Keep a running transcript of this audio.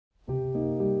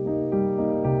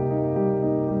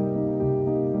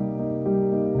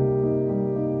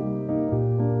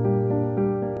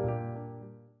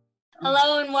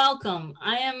and welcome.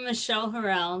 I am Michelle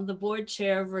Harrell, the Board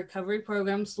Chair of Recovery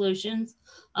Program Solutions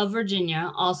of Virginia,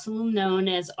 also known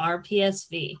as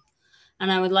RPSV.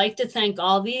 And I would like to thank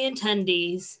all the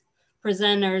attendees,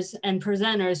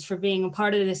 presenters for being a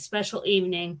part of this special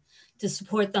evening to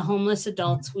support the homeless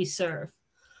adults we serve.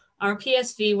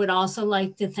 RPSV would also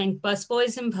like to thank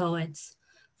Busboys and Poets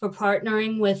for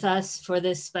partnering with us for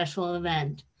this special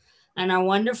event, and our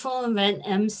wonderful event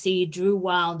MC, Drew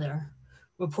Wilder,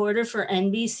 reporter for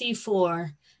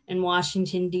NBC4 in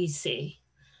Washington, D.C.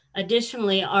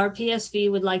 Additionally,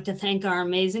 RPSV would like to thank our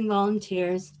amazing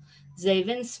volunteers,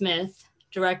 Zaven Smith,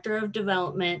 Director of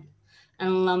Development and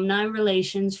Alumni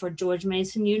Relations for George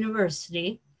Mason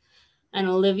University, and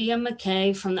Olivia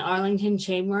McKay from the Arlington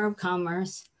Chamber of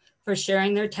Commerce for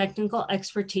sharing their technical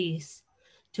expertise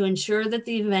to ensure that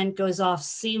the event goes off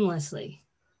seamlessly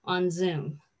on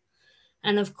Zoom.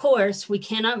 And of course, we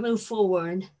cannot move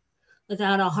forward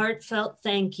without a heartfelt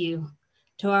thank you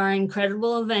to our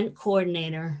incredible event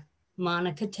coordinator,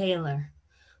 Monica Taylor.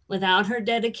 Without her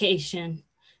dedication,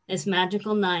 this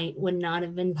magical night would not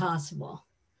have been possible.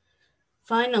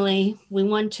 Finally, we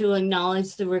want to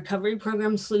acknowledge the Recovery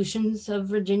Program Solutions of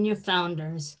Virginia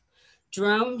founders,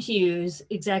 Jerome Hughes,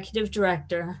 Executive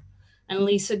Director, and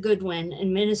Lisa Goodwin,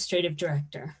 Administrative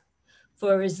Director,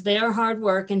 for it is their hard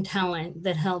work and talent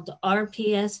that helped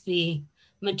RPSV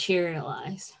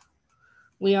materialize.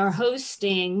 We are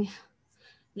hosting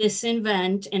this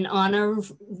event in honor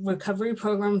of Recovery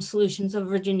Program Solutions of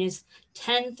Virginia's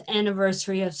 10th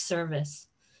anniversary of service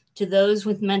to those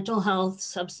with mental health,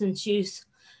 substance use,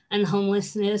 and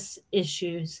homelessness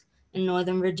issues in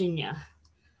Northern Virginia.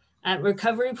 At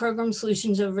Recovery Program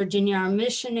Solutions of Virginia, our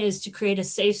mission is to create a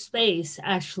safe space,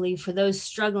 actually, for those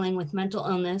struggling with mental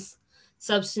illness,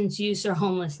 substance use, or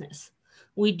homelessness.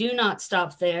 We do not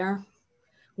stop there.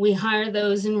 We hire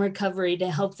those in recovery to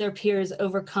help their peers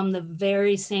overcome the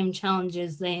very same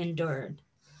challenges they endured.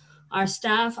 Our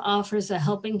staff offers a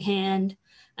helping hand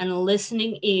and a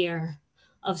listening ear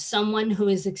of someone who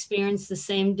has experienced the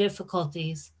same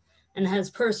difficulties and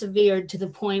has persevered to the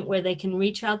point where they can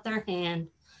reach out their hand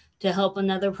to help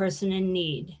another person in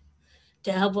need,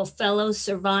 to help a fellow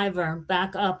survivor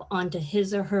back up onto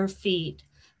his or her feet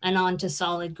and onto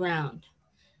solid ground.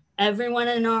 Everyone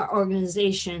in our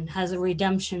organization has a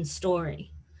redemption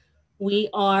story. We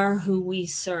are who we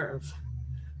serve.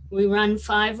 We run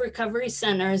 5 recovery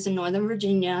centers in Northern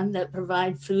Virginia that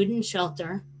provide food and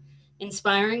shelter,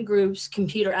 inspiring groups,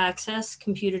 computer access,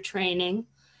 computer training,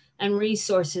 and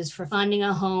resources for finding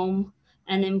a home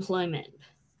and employment.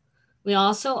 We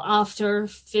also offer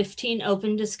 15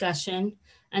 open discussion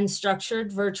and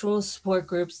structured virtual support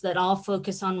groups that all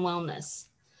focus on wellness.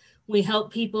 We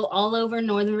help people all over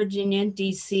Northern Virginia,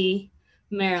 DC,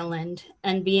 Maryland,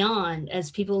 and beyond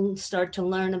as people start to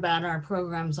learn about our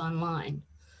programs online.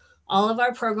 All of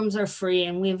our programs are free,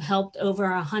 and we've helped over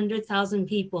 100,000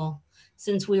 people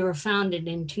since we were founded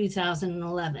in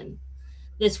 2011.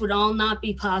 This would all not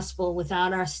be possible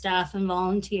without our staff and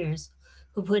volunteers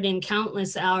who put in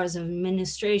countless hours of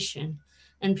administration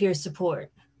and peer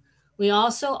support. We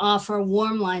also offer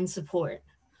warm line support.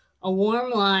 A warm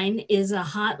line is a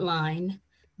hotline,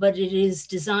 but it is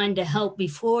designed to help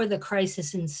before the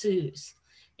crisis ensues.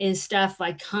 It is staffed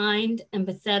by kind,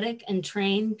 empathetic, and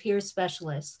trained peer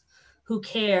specialists who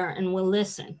care and will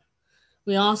listen.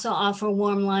 We also offer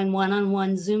warm line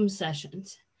one-on-one Zoom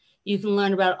sessions. You can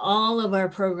learn about all of our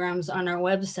programs on our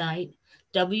website,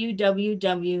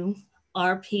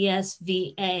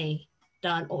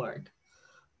 www.rpsva.org.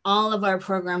 All of our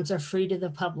programs are free to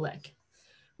the public.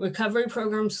 Recovery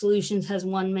Program Solutions has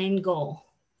one main goal.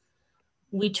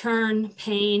 We turn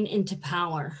pain into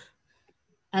power,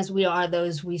 as we are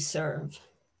those we serve.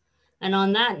 And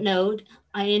on that note,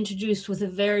 I introduce with a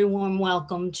very warm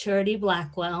welcome Charity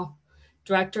Blackwell,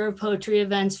 Director of Poetry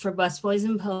Events for Busboys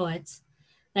and Poets.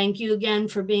 Thank you again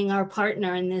for being our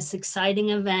partner in this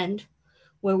exciting event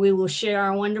where we will share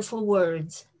our wonderful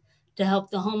words to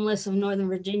help the homeless of Northern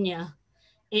Virginia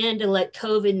and to let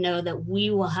COVID know that we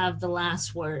will have the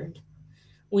last word.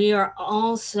 We are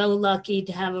all so lucky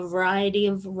to have a variety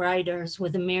of writers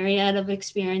with a myriad of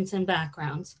experience and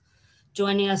backgrounds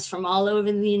joining us from all over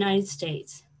the United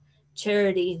States.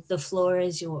 Charity, the floor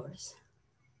is yours.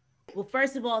 Well,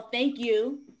 first of all, thank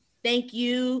you. Thank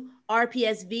you,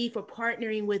 RPSV, for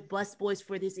partnering with Busboys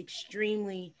for this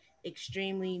extremely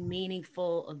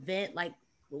meaningful event. Like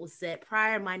what was said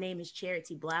prior, my name is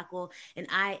Charity Blackwell, and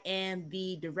I am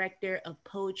the Director of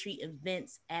Poetry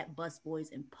Events at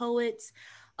Busboys and Poets.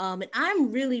 And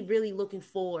I'm really looking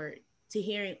forward to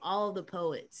hearing all of the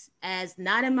poets. As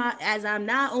I'm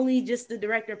not only just the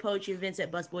director of poetry events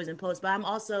at Busboys and Poets, but I'm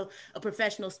also a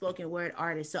professional spoken word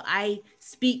artist. So I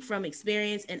speak from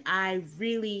experience, and I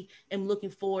really am looking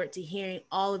forward to hearing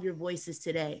all of your voices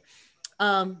today.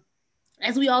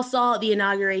 As we all saw the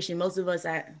inauguration, most of us,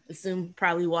 I assume,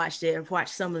 probably watched it or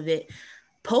watched some of it.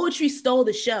 Poetry stole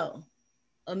the show.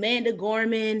 Amanda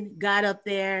Gorman got up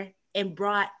there and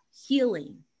brought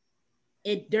healing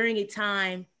during a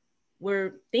time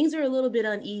where things are a little bit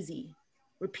uneasy,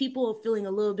 where people are feeling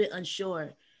a little bit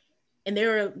unsure. And there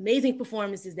were amazing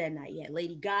performances that night. You had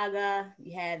Lady Gaga,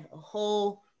 you had a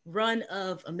whole run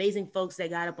of amazing folks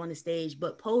that got up on the stage,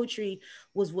 but poetry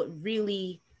was what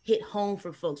really hit home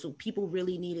for folks, what people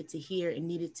really needed to hear and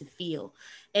needed to feel.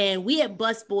 And we at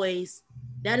Busboys,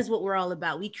 that is what we're all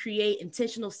about. We create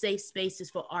intentional safe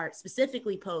spaces for art,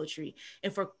 specifically poetry,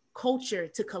 and for culture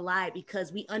to collide,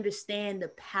 because we understand the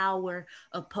power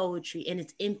of poetry and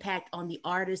its impact on the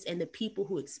artists and the people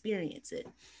who experience it.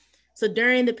 So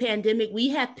during the pandemic, we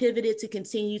have pivoted to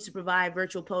continue to provide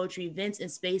virtual poetry events and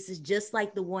spaces just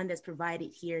like the one that's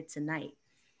provided here tonight.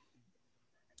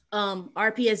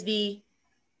 RPSV,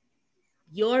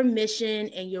 your mission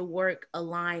and your work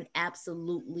align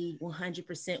absolutely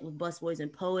 100% with Busboys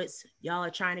and Poets. Y'all are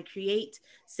trying to create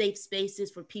safe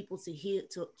spaces for people to heal,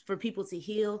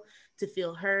 to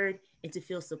feel heard, and to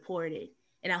feel supported.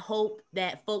 And I hope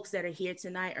that folks that are here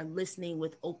tonight are listening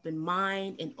with open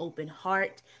mind and open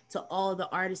heart to all the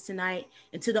artists tonight.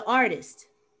 And to the artists,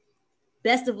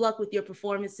 best of luck with your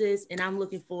performances. And I'm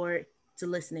looking forward to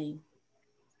listening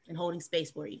and holding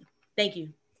space for you. Thank you.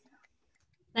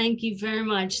 Thank you very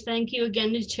much. Thank you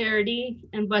again to Charity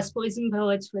and Busboys and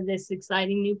Poets for this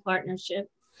exciting new partnership.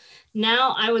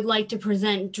 Now I would like to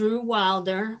present Drew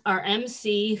Wilder, our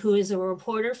MC, who is a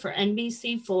reporter for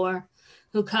NBC4,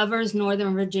 who covers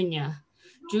Northern Virginia.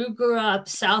 Drew grew up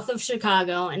south of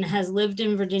Chicago and has lived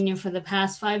in Virginia for the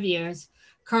past 5 years,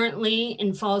 currently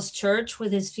in Falls Church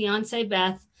with his fiancée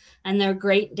Beth and their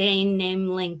Great Dane named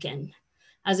Lincoln.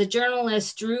 As a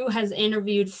journalist, Drew has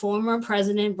interviewed former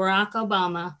President Barack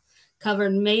Obama,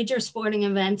 covered major sporting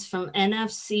events from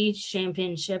NFC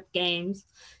championship games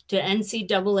to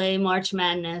NCAA March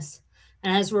Madness,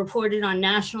 and has reported on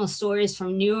national stories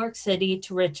from New York City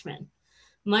to Richmond.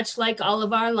 Much like all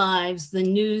of our lives, the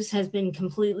news has been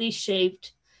completely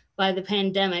shaped by the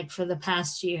pandemic for the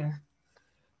past year.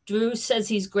 Drew says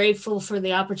he's grateful for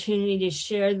the opportunity to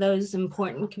share those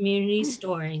important community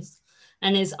stories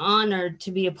and is honored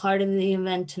to be a part of the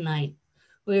event tonight.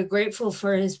 We are grateful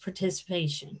for his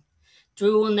participation.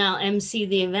 Drew will now MC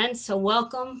the event, so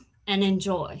welcome and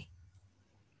enjoy.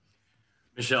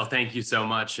 Michelle, thank you so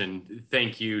much. And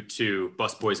thank you to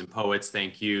Busboys and Poets.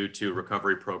 Thank you to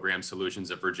Recovery Program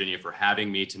Solutions of Virginia for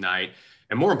having me tonight.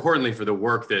 And more importantly, for the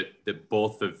work that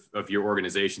both of your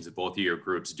organizations and both of your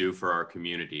groups do for our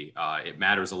community. It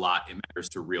matters a lot. It matters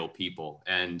to real people.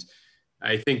 And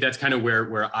I think that's kind of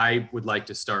where I would like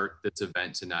to start this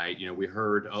event tonight. You know, we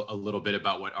heard a little bit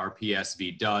about what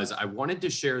RPSV does. I wanted to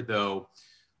share, though,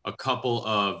 a couple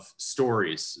of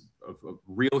stories of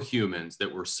real humans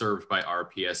that were served by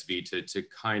RPSV to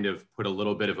kind of put a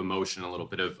little bit of emotion, a little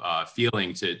bit of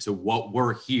feeling to what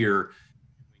we're here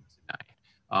doing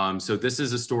tonight. So this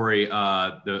is a story,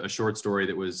 a short story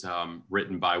that was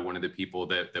written by one of the people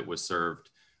that was served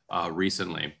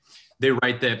recently. They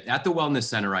write that at the wellness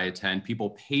center I attend,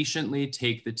 people patiently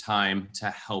take the time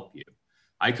to help you.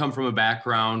 I come from a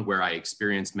background where I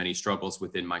experienced many struggles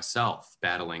within myself,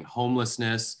 battling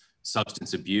homelessness,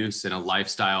 substance abuse, and a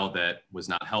lifestyle that was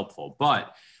not helpful.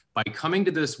 But by coming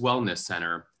to this wellness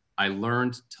center, I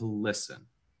learned to listen.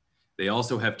 They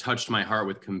also have touched my heart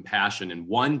with compassion. And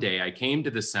one day I came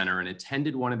to the center and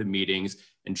attended one of the meetings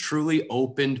and truly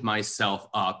opened myself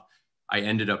up. I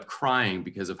ended up crying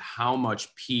because of how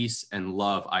much peace and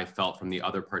love I felt from the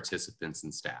other participants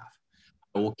and staff.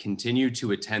 I will continue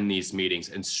to attend these meetings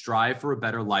and strive for a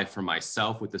better life for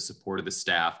myself with the support of the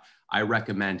staff. I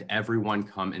recommend everyone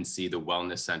come and see the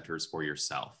wellness centers for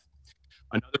yourself.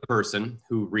 Another person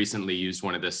who recently used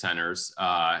one of the centers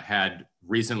had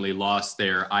recently lost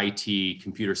their IT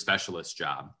computer specialist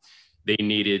job. They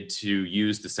needed to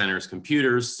use the center's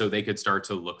computers so they could start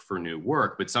to look for new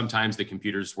work, but sometimes the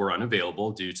computers were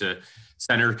unavailable due to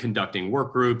center conducting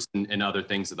work groups and other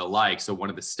things of the like. So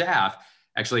one of the staff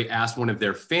actually asked one of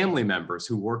their family members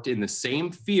who worked in the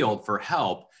same field for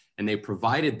help, and they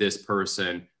provided this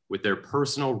person with their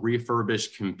personal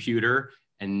refurbished computer,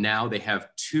 and now they have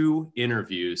 2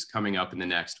 interviews coming up in the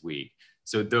next week.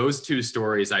 So those 2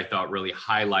 stories I thought really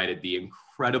highlighted the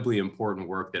incredibly important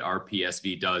work that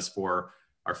RPSV does for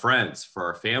our friends, for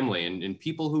our family, and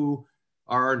people who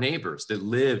are our neighbors that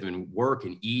live and work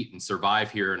and eat and survive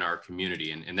here in our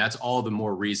community. And that's all the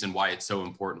more reason why it's so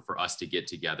important for us to get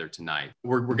together tonight.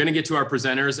 We're going to get to our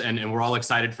presenters, and we're all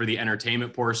excited for the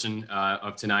entertainment portion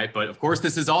of tonight. But of course,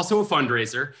 this is also a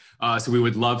fundraiser. So we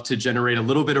would love to generate a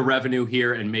little bit of revenue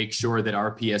here and make sure that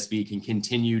RPSV can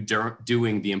continue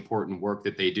doing the important work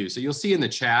that they do. So you'll see in the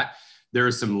chat, there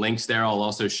are some links there. I'll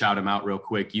also shout them out real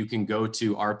quick. You can go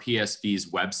to RPSV's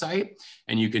website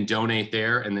and you can donate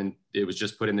there. And then it was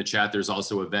just put in the chat. There's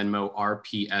also a Venmo,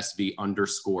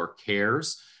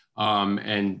 RPSV_cares.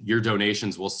 And your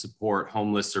donations will support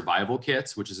homeless survival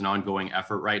kits, which is an ongoing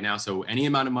effort right now. So any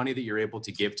amount of money that you're able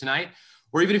to give tonight,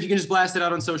 or even if you can just blast it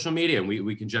out on social media and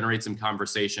we can generate some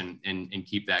conversation and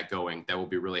keep that going, that will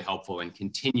be really helpful and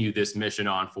continue this mission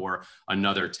on for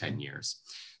another 10 years.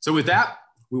 So with that,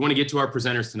 we want to get to our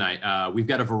presenters tonight. We've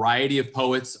got a variety of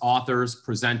poets, authors,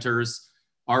 presenters,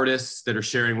 artists that are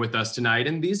sharing with us tonight.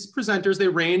 And these presenters, they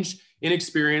range in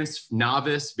experience,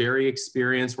 novice, very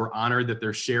experienced. We're honored that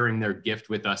they're sharing their gift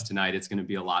with us tonight. It's going to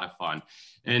be a lot of fun.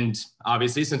 And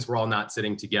obviously, since we're all not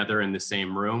sitting together in the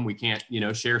same room, we can't,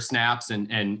 share snaps and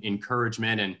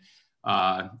encouragement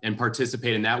and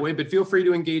participate in that way, but feel free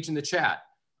to engage in the chat.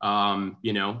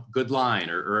 Good line,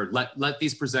 or let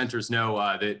these presenters know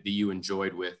that you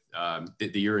enjoyed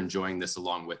that you're enjoying this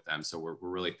along with them. So we're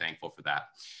really thankful for that.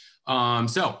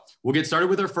 So we'll get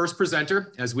started with our first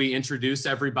presenter as we introduce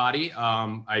everybody.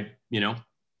 Hop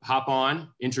on,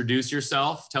 introduce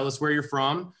yourself, tell us where you're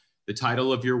from, the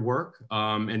title of your work,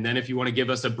 and then if you want to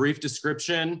give us a brief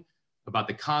description about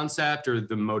the concept or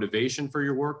the motivation for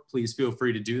your work, please feel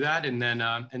free to do that, and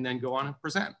then go on and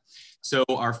present. So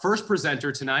our first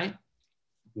presenter tonight,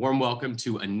 warm welcome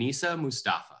to Anissa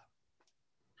Mustafa.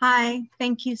 Hi,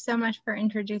 thank you so much for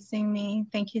introducing me.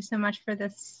 Thank you so much for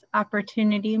this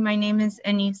opportunity. My name is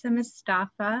Anissa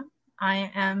Mustafa.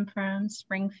 I am from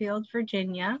Springfield,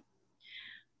 Virginia.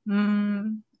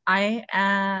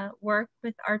 I work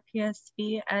with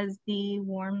RPSV as the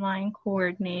Warm Line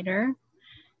Coordinator.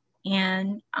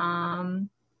 And I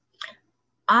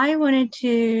wanted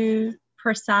to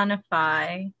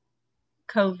personify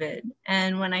COVID.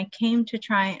 And when I came to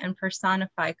try and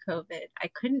personify COVID, I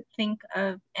couldn't think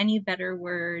of any better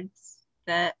words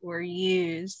that were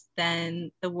used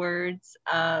than the words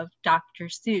of Dr.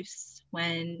 Seuss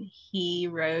when he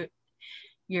wrote,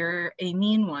 "You're a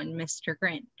mean one, Mr.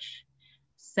 Grinch."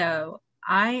 So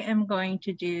I am going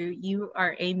to do, "You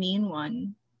are a mean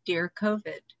one, dear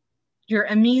COVID. You're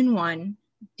a mean one,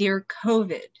 dear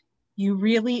COVID. You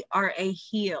really are a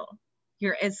heel.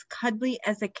 You're as cuddly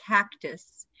as a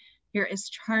cactus. You're as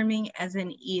charming as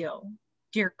an eel.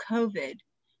 Dear COVID,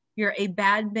 you're a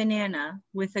bad banana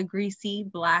with a greasy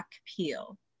black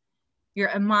peel. You're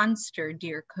a monster,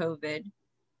 dear COVID.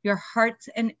 Your heart's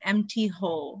an empty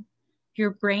hole. Your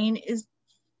brain is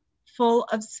full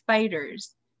of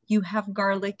spiders. You have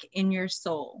garlic in your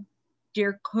soul.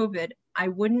 Dear COVID, I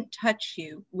wouldn't touch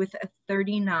you with a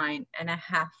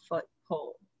 39.5-foot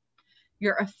pole.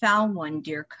 You're a foul one,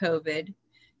 dear COVID.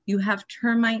 You have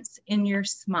termites in your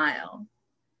smile.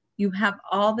 You have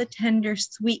all the tender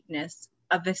sweetness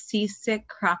of a seasick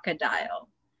crocodile.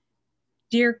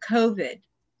 Dear COVID,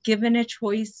 given a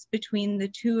choice between the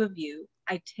two of you,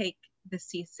 I take the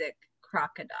seasick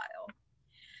crocodile.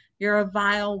 You're a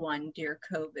vile one, dear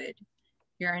COVID.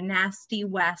 You're a nasty,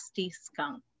 wasty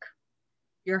skunk.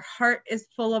 Your heart is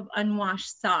full of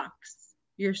unwashed socks.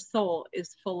 Your soul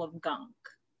is full of gunk.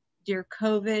 Dear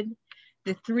COVID,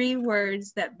 the three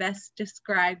words that best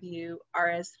describe you are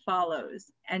as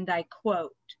follows, and I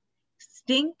quote,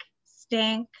 stink,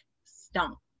 stank,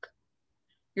 stunk.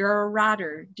 You're a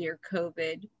rotter, dear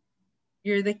COVID.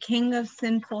 You're the king of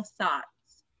sinful thoughts.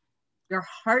 Your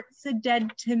heart's a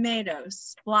dead tomato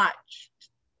splotched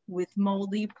with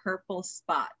moldy purple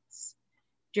spots.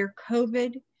 Dear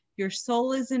COVID, your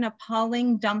soul is an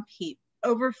appalling dump heap,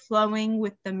 overflowing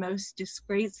with the most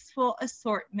disgraceful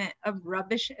assortment of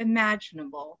rubbish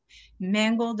imaginable,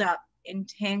 mangled up in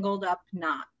tangled up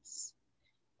knots.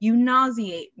 You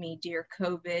nauseate me, dear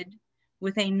COVID,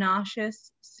 with a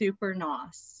nauseous super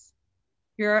nos.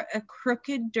 You're a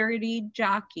crooked, dirty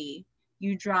jockey.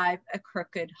 You drive a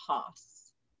crooked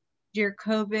hoss. Dear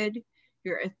COVID,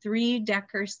 you're a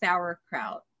 3-decker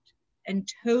sauerkraut and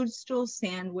toadstool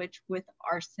sandwich with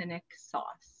arsenic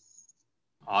sauce.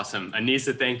 Awesome.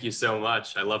 Anissa, thank you so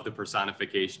much. I love the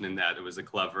personification in that. It was a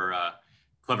clever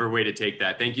way to take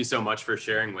that. Thank you so much for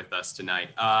sharing with us tonight.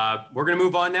 We're going to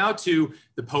move on now to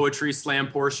the poetry slam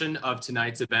portion of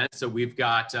tonight's event. So we've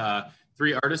got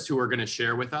 3 artists who are going to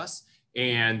share with us,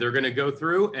 and they're going to go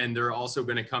through, and they're also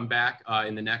going to come back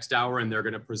in the next hour, and they're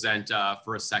going to present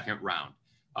for a second round.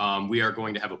 We are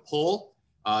going to have a poll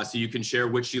so you can share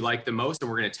which you like the most, and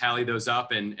we're going to tally those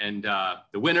up. And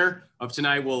the winner of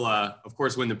tonight will, of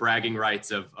course, win the bragging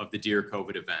rights of the Dear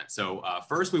COVID event. So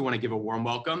first, we want to give a warm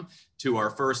welcome to our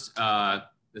first the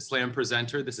slam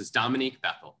presenter. This is Dominique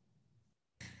Bethel.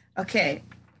 Okay,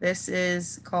 this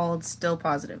is called Still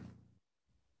Positive.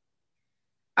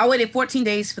 I waited 14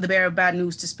 days for the bearer of bad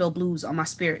news to spill blues on my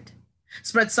spirit.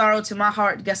 Spread sorrow to my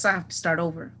heart, guess I have to start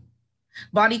over.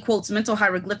 Body quotes mental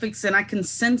hieroglyphics, and I can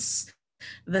sense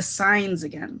the signs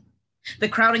again. The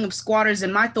crowding of squatters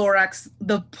in my thorax,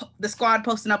 the squad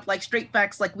posting up like straight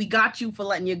facts, like we got you for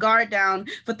letting your guard down,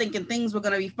 for thinking things were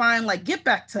gonna be fine, like get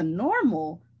back to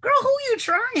normal. Girl, who you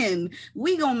trying?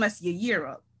 We gonna mess your year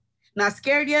up. Not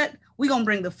scared yet? We gonna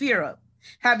bring the fear up.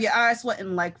 Have your eyes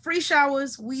sweating like free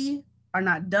showers? We are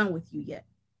not done with you yet.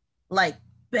 Like,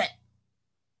 bet.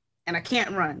 And I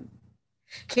can't run.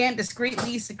 Can't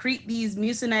discreetly secrete these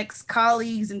Mucinex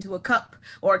colleagues into a cup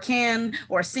or a can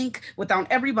or a sink without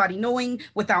everybody knowing,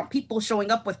 without people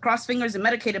showing up with cross fingers and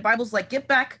medicated Bibles like, get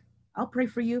back, I'll pray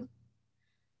for you.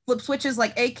 Flip switches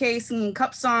like AK singing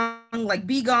cup song like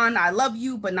Be Gone, I love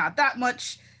you, but not that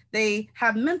much. They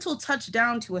have mental touch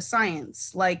down to a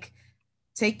science, like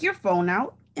take your phone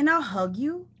out and I'll hug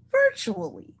you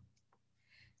virtually.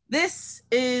 This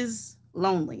is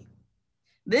lonely.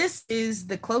 This is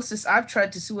the closest I've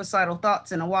tried to suicidal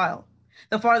thoughts in a while.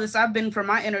 The farthest I've been from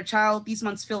my inner child, these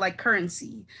months feel like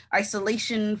currency.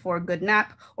 Isolation for a good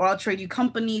nap, or I'll trade you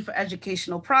company for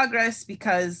educational progress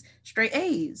because straight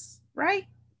A's, right?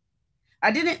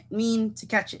 I didn't mean to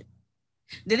catch it.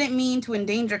 Didn't mean to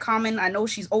endanger Common. I know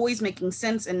she's always making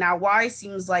sense, and now why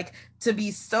seems like to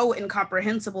be so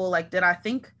incomprehensible. Like, did I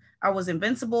think I was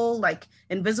invincible, like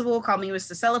invisible, call me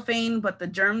Mr. Cellophane, but the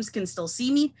germs can still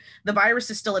see me. The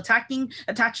virus is still attaching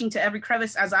to every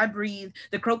crevice as I breathe.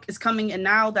 The croak is coming, and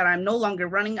now that I'm no longer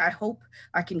running, I hope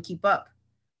I can keep up.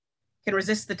 Can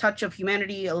resist the touch of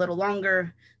humanity a little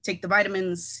longer, take the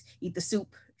vitamins, eat the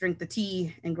soup, drink the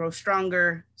tea, and grow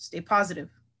stronger, stay positive.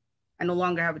 I no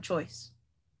longer have a choice.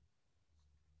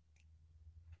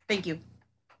 Thank you.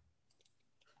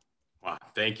 Wow,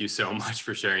 thank you so much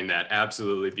for sharing that.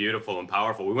 Absolutely beautiful and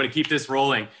powerful. We want to keep this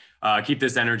rolling, keep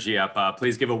this energy up.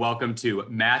 Please give a welcome to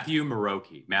Matthew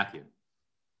Maroki. Matthew.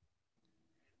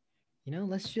 You know,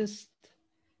 let's just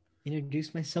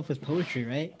introduce myself with poetry,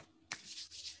 right?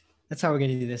 That's how we're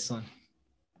going to do this one.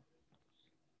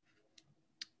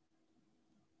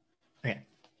 Okay.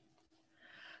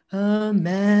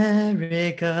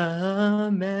 America,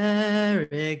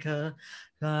 America,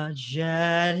 God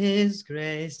shed his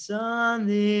grace on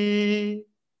thee.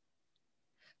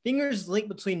 Fingers linked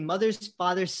between mothers,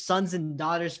 fathers, sons, and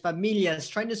daughters, familias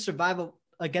trying to survive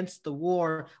against the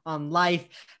war on life.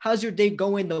 How's your day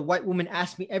going? The white woman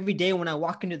asks me every day when I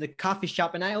walk into the coffee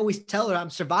shop, and I always tell her I'm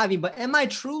surviving, but am I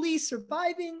truly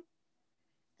surviving?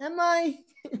 Am I?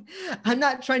 I'm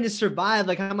not trying to survive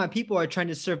like how my people are trying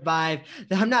to survive.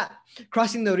 I'm not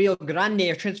crossing the Rio Grande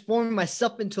or transforming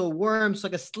myself into a worm so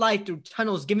I can slide through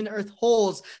tunnels, giving the earth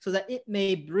holes so that it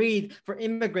may breathe. For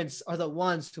immigrants are the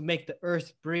ones who make the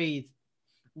earth breathe.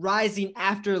 Rising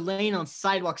after laying on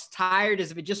sidewalks, tired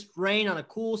as if it just rained on a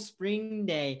cool spring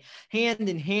day, hand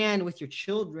in hand with your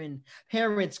children,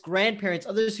 parents, grandparents,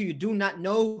 others who you do not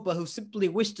know, but who simply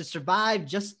wish to survive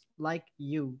just like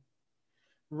you.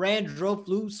 Ran, drove,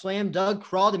 flew, swam, dug,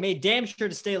 crawled, and made damn sure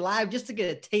to stay alive just to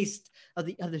get a taste of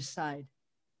the other side.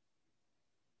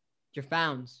 Your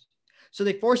founds. So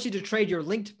they force you to trade your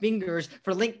linked fingers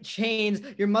for linked chains,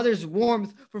 your mother's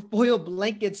warmth for foiled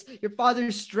blankets, your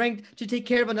father's strength to take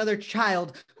care of another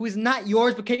child who is not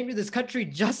yours but came to this country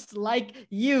just like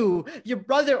you. Your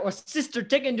brother or sister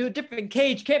taken to a different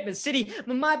cage, camp and city.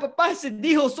 Mamá y papá se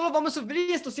dijo, solo vamos a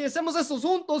vivir esto si hacemos esto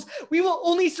juntos. We will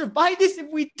only survive this if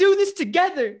we do this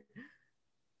together.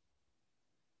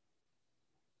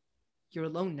 You're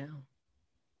alone now.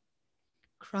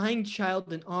 Crying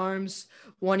child in arms,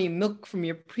 wanting milk from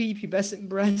your prepubescent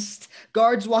breast,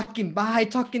 guards walking by,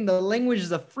 talking the language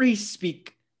the free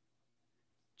speak.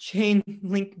 Chain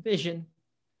link vision,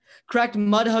 cracked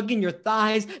mud hugging your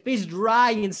thighs, face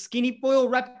dry and skinny, foil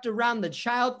wrapped around the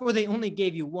child, for they only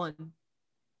gave you one.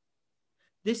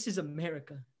 This is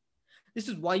America. This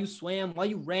is why you swam, why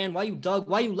you ran, why you dug,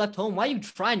 why you left home, why you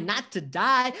tried not to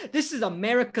die. This is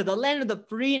America, the land of the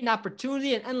free and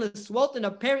opportunity and endless wealth and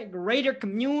apparent greater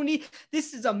community.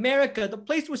 This is America, the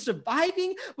place where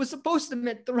surviving was supposed to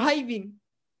mean thriving.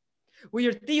 where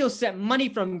your Theo sent money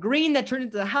from green that turned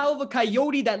into the hell of a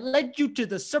coyote that led you to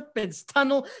the serpent's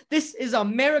tunnel. This is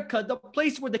America, the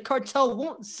place where the cartel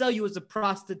won't sell you as a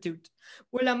prostitute,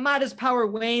 where La Mata's power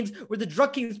wanes, where the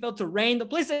drug kings fell to reign, the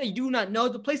place that you do not know,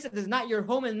 the place that is not your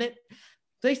home, and that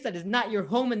place that is not your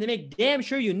home, and they make damn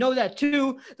sure you know that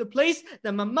too. The place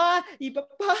that Mama y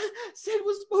Papa said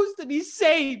was supposed to be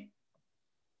safe.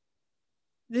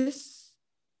 This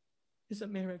is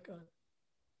America.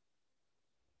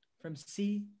 From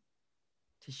sea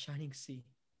to shining sea.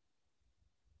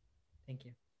 Thank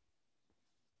you.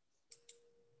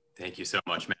 Thank you so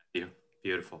much, Matthew.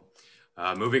 Beautiful.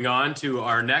 Moving on to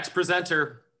our next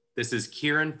presenter. This is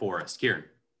Kieran Forrest. Kieran.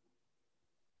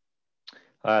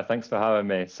 Thanks for having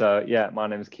me. So yeah, my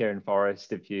name is Kieran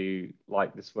Forrest. If you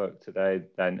like this work today,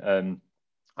 then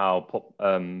I'll put,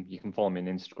 you can follow me on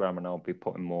Instagram and I'll be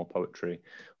putting more poetry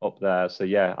up there. So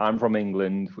yeah, I'm from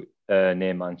England,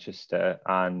 near Manchester,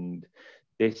 and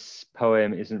this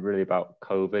poem isn't really about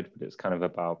COVID, but it's kind of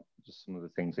about just some of the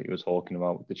things that you were talking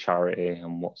about with the charity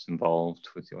and what's involved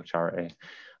with your charity.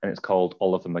 And it's called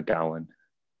Oliver McGowan.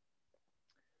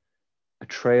 A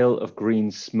trail of green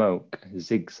smoke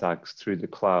zigzags through the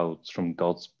clouds from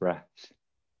God's breath.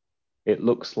 It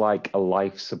looks like a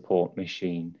life support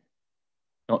machine.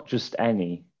 Not just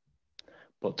any,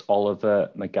 but Oliver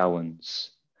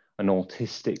McGowan's, an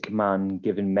autistic man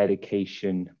given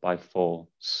medication by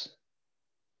force.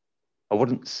 I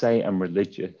wouldn't say I'm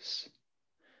religious,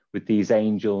 with these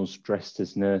angels dressed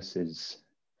as nurses,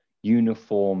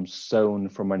 uniforms sewn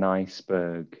from an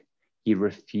iceberg. He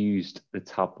refused the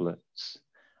tablets,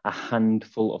 a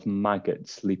handful of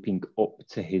maggots leaping up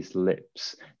to his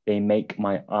lips. They make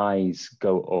my eyes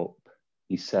go up,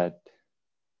 he said.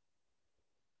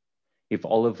 If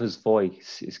Oliver's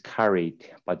voice is carried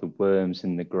by the worms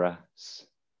in the grass,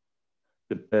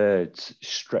 the birds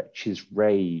stretch his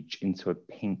rage into a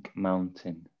pink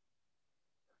mountain.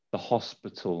 The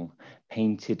hospital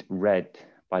painted red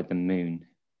by the moon.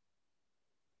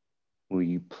 Will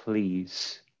you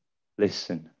please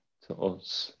listen to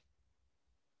us?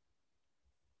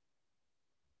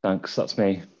 Thanks, that's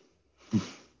me.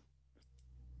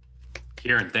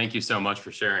 Kieran, thank you so much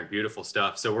for sharing. Beautiful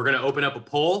stuff. So we're going to open up a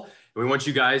poll. And we want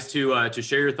you guys to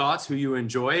share your thoughts, who you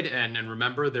enjoyed. And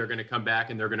remember, they're going to come back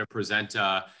and they're going to present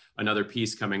another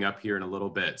piece coming up here in a little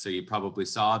bit. So you probably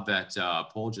saw that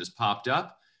poll just popped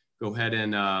up. Go ahead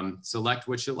and select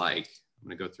what you like. I'm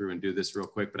going to go through and do this real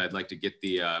quick, but I'd like to get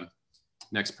the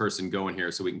next person going here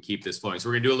so we can keep this flowing. So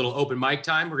we're going to do a little open mic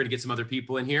time. We're going to get some other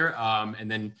people in here. And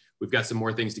then we've got some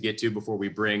more things to get to before we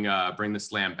bring the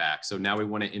slam back. So now we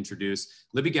want to introduce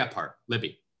Libby Gephardt.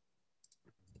 Libby.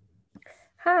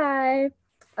 Hi,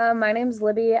 my name's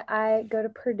Libby. I go to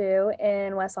Purdue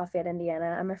in West Lafayette,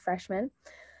 Indiana. I'm a freshman.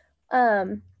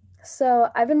 So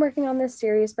I've been working on this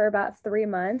series for about 3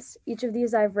 months. Each of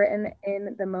these I've written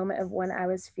in the moment of when I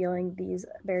was feeling these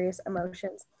various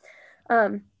emotions.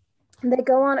 They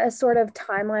go on a sort of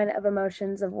timeline of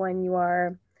emotions of when you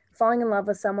are falling in love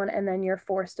with someone and then you're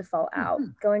forced to fall out,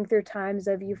 going through times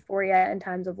of euphoria and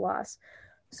times of loss.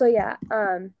 So yeah,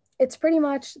 it's pretty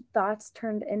much thoughts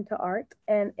turned into art,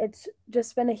 and it's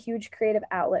just been a huge creative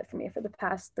outlet for me for the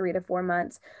past 3 to 4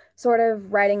 months, sort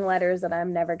of writing letters that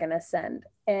I'm never gonna send.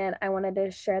 And I wanted to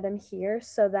share them here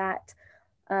so that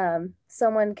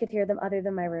someone could hear them other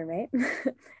than my roommate.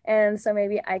 And so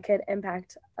maybe I could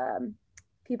impact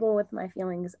people with my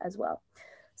feelings as well.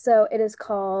 So it is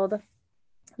called,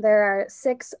 there are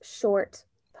 6 short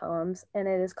poems, and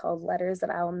it is called Letters That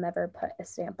I Will Never Put a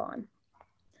Stamp On.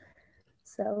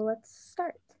 So let's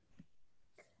start.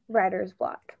 Writer's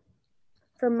block.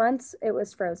 For months, it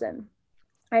was frozen.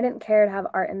 I didn't care to have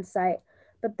art in sight,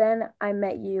 but then I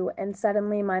met you, and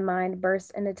suddenly my mind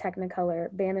burst into Technicolor,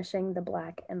 banishing the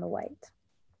black and the white.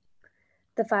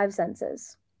 The 5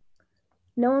 senses.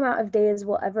 No amount of days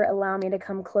will ever allow me to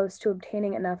come close to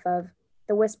obtaining enough of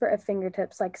the whisper of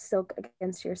fingertips like silk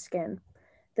against your skin,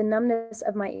 the numbness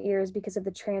of my ears because of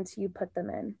the trance you put them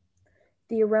in,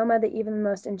 the aroma that even the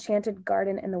most enchanted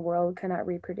garden in the world cannot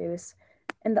reproduce,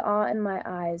 and the awe in my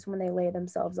eyes when they lay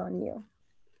themselves on you.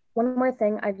 One more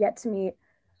thing, I've yet to meet,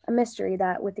 a mystery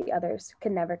that with the others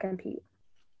can never compete.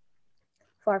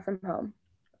 Far from home.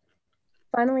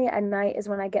 Finally, at night is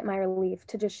when I get my relief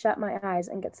to just shut my eyes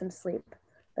and get some sleep.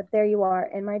 But there you are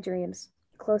in my dreams,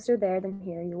 closer there than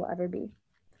here you will ever be.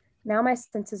 Now my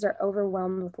senses are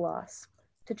overwhelmed with loss.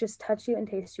 To just touch you and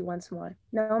taste you once more,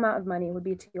 no amount of money would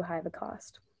be too high of a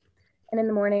cost. And in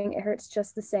the morning, it hurts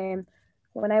just the same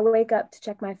when I wake up to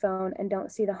check my phone and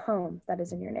don't see the home that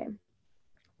is in your name.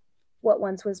 What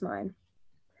once was mine.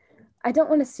 I don't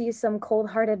want to see some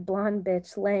cold-hearted blonde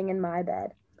bitch laying in my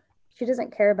bed. She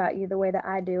doesn't care about you the way that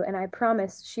I do, and I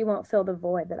promise she won't fill the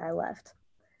void that I left.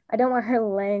 I don't want her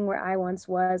laying where I once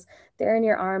was, there in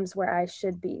your arms where I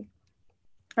should be.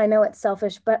 I know it's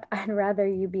selfish, but I'd rather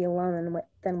you be alone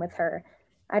than with her.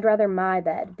 I'd rather my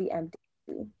bed be empty.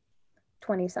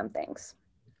 20-somethings.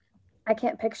 I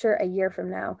can't picture a year from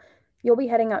now. You'll be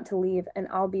heading out to leave, and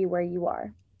I'll be where you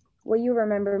are. Will you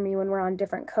remember me when we're on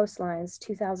different coastlines,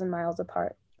 2,000 miles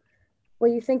apart? Will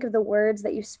you think of the words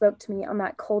that you spoke to me on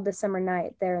that cold December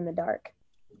night there in the dark?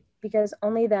 Because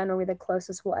only then are we the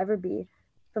closest we'll ever be.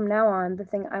 From now on, the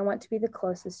thing I want to be the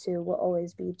closest to will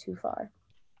always be too far.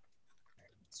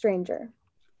 Stranger,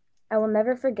 I will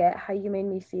never forget how you made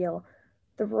me feel,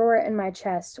 the roar in my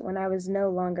chest when I was no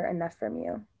longer enough from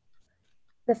you.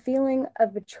 The feeling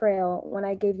of betrayal when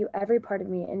I gave you every part of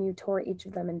me and you tore each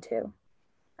of them in two.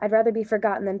 I'd rather be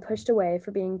forgotten than pushed away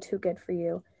for being too good for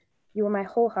you. You were my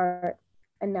whole heart,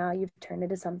 and now you've turned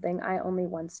into something I only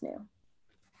once knew.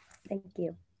 Thank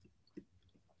you.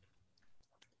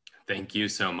 Thank you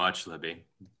so much, Libby.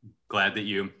 Glad that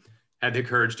you had the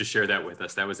courage to share that with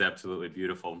us. That was absolutely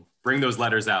beautiful. Bring those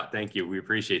letters out. Thank you. We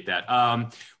appreciate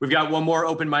that. We've got one more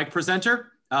open mic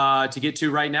presenter to get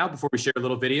to right now before we share a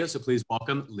little video. So please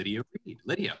welcome Lydia Reed.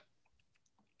 Lydia.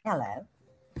 Hello.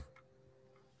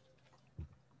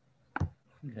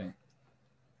 Okay.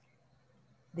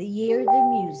 The Year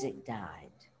the Music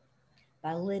Died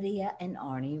by Lydia and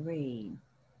Arnie Reed.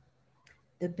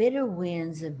 The bitter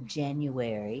winds of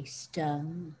January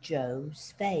stung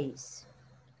Joe's face.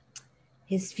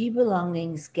 His few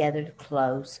belongings gathered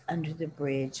close under the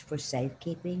bridge for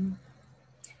safekeeping.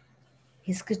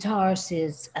 His guitar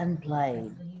sits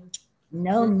unplayed.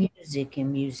 No music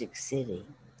in Music City.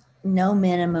 No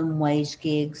minimum wage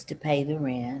gigs to pay the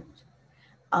rent.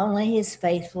 Only his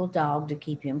faithful dog to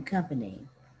keep him company.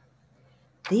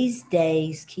 These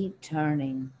days keep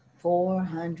turning.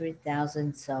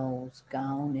 400,000 souls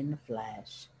gone in a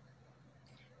flash.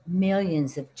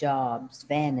 Millions of jobs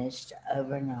vanished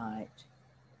overnight.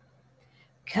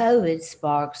 COVID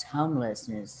sparks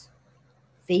homelessness,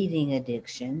 feeding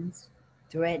addictions,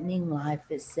 threatening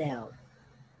life itself.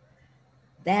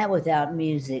 That without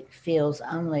music feels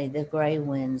only the gray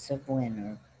winds of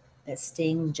winter that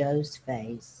sting Joe's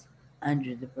face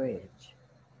under the bridge.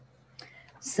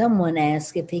 Someone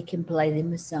asks if he can play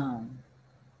them a song.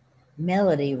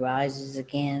 Melody rises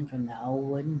again from the old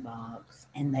wooden box,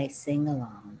 and they sing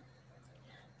along.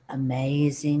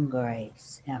 Amazing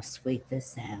grace, how sweet the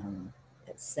sound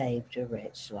that saved a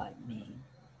wretch like me.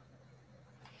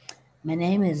 My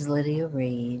name is Lydia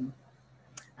Reed.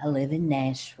 I live in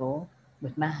Nashville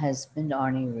with my husband,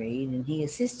 Arnie Reed, and he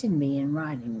assisted me in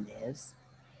writing this.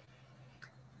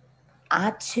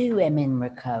 I too am in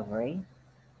recovery.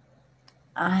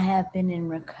 I have been in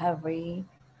recovery.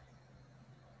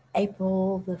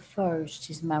 April the 1st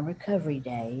is my recovery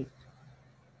date.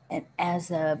 And as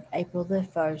of April the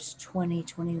 1st,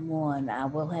 2021, I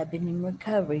will have been in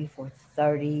recovery for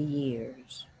 30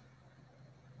 years.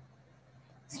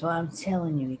 So I'm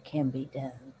telling you, it can be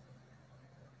done.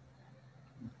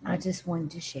 I just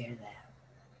wanted to share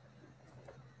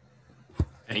that.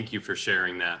 Thank you for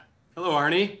sharing that. Hello,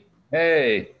 Arnie.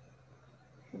 Hey.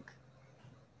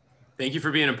 Thank you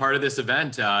for being a part of this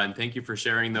event, and thank you for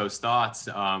sharing those thoughts.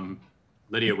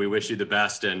 Lydia, we wish you the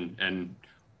best and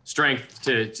strength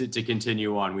to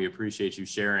continue on. We appreciate you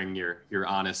sharing your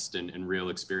honest and real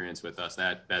experience with us.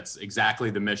 That's exactly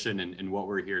the mission and what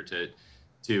we're here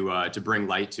to bring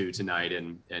light to tonight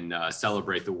and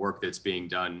celebrate the work that's being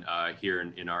done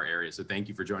here in our area. So thank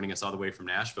you for joining us all the way from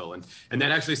Nashville. And that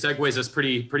actually segues us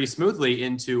pretty smoothly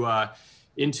into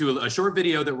a short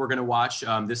video that we're going to watch.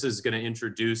 This is going to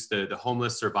introduce the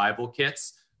homeless survival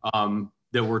kits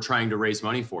that we're trying to raise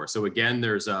money for. So again,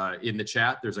 there's in the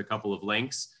chat, there's a couple of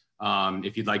links.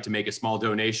 If you'd like to make a small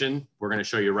donation, we're going to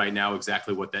show you right now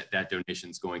exactly what that donation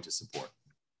is going to support.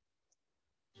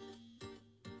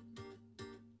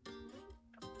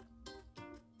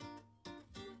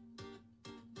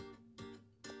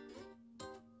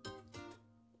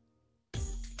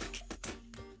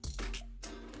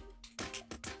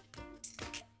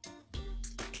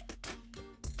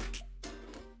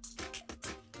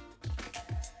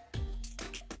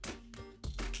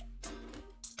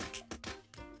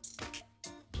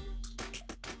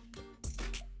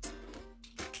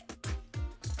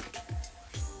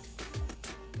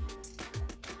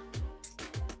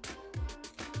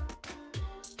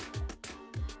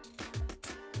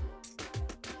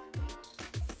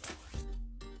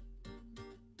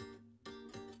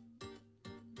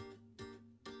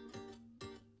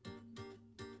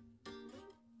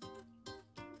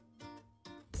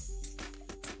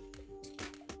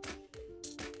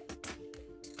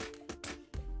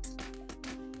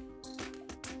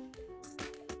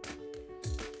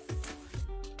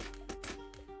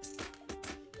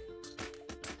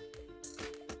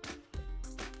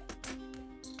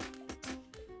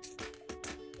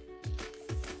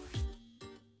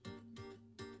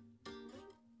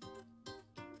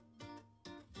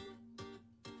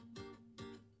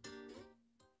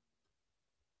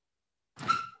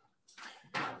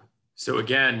 So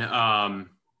again,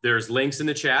 there's links in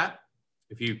the chat.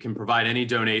 If you can provide any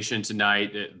donation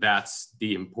tonight, that's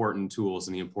the important tools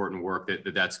and the important work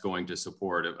that's going to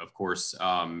support. Of course,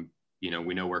 you know,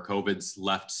 we know where COVID's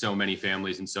left so many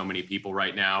families and so many people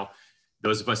right now.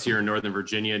 Those of us here in Northern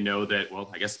Virginia know that, well,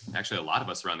 I guess actually a lot of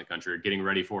us around the country are getting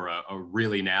ready for a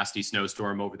really nasty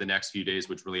snowstorm over the next few days,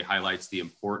 which really highlights the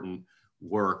important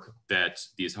work that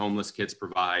these homeless kids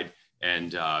provide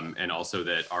and also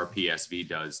that RPSV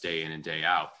does day in and day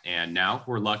out. And now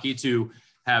we're lucky to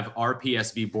have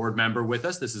RPSV board member with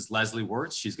us. This is Leslie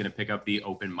Wirtz. She's going to pick up the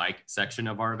open mic section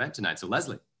of our event tonight. So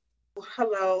Leslie.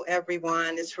 Hello,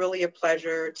 everyone. It's really a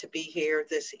pleasure to be here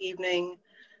this evening.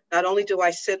 Not only do I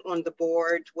sit on the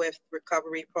board with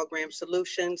Recovery Program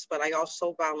Solutions, but I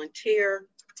also volunteer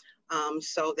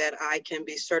so that I can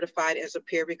be certified as a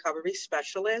peer recovery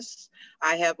specialist.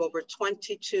 I have over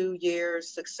 22 years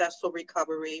successful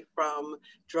recovery from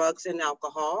drugs and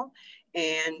alcohol.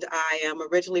 And I am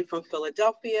originally from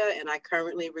Philadelphia, and I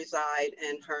currently reside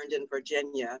in Herndon,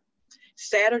 Virginia.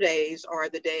 Saturdays are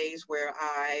the days where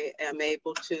I am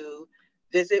able to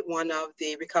visit one of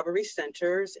the recovery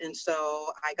centers. And so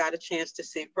I got a chance to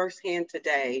see firsthand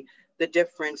today the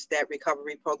difference that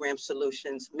Recovery Program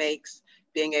Solutions makes,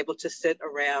 being able to sit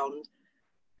around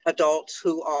adults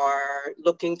who are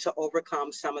looking to overcome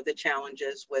some of the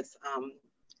challenges with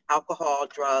alcohol,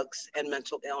 drugs, and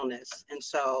mental illness. And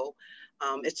so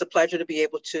it's a pleasure to be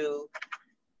able to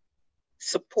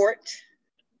support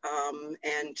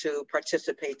and to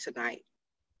participate tonight.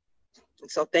 And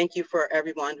so thank you for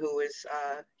everyone who is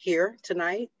here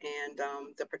tonight and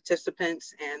the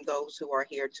participants and those who are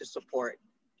here to support.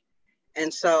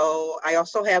 And so I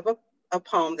also have a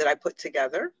poem that I put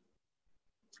together,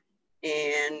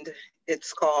 and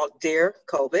it's called Dear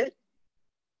COVID.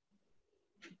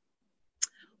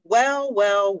 Well,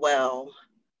 well, well,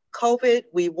 COVID,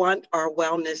 we want our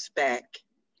wellness back.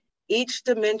 Each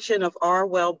dimension of our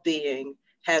well-being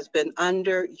has been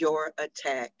under your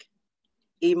attack.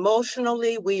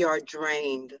 Emotionally, we are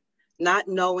drained, not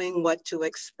knowing what to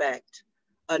expect.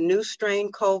 A new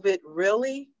strain COVID,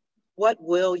 really? What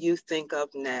will you think of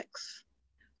next?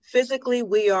 Physically,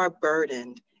 we are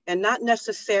burdened, and not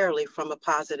necessarily from a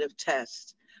positive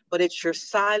test, but it's your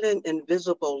silent,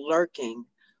 invisible lurking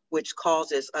which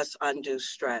causes us undue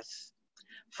stress.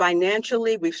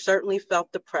 Financially, we've certainly felt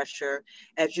the pressure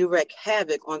as you wreak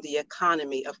havoc on the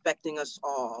economy, affecting us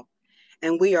all.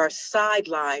 And we are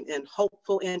sidelined in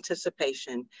hopeful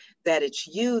anticipation that it's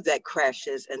you that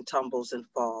crashes and tumbles and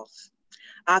falls.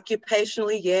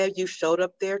 Occupationally, yeah, you showed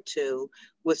up there too,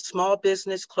 with small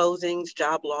business closings,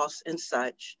 job loss, and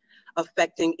such,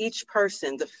 affecting each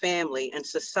person, the family, and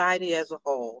society as a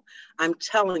whole. I'm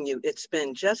telling you, it's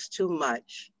been just too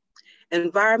much.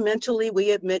 Environmentally,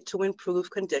 we admit to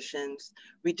improve conditions,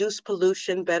 reduce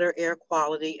pollution, better air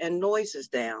quality, and noise is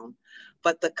down.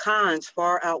 But the cons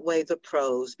far outweigh the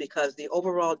pros because the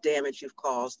overall damage you've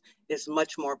caused is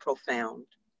much more profound.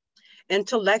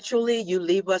 Intellectually, you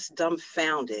leave us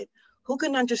dumbfounded. Who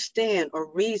can understand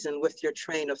or reason with your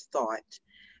train of thought?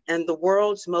 And the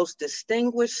world's most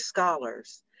distinguished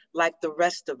scholars, like the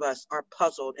rest of us, are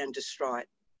puzzled and distraught.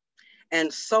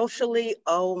 And socially,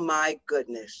 oh my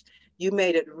goodness, you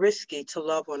made it risky to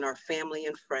love on our family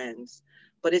and friends.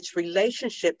 But it's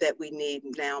relationship that we need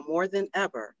now more than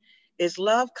ever. Is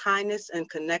love, kindness, and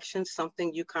connection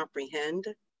something you comprehend?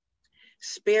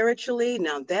 Spiritually,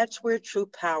 now that's where true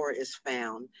power is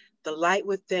found. The light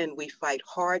within we fight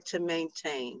hard to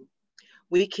maintain.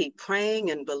 We keep praying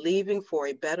and believing for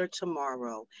a better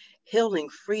tomorrow, healing,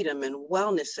 freedom, and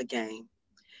wellness again.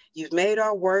 You've made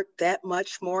our work that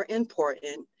much more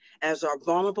important as our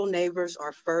vulnerable neighbors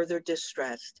are further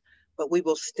distressed. But we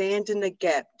will stand in the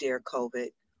gap, dear COVID.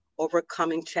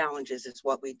 Overcoming challenges is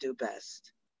what we do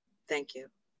best. Thank you.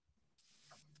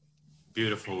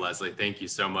 Beautiful, Leslie. Thank you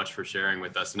so much for sharing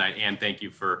with us tonight. And thank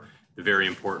you for the very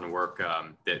important work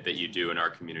that you do in our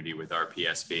community with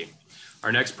RPSV.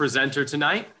 Our next presenter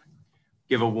tonight,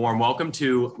 give a warm welcome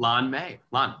to Lan May.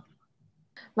 Lan.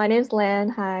 My name's Lan,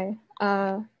 hi.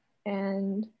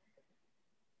 And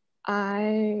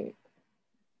I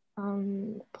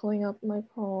am pulling up my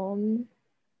poem,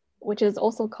 which is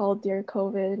also called Dear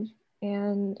COVID.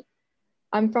 And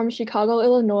I'm from Chicago,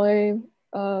 Illinois,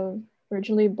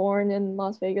 originally born in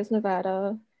Las Vegas,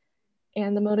 Nevada.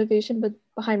 And the motivation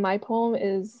behind my poem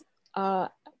is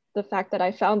the fact that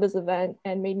I found this event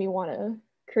and made me want to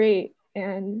create.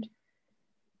 And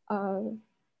I'm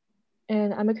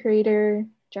a creator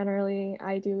generally.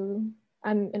 I'm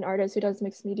an artist who does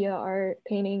mixed media art,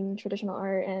 painting, traditional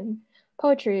art, and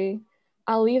poetry.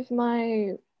 I'll leave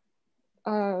my,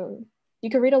 you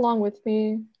can read along with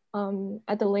me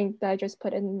at the link that I just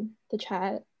put in the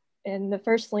chat, and the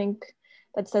first link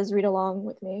that says read along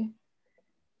with me.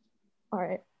 All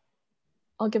right,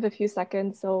 I'll give a few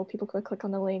seconds so people could click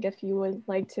on the link if you would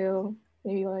like to,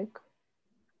 maybe like,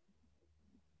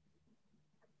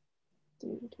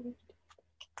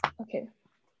 okay.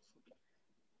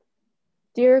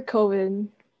 Dear COVID,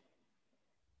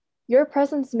 your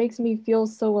presence makes me feel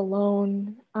so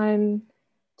alone. I'm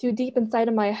too deep inside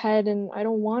of my head and I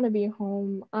don't want to be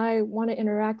home. I want to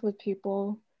interact with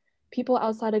people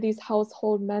outside of these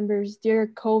household members. Dear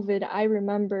COVID, I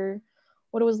remember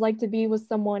what it was like to be with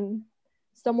someone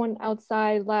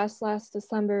outside last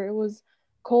December. It was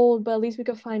cold, but at least we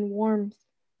could find warmth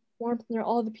near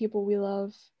all the people we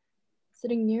love,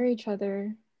 sitting near each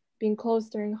other, being close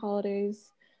during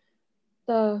holidays.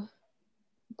 The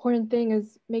important thing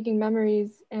is making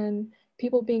memories and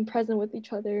people being present with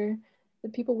each other. The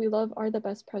people we love are the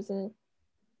best present.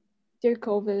 Dear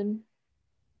COVID,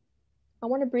 I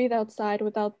want to breathe outside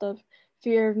without the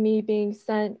fear of me being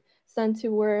sent to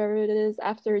wherever it is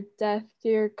after death.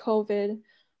 Dear COVID,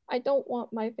 I don't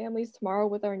want my family's tomorrow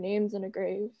with our names in a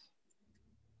grave.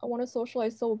 I want to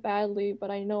socialize so badly, but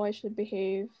I know I should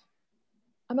behave.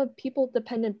 I'm a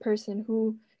people-dependent person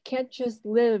who can't just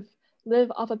live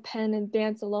off a pen and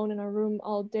dance alone in a room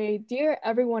all day. Dear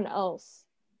everyone else,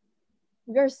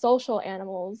 we are social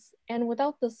animals, and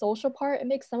without the social part, it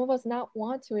makes some of us not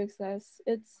want to exist.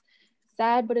 It's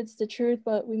sad, but it's the truth,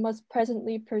 but we must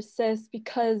presently persist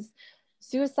because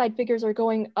suicide figures are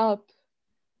going up.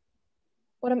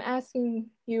 What I'm asking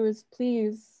you is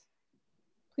please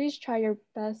try your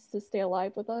best to stay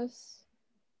alive with us.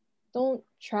 Don't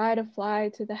try to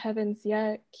fly to the heavens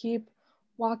yet. Keep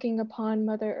walking upon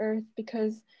Mother Earth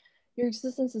because your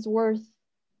existence is worth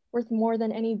more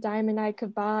than any diamond I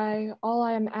could buy. All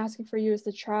I am asking for you is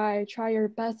to try your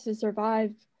best to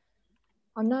survive.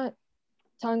 I'm not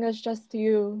telling us just to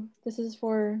you. This is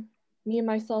for me,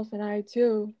 myself, and I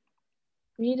too.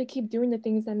 We need to keep doing the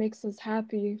things that makes us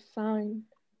happy, find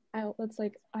outlets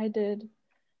like I did,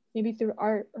 maybe through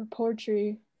art or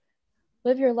poetry.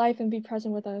 Live your life and be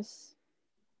present with us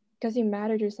because you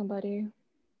matter to somebody.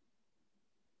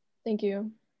 Thank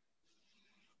you.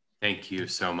 Thank you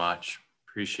so much.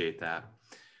 Appreciate that.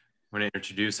 I want to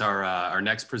introduce our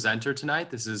next presenter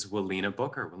tonight. This is Walina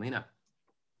Booker. Walina.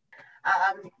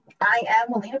 I am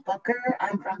Walina Booker.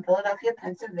 I'm from Philadelphia,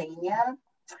 Pennsylvania.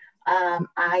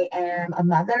 I am a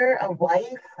mother, a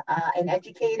wife, an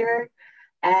educator,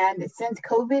 and since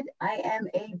COVID, I am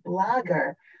a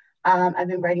blogger. I've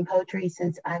been writing poetry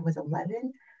since I was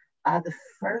 11. The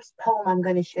first poem I'm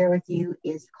going to share with you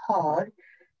is called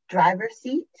Driver's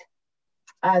Seat.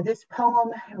 This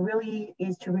poem really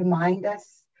is to remind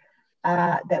us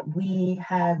that we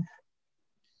have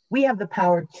the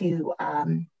power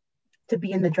to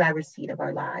be in the driver's seat of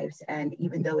our lives. And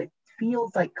even though it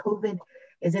feels like COVID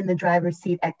is in the driver's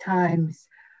seat at times,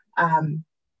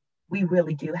 we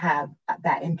really do have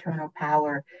that internal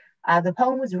power. The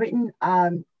poem was written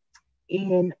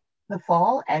in the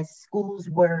fall as schools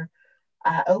were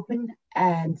open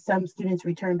and some students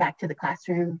returned back to the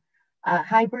classroom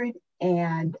hybrid,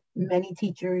 and many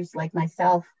teachers like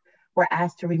myself were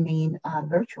asked to remain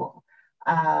virtual.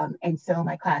 And so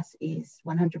my class is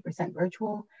 100%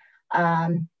 virtual.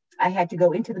 I had to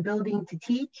go into the building to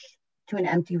teach to an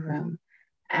empty room,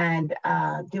 and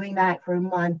doing that for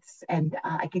months. And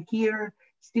I could hear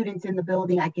students in the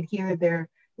building. I could hear their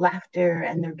laughter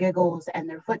and their giggles and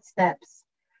their footsteps.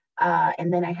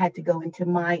 And then I had to go into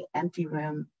my empty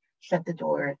room, shut the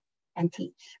door, and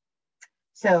teach.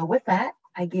 So with that,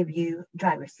 I give you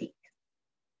Driver's Seat.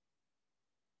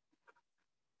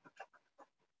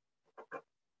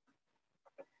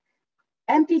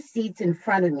 Empty seats in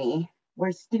front of me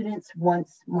where students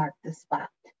once marked the spot.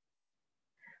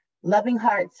 Loving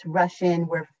hearts rush in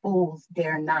where fools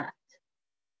dare not.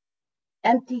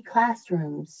 Empty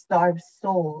classrooms starve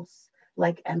souls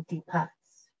like empty pots.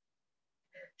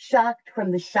 Shocked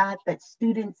from the shot that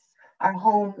students are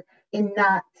home in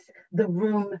knots, the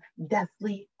room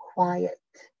deathly quiet.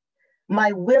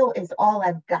 My will is all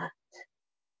I've got.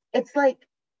 It's like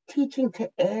teaching to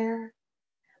air,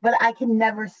 but I can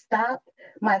never stop.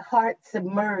 My heart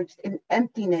submerged in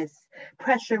emptiness.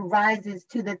 Pressure rises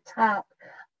to the top,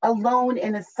 alone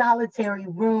in a solitary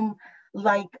room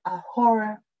like a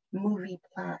horror movie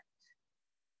plot.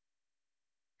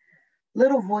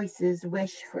 Little voices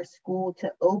wish for school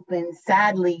to open,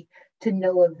 sadly, to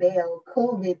no avail.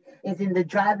 COVID is in the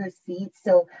driver's seat,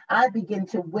 so I begin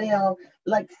to wail,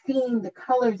 like seeing the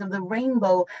colors of the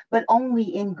rainbow, but only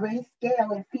in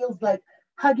grayscale. It feels like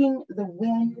hugging the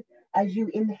wind as you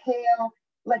inhale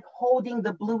like holding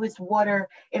the bluest water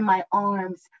in my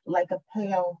arms like a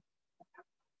pail.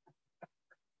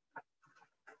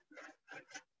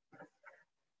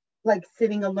 Like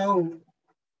sitting alone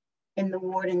in the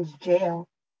warden's jail.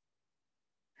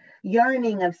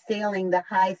 Yearning of sailing the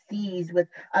high seas with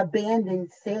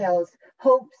abandoned sails,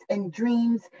 hopes and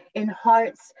dreams in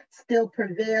hearts still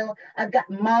prevail. I've got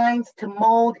minds to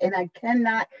mold and I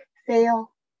cannot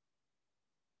fail.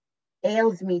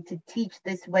 Ails me to teach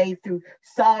this way through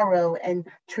sorrow and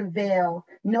travail.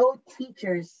 No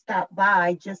teachers stop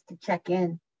by just to check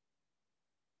in.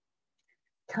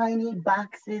 Tiny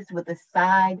boxes with a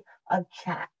side of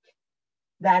chat.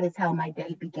 That is how my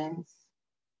day begins.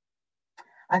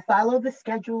 I follow the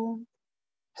schedule,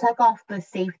 check off the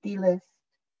safety list,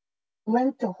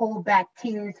 blink to hold back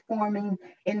tears forming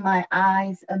in my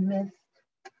eyes amidst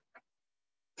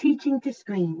teaching to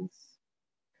screens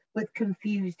with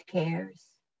confused cares.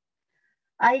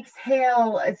 I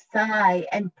exhale a sigh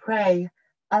and pray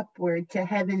upward to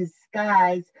heaven's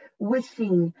skies,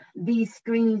 wishing these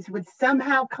screens would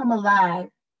somehow come alive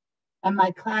and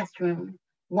my classroom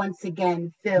once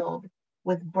again filled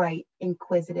with bright,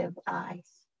 inquisitive eyes.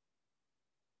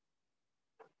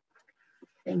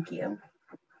 Thank you.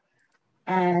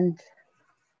 And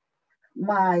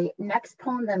my next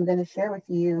poem that I'm going to share with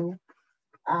you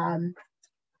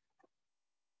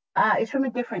is from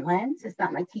a different lens. It's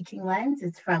not my teaching lens.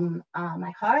 It's from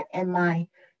my heart and my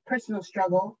personal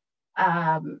struggle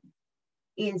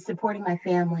in supporting my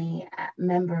family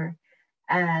member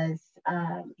as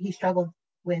he struggled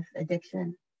with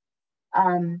addiction.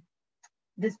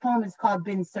 This poem is called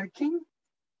Been Searching.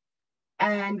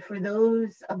 And for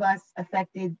those of us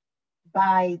affected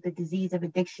by the disease of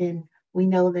addiction, we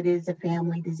know that it is a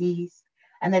family disease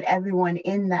and that everyone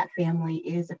in that family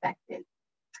is affected.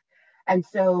 And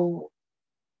so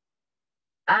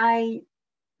I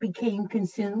became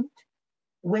consumed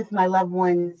with my loved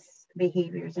ones'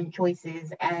 behaviors and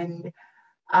choices. And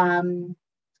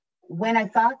when I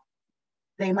thought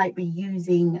they might be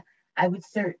using, I would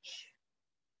search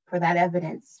for that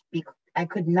evidence. I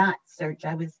could not search.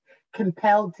 I was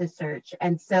compelled to search.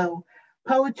 And so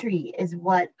poetry is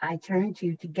what I turn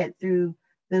to get through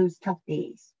those tough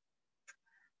days.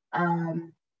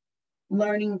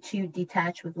 Learning to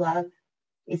detach with love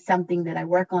is something that I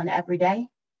work on every day,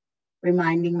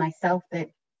 reminding myself that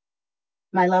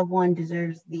my loved one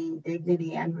deserves the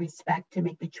dignity and respect to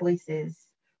make the choices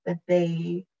that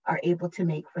they are able to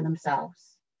make for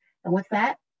themselves. And with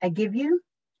that, I give you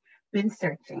Been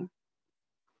Searching.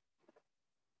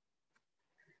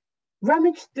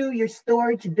 Rummaged through your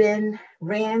storage bin,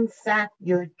 ransacked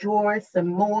your drawer some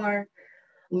more,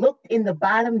 looked in the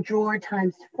bottom drawer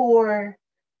times 4,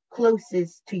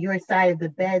 closest to your side of the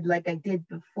bed like I did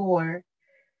before.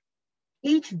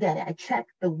 Each day I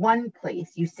checked the one place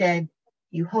you said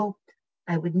you hoped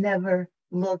I would never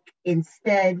look,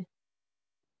 instead,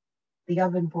 the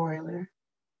oven broiler.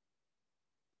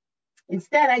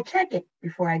 Instead, I check it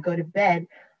before I go to bed.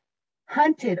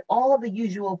 Hunted all of the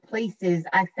usual places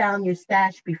I found your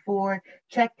stash before,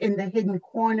 checked in the hidden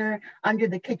corner, under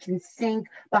the kitchen sink,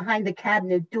 behind the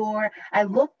cabinet door. I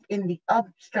looked in the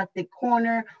obstructed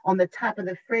corner, on the top of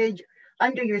the fridge,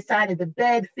 under your side of the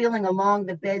bed, feeling along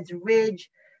the bed's ridge.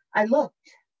 I looked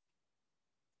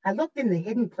in the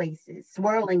hidden places,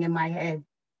 swirling in my head.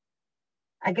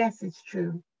 I guess it's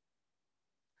true.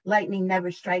 Lightning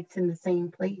never strikes in the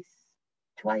same place.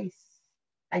 Twice,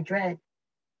 I dread.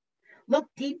 Look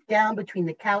deep down between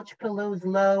the couch pillows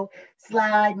low,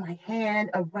 slide my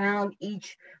hand around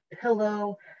each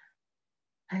pillow.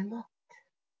 I looked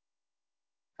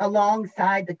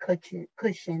alongside the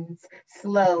cushions,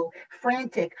 slow,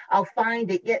 frantic, I'll find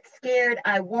it, yet scared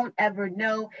I won't ever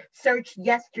know. Searched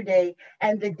yesterday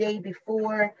and the day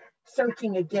before,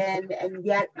 searching again, and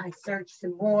yet I searched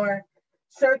some more.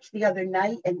 Searched the other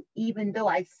night, and even though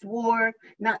I swore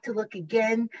not to look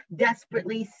again,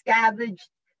 desperately scavenged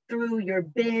through your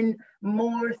bin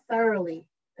more thoroughly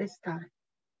this time.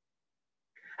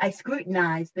 I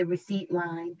scrutinized the receipt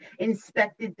line,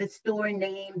 inspected the store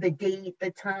name, the date,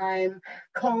 the time,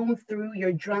 combed through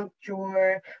your junk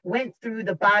drawer, went through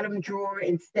the bottom drawer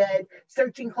instead,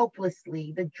 searching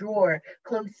hopelessly the drawer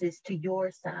closest to your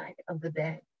side of the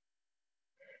bed.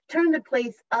 Turn the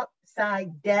place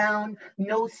upside down,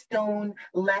 no stone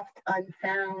left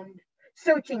unfound.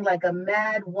 Searching like a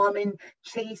mad woman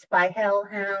chased by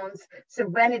hellhounds.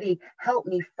 Serenity helped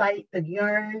me fight the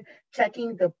yearn,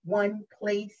 checking the one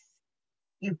place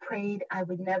you prayed I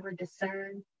would never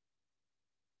discern,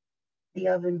 the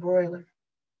oven broiler.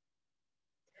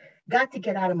 got to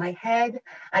get out of my head.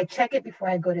 I check it before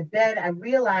I go to bed. I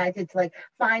realize it's like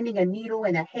finding a needle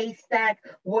in a haystack.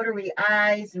 Watery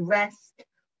eyes rest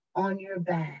on your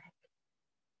back.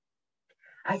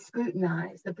 I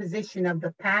scrutinize the position of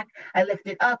the pack. I lift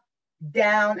it up,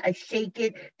 down, I shake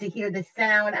it to hear the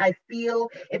sound. I feel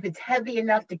if it's heavy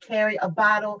enough to carry a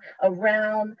bottle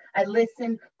around. I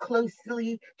listen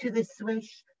closely to the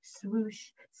swish,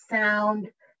 swoosh sound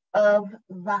of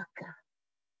vodka.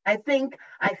 I think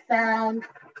I found,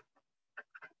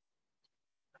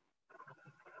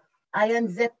 I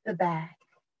unzip the bag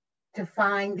to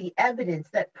find the evidence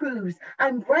that proves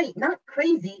I'm right, not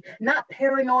crazy, not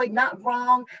paranoid, not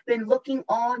wrong. Been looking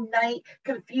all night,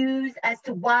 confused as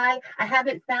to why I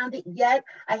haven't found it yet.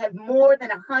 I have more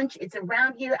than a hunch it's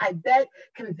around here, I bet.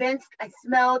 Convinced I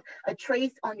smelled a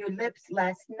trace on your lips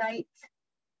last night.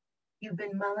 You've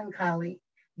been melancholy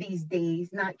these days,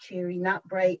 not cheery, not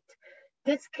bright.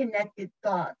 Disconnected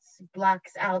thoughts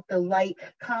blocks out the light.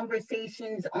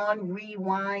 Conversations on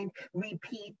rewind,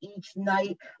 repeat each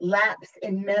night. Lapse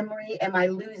in memory. Am I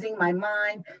losing my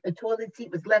mind? The toilet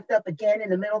seat was left up again in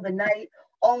the middle of the night.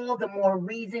 All the more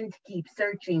reason to keep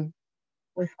searching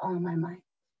with all my might.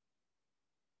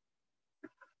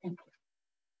 Thank you.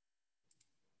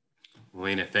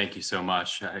 Lena, thank you so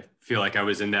much. I feel like I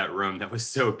was in that room. That was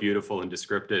so beautiful and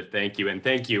descriptive. Thank you. And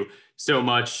thank you so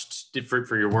much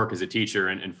for your work as a teacher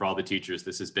and for all the teachers.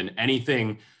 This has been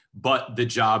anything but the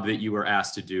job that you were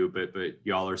asked to do, but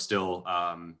y'all are still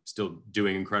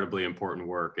doing incredibly important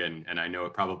work. And I know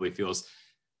it probably feels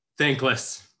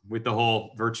thankless with the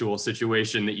whole virtual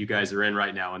situation that you guys are in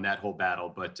right now and that whole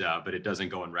battle, but it doesn't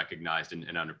go unrecognized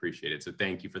and unappreciated. So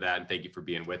thank you for that. And thank you for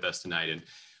being with us tonight. And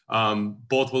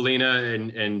both Walina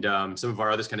and some of our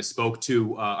others kind of spoke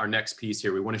to our next piece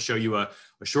here. We want to show you a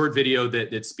short video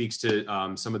that speaks to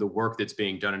some of the work that's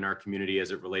being done in our community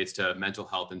as it relates to mental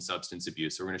health and substance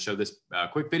abuse. So we're going to show this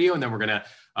quick video and then we're going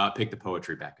to pick the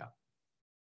poetry back up.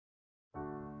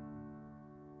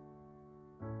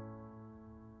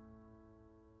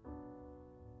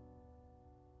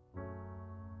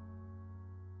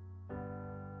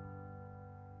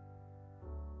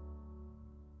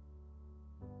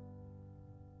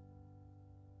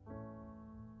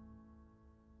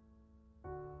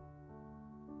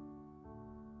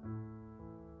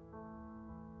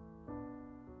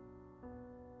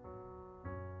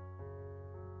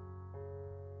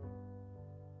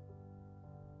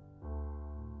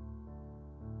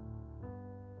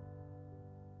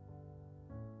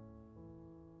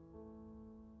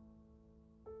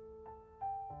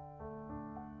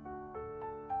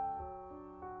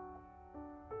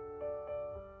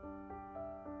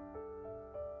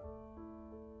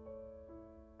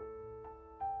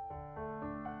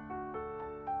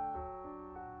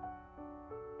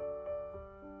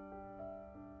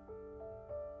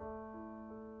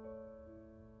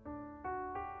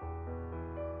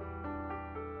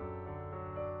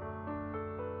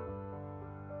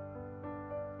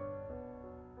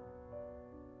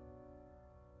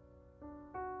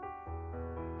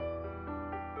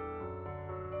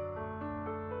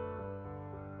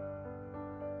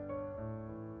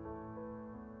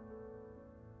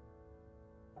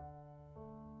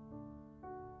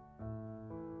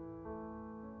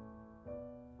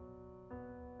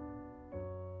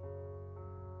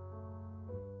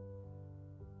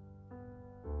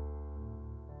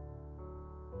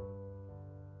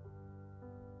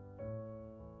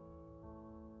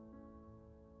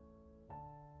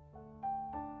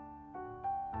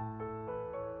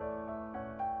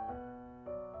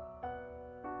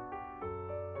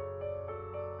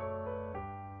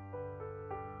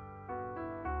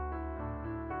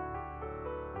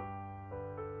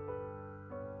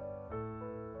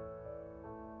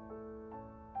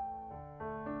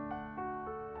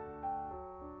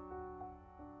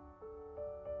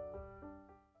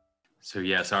 So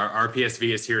yes, our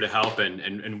RPSV is here to help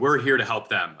and we're here to help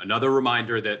them. Another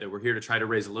reminder that we're here to try to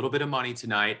raise a little bit of money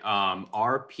tonight.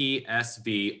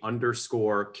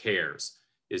 RPSV_cares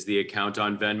is the account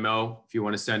on Venmo. If you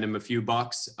want to send him a few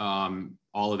bucks, all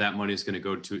of that money is going to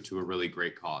go to a really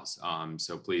great cause.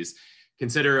 So please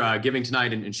consider giving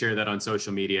tonight and share that on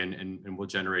social media and we'll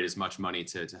generate as much money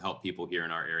to help people here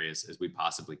in our areas as we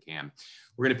possibly can.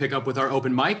 We're going to pick up with our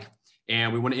open mic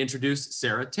and we want to introduce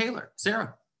Sarah Taylor.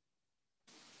 Sarah.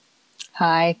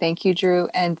 Hi, thank you, Drew.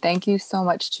 And thank you so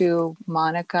much to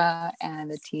Monica and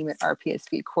the team at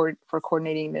RPSV for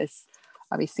coordinating this,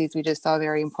 obviously, as we just saw, a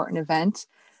very important event.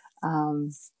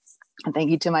 And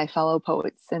thank you to my fellow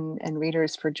poets and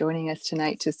readers for joining us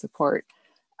tonight to support.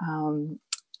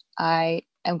 I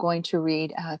am going to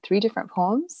read 3 different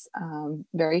poems,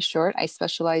 very short. I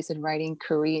specialize in writing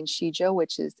Korean Shijo,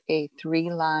 which is a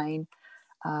 3-line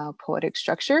poetic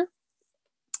structure.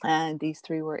 And these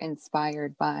 3 were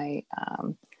inspired by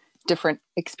different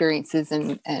experiences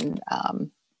and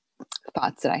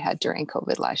thoughts that I had during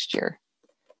COVID last year.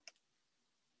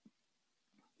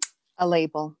 A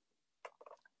label.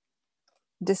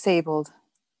 Disabled.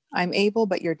 I'm able,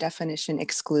 but your definition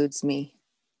excludes me.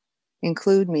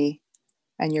 Include me,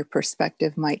 and your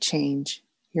perspective might change.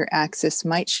 Your axis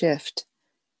might shift,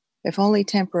 if only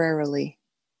temporarily,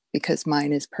 because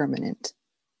mine is permanent.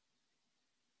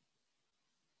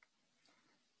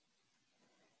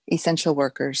 Essential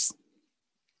workers.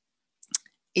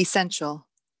 Essential.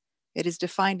 It is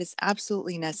defined as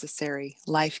absolutely necessary,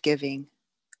 life-giving.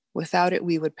 Without it,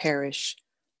 we would perish.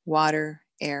 Water,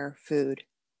 air, food.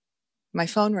 My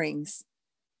phone rings.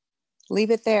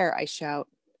 Leave it there, I shout.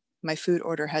 My food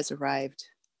order has arrived.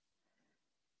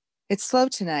 It's slow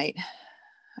tonight.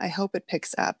 I hope it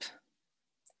picks up.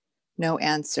 No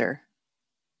answer.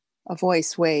 A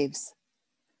voice waves.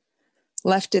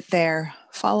 Left it there,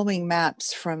 following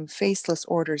maps from faceless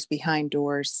orders behind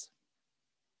doors.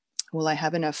 Will I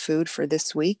have enough food for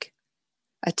this week?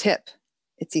 A tip.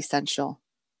 It's essential.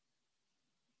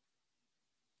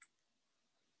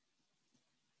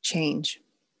 Change.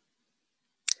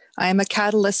 I am a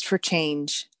catalyst for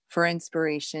change, for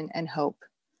inspiration and hope.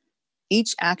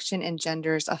 Each action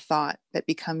engenders a thought that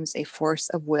becomes a force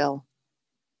of will,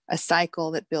 a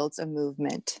cycle that builds a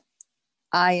movement.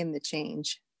 I am the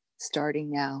change,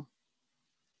 starting now.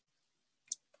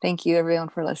 Thank you, everyone,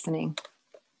 for listening.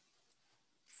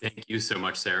 Thank you so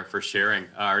much, Sarah, for sharing.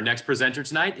 Our next presenter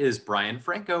tonight is Brian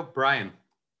Franco. Brian.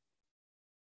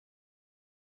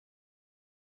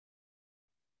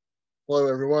 Hello,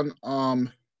 everyone.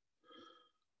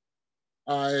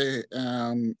 I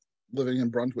am living in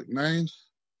Brunswick, Maine,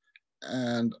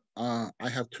 and I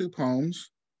have 2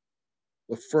 poems.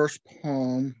 The first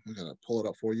poem, I'm gonna pull it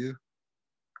up for you,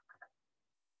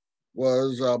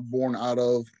 was born out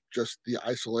of just the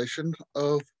isolation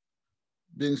of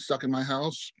being stuck in my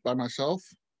house by myself.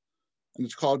 And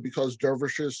it's called Because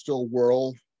Dervishes Still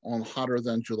Whirl on Hotter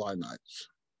Than July Nights.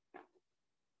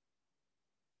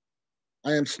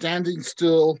 I am standing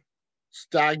still,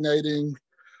 stagnating,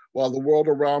 while the world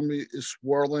around me is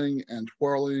swirling and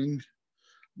twirling.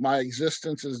 My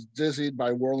existence is dizzied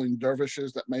by whirling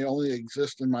dervishes that may only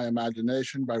exist in my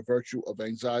imagination by virtue of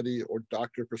anxiety or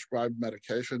doctor-prescribed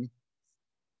medication.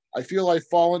 I feel I've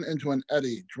fallen into an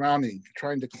eddy, drowning,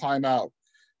 trying to climb out,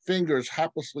 fingers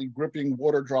haplessly gripping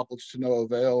water droplets to no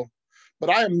avail. But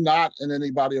I am not in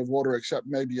any body of water except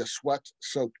maybe a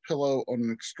sweat-soaked pillow on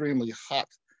an extremely hot,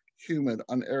 humid,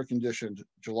 unair-conditioned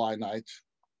July night.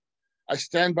 I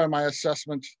stand by my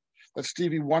assessment that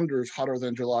Stevie Wonder's Hotter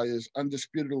Than July is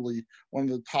undisputedly one of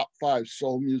the top 5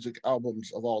 soul music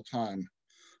albums of all time.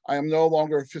 I am no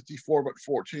longer 54 but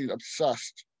 14,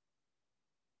 obsessed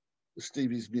with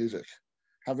Stevie's music.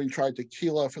 Having tried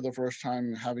tequila for the first time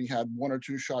and having had 1 or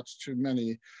 2 shots too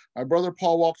many, my brother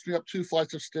Paul walks me up 2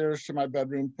 flights of stairs to my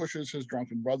bedroom, pushes his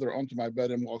drunken brother onto my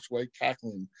bed and walks away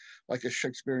cackling like a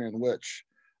Shakespearean witch.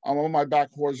 I'm on my back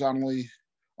horizontally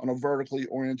on a vertically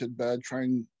oriented bed,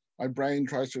 my brain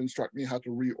tries to instruct me how to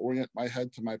reorient my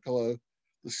head to my pillow.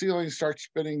 The ceiling starts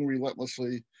spinning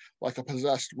relentlessly like a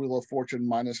possessed Wheel of Fortune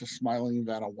minus a smiling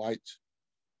Vanna White.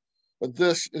 But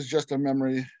this is just a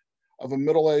memory of a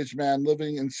middle-aged man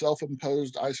living in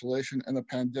self-imposed isolation in a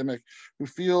pandemic who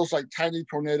feels like tiny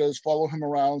tornadoes follow him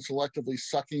around, selectively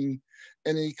sucking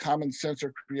any common sense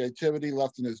or creativity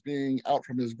left in his being out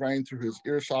from his brain through his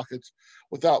ear sockets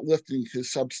without lifting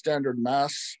his substandard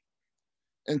mass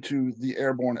into the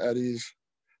airborne eddies.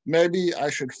 Maybe I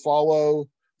should follow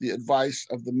the advice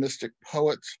of the mystic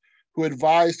poets who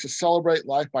advise to celebrate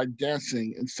life by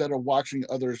dancing instead of watching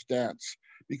others dance.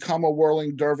 Become a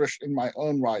whirling dervish in my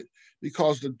own right,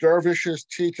 because the dervishes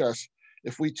teach us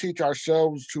if we teach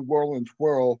ourselves to whirl and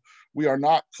twirl, we are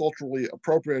not culturally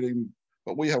appropriating,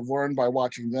 but we have learned by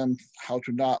watching them how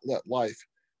to not let life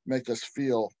make us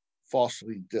feel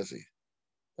falsely dizzy.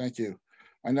 Thank you.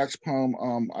 My next poem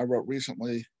I wrote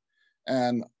recently,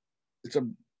 and it's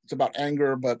about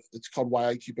anger, but it's called Why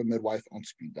I Keep a Midwife on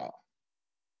Speed Dial.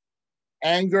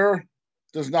 Anger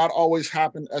does not always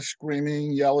happen as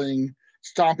screaming, yelling,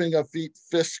 stomping of feet,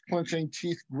 fists clenching,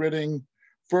 teeth gritting,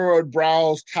 furrowed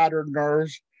brows, tattered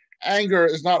nerves. Anger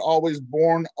is not always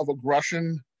born of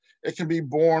aggression. It can be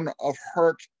born of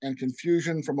hurt and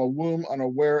confusion from a womb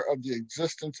unaware of the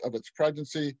existence of its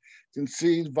pregnancy,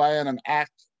 conceived via an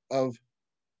act of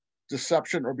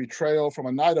deception, or betrayal from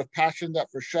a night of passion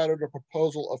that foreshadowed a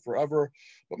proposal of forever,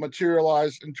 but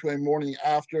materialized into a morning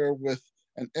after with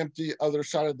an empty other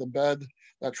side of the bed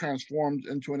that transformed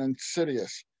into an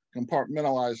insidious,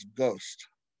 compartmentalized ghost.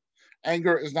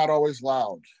 Anger is not always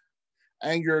loud.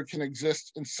 Anger can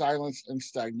exist in silence and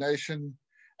stagnation.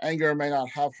 Anger may not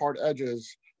have hard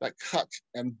edges that cut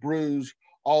and bruise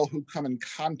all who come in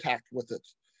contact with it.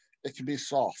 It can be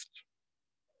soft.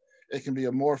 It can be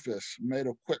amorphous, made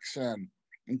of quicksand,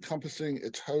 encompassing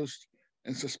its host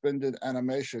in suspended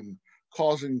animation,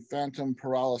 causing phantom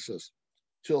paralysis,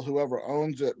 till whoever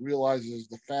owns it realizes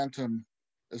the phantom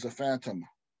is a phantom,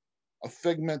 a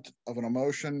figment of an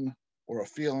emotion or a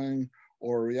feeling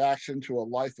or a reaction to a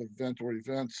life event or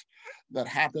events that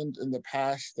happened in the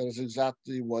past that is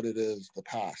exactly what it is, the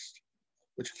past,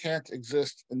 which can't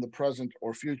exist in the present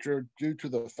or future due to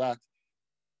the fact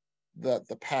that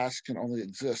the past can only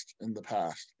exist in the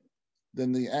past.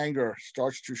 Then the anger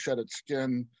starts to shed its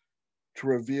skin to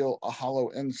reveal a hollow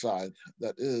inside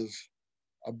that is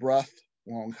a breath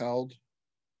long held,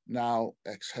 now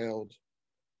exhaled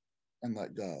and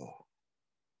let go.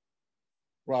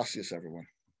 Gracias, everyone.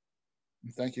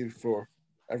 And thank you for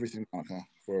everything, Monica,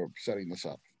 for setting this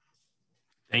up.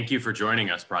 Thank you for joining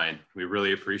us, Brian. We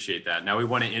really appreciate that. Now we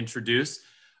want to introduce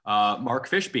Mark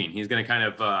Fishbein. He's going to kind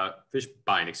of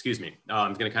Fishbein, excuse me.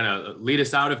 He's going to kind of lead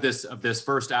us out of this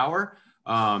first hour,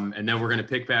 and then we're going to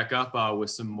pick back up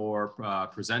with some more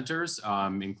presenters,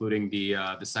 including the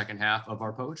second half of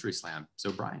our poetry slam.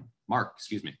 So, Mark,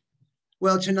 excuse me.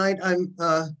 Well, tonight I'm.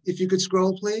 If you could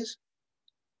scroll, please.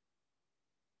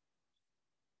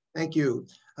 Thank you.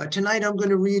 Tonight I'm going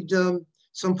to read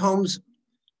some poems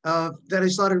that I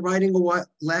started writing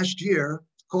last year,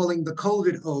 calling the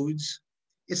COVID Odes.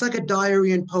 It's like a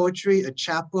diary in poetry, a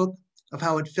chapbook of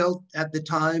how it felt at the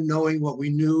time, knowing what we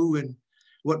knew and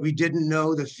what we didn't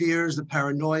know, the fears, the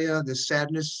paranoia, the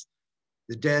sadness,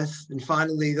 the death, and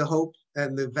finally the hope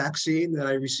and the vaccine that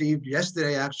I received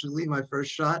yesterday, actually, my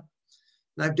first shot.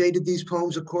 And I've dated these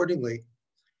poems accordingly.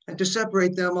 And to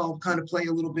separate them, I'll kind of play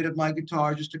a little bit of my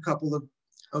guitar, just a couple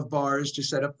of bars to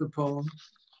set up the poem.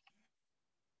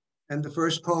 And the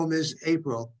first poem is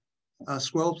April.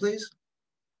 Scroll, please.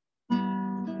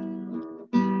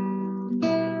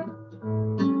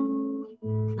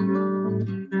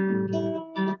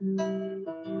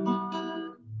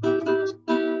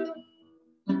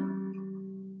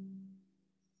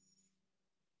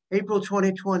 April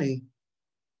 2020.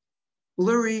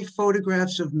 Blurry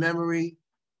photographs of memory.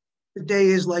 The day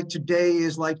is like today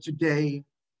is like today,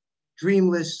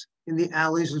 dreamless in the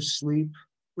alleys of sleep,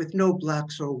 with no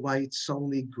blacks or whites,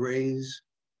 only grays.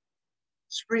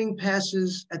 Spring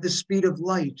passes at the speed of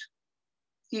light,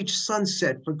 each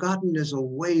sunset forgotten as a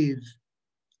wave.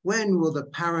 When will the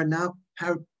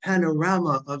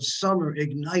panorama of summer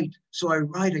ignite so I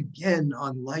ride again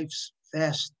on life's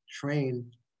fast train?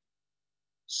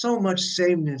 So much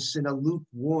sameness in a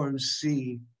lukewarm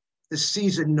sea, the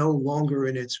season no longer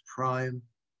in its prime,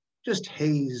 just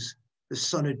haze, the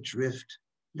sun adrift,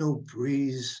 no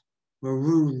breeze,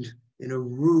 marooned in a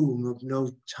room of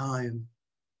no time.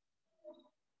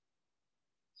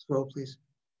 Scroll, please.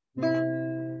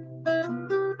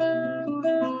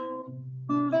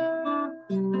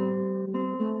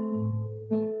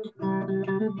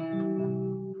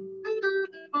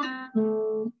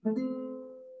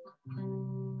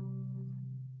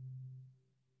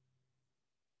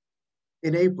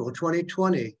 In April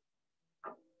 2020,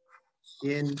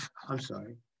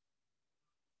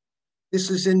 this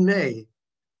is in May,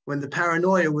 when the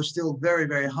paranoia was still very,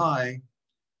 very high.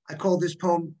 I called this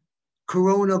poem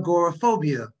Corona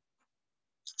Agoraphobia.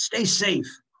 Stay safe,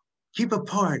 keep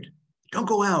apart, don't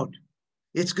go out.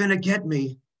 It's gonna get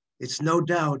me, it's no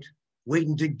doubt,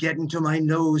 waiting to get into my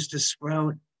nose to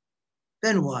sprout.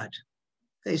 Then what?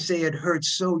 They say it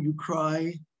hurts so you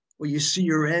cry, or you see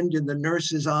your end in the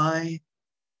nurse's eye,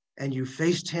 and you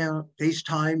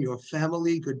FaceTime your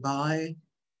family goodbye.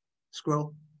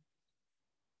 Scroll.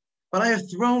 But I have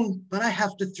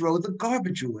to throw the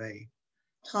garbage away.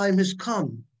 Time has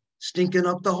come, stinking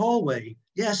up the hallway.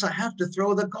 Yes, I have to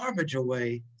throw the garbage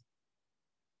away.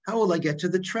 How will I get to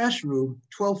the trash room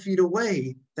 12 feet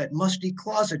away? That musty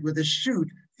closet with a chute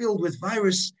filled with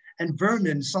virus and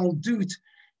vermin sans doute.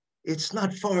 It's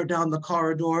not far down the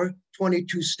corridor,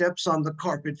 22 steps on the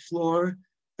carpet floor,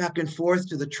 back and forth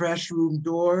to the trash room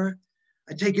door.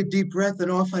 I take a deep breath and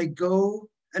off I go,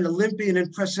 an Olympian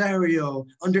impresario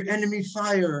under enemy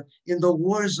fire in the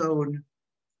war zone.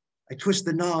 I twist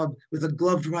the knob with a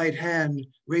gloved right hand,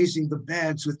 raising the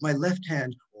bags with my left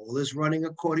hand. All is running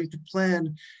according to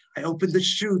plan. I open the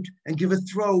chute and give a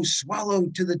throw,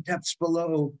 swallowed to the depths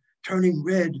below. turning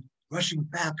red, rushing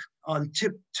back on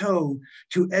tiptoe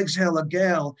to exhale a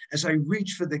gale as I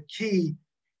reach for the key.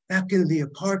 Back in the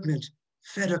apartment,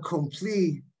 fait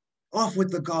accompli. Off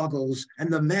with the goggles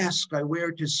and the mask I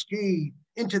wear to ski.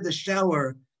 Into the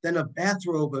shower, then a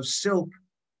bathrobe of silk,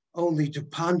 only to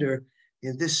ponder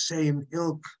in this same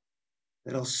ilk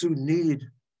that I'll soon need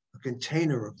a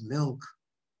container of milk.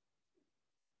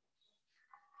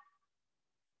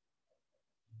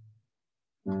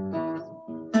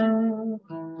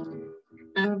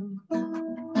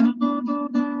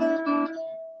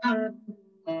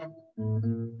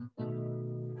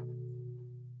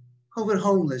 COVID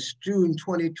homeless, June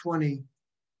 2020.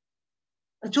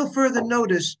 Until further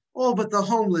notice, all but the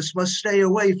homeless must stay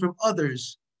away from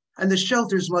others, and the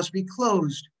shelters must be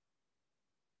closed.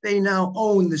 They now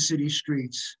own the city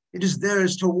streets. It is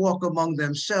theirs to walk among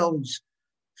themselves,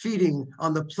 feeding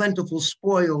on the plentiful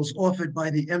spoils offered by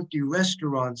the empty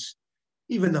restaurants.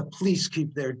 Even the police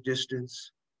keep their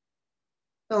distance.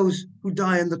 Those who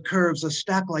die in the curves are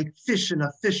stacked like fish in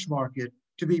a fish market,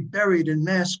 to be buried in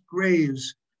mass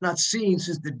graves, not seen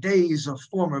since the days of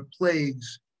former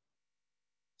plagues.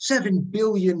 7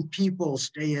 billion people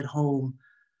stay at home.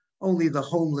 Only the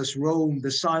homeless roam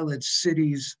the silent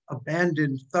cities,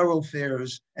 abandoned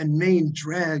thoroughfares, and main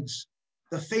drags,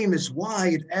 the famous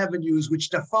wide avenues which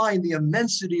define the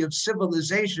immensity of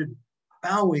civilization,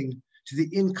 bowing to the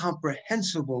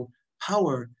incomprehensible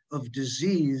power of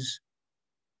disease.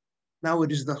 Now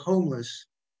it is the homeless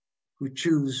who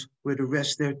choose where to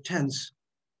rest their tents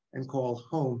and call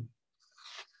home.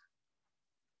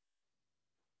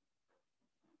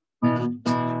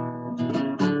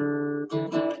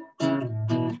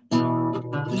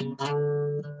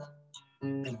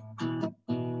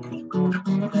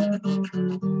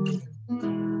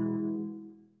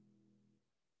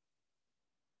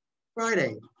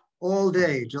 Friday, all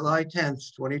day, July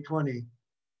 10th, 2020.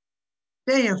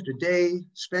 Day after day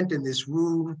spent in this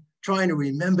room, trying to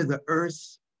remember the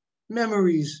earth,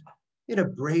 memories in a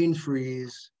brain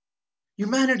freeze.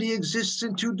 Humanity exists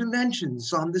in 2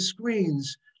 dimensions on the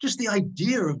screens. Just the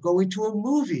idea of going to a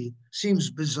movie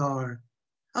seems bizarre.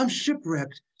 I'm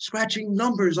shipwrecked, scratching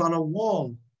numbers on a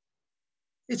wall.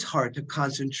 It's hard to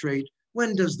concentrate.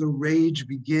 When does the rage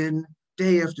begin?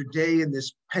 Day after day in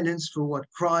this penance for what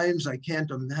crimes I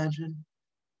can't imagine.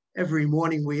 Every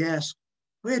morning we ask,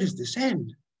 where does this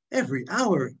end? Every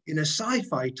hour in a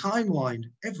sci-fi timeline,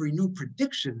 every new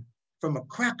prediction from a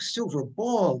cracked silver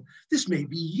ball. This may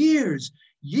be years,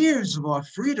 years of our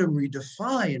freedom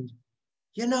redefined.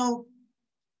 You know,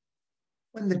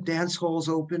 when the dance halls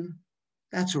open,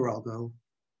 that's where I'll go.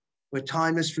 Where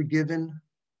time is forgiven.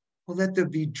 Well, let there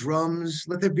be drums,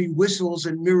 let there be whistles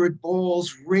and mirrored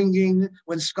balls ringing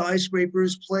when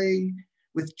skyscrapers play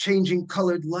with changing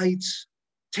colored lights,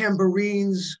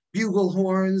 tambourines, bugle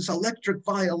horns, electric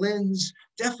violins,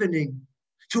 deafening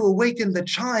to awaken the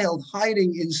child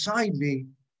hiding inside me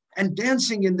and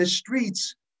dancing in the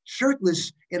streets,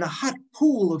 shirtless in a hot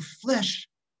pool of flesh,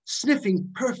 sniffing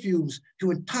perfumes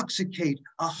to intoxicate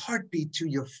a heartbeat to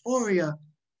euphoria.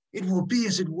 It will be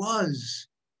as it was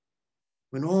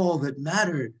when all that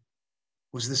mattered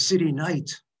was the city night.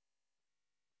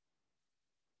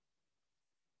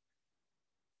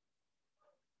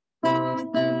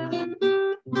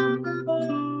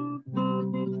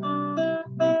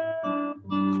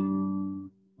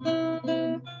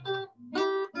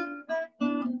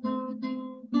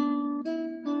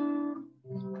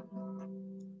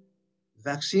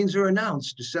 Vaccines are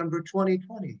announced December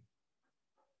 2020.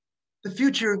 The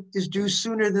future is due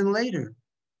sooner than later.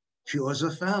 Cures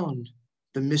are found,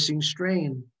 the missing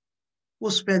strain.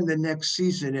 We'll spend the next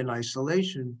season in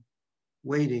isolation,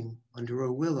 waiting under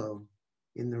a willow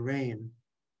in the rain.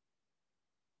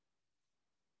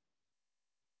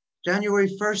 January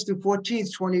 1st through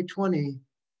 14th, 2020.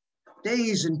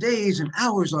 Days and days and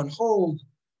hours on hold,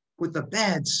 with the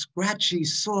bad, scratchy,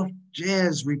 soft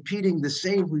jazz repeating the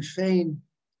same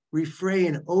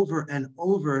refrain over and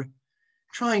over,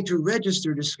 trying to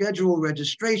register to schedule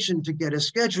registration to get a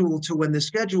schedule to when the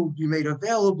schedule be made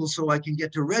available so I can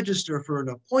get to register for an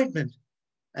appointment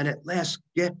and at last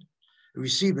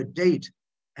receive a date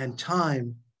and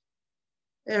time.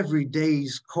 Every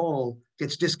day's call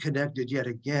gets disconnected yet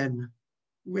again.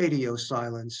 Radio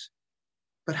silence.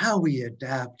 But how we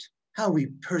adapt, how we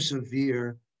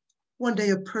persevere. One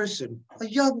day a person, a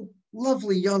young,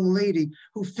 lovely young lady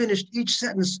who finished each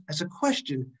sentence as a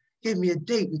question, gave me a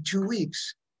date in 2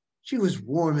 weeks. She was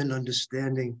warm and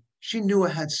understanding. She knew I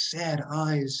had sad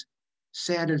eyes,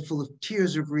 sad and full of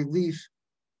tears of relief.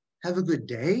 Have a good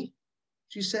day,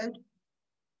 she said.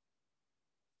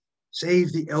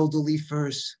 Save the elderly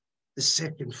first. the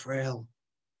sick and frail.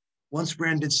 Once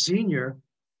branded senior,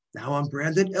 now I'm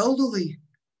branded elderly.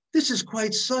 This is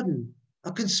quite sudden,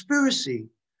 a conspiracy.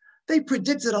 They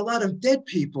predicted a lot of dead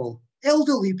people,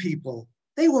 elderly people.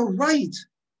 They were right.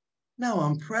 Now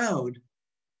I'm proud.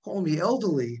 Call me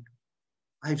elderly.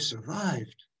 I've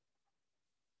survived.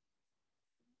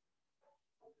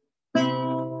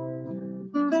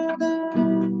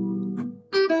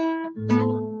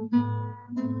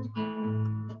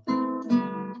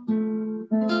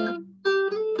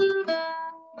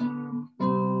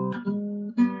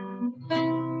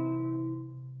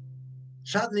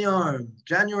 Shot in the arm,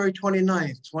 January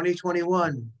 29th,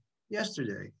 2021,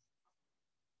 yesterday.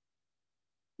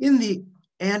 In the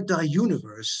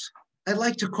anti-universe, I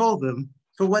like to call them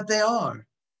for what they are,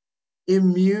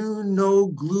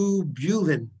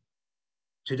 immunoglobulin.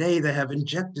 Today they have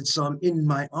injected some in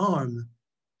my arm.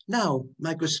 Now,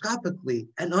 microscopically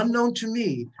and unknown to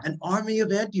me, an army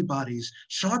of antibodies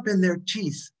sharpen their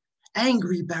teeth,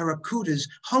 angry barracudas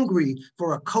hungry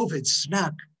for a COVID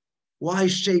snack,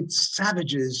 Y-shaped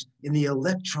savages in the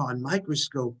electron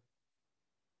microscope.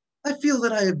 I feel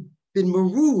that I have been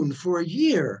marooned for a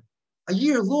year. A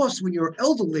year lost when you're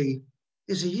elderly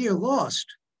is a year lost.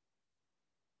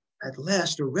 At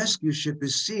last, a rescue ship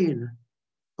is seen,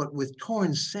 but with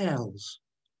torn sails.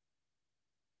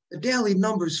 The daily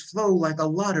numbers flow like a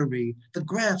lottery, the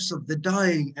graphs of the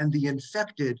dying and the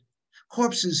infected,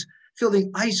 corpses filling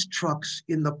ice trucks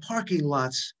in the parking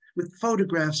lots with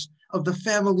photographs of the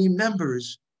family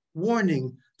members,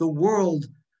 warning the world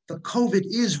the COVID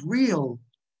is real.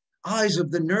 Eyes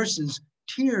of the nurses,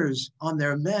 tears on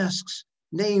their masks,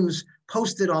 names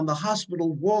posted on the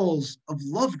hospital walls of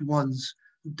loved ones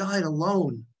who died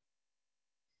alone.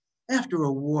 After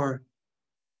a war,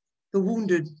 the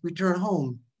wounded return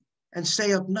home and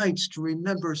stay up nights to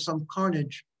remember some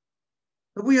carnage.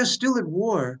 But we are still at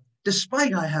war,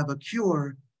 despite I have a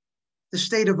cure. The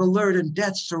state of alert and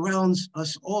death surrounds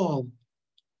us all.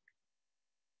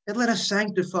 And let us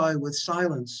sanctify with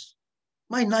silence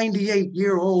my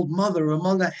 98-year-old mother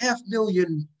among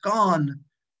 500,000 gone,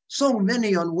 so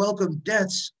many unwelcome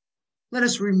deaths. Let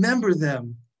us remember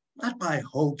them, not by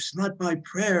hopes, not by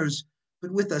prayers,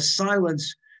 but with a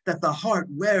silence that the heart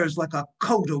wears like a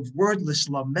coat of wordless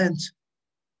lament.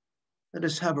 Let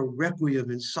us have a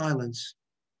requiem in silence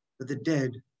for the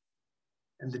dead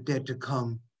and the dead to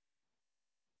come.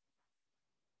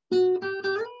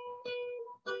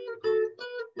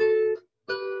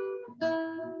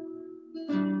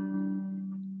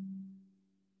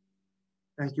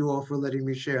 Thank you all for letting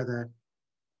me share that.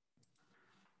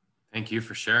 Thank you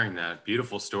for sharing that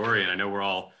beautiful story. And I know we're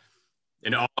all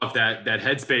in awe of that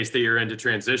headspace that you're in to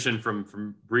transition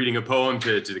from reading a poem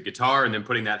to the guitar and then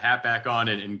putting that hat back on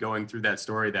and going through that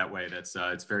story that way. That's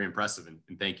it's very impressive. And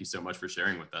thank you so much for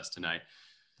sharing with us tonight.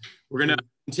 We're going to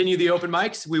continue the open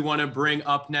mics. We want to bring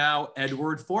up now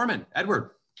Edward Foreman. Edward.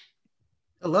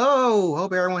 Hello.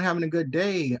 Hope everyone having a good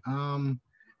day.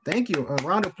 Thank you. A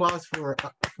round of applause for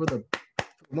the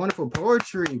wonderful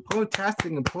poetry,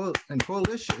 poetastic and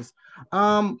prolicious.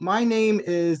 My name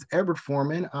is Edward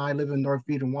Foreman. I live in North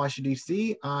Beach in Washington,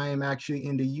 D.C. I am actually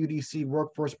in the UDC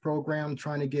workforce program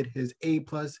trying to get his A+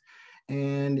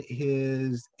 and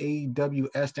his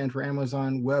AWS, stand for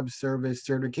Amazon Web Service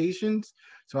certifications,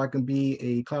 so I can be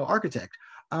a cloud architect.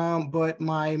 But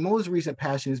my most recent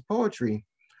passion is poetry.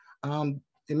 It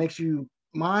makes you,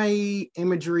 my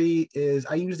imagery is,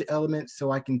 I use the elements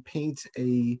so I can paint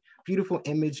a beautiful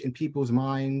image in people's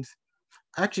minds.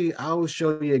 Actually, I will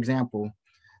show you an example.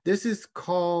 This is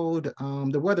called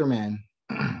The Weatherman.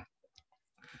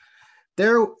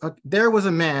 There was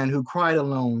a man who cried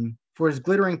alone for his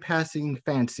glittering passing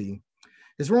fancy.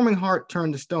 His roaming heart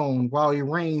turned to stone while he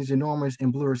ranged enormous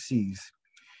and bluer seas.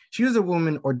 She was a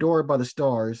woman adored by the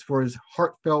stars for his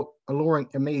heartfelt, alluring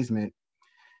amazement.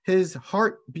 His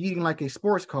heart beating like a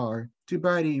sports car, too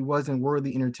bad he wasn't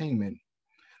worthy entertainment.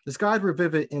 The skies were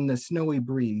vivid in the snowy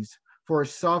breeze for a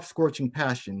soft scorching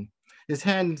passion. His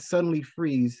hand suddenly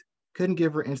freeze, couldn't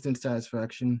give her instant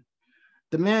satisfaction.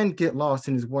 The man get lost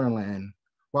in his wonderland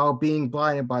while being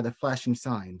blinded by the flashing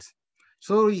signs.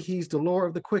 Slowly he's the lord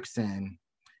of the quicksand.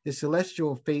 His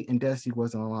celestial fate and destiny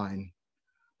was on the line.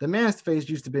 The man's face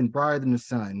used to have been brighter than the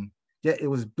sun, yet it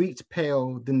was bleached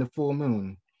pale than the full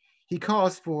moon. He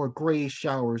calls for gray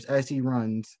showers as he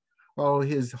runs, while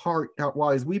his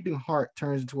weeping heart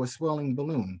turns into a swelling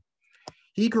balloon.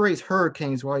 He creates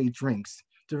hurricanes while he drinks,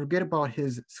 to forget about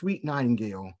his sweet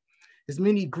nightingale. His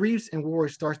many griefs and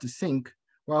wars starts to sink,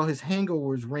 while his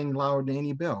hangovers ring louder than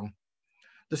any bell.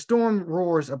 The storm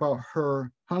roars about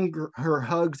her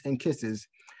hugs and kisses,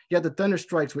 yet the thunder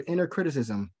strikes with inner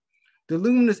criticism. The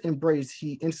luminous embrace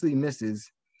he instantly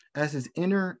misses as his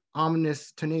inner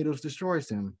ominous tornadoes destroys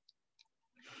him.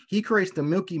 He creates the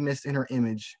milky mist in her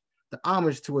image, the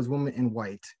homage to his woman in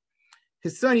white.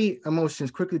 His sunny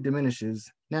emotions quickly diminishes.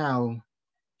 Now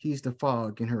he's the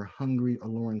fog in her hungry,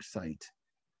 alluring sight.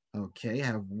 Okay, I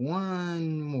have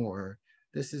one more.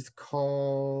 This is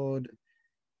called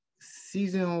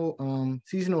Seasonal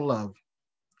Love.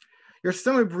 Your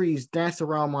summer breeze danced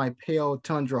around my pale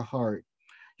tundra heart,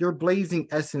 your blazing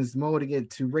essence molding it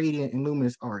to radiant and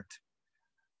luminous art.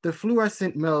 The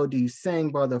fluorescent melodies sang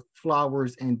by the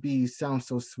flowers and bees sound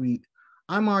so sweet.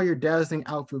 I'm all your dazzling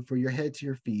outfit for your head to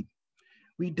your feet.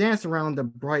 We dance around the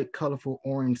bright, colorful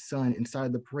orange sun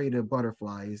inside the parade of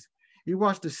butterflies. We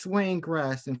watch the swaying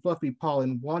grass and fluffy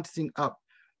pollen waltzing up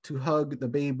to hug the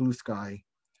baby blue sky.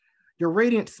 Your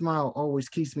radiant smile always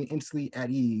keeps me instantly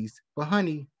at ease. But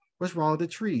honey, what's wrong with the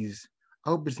trees? I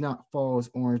hope it's not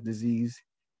fall's orange disease.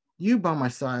 You by my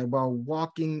side while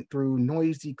walking through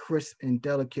noisy, crisp, and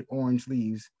delicate orange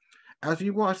leaves, as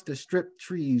we watch the stripped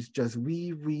trees just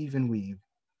weave, and weave.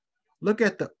 Look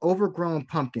at the overgrown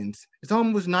pumpkins. It's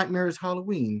almost nightmares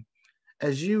Halloween,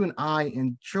 as you and I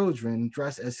and children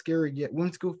dress as scary yet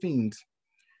whimsical fiends.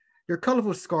 Your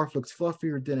colorful scarf looks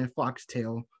fluffier than a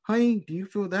foxtail. Honey, do you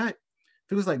feel that?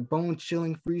 Feels like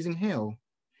bone-chilling, freezing hail.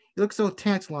 You look so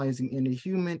tantalizing in the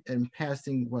humid and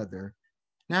passing weather.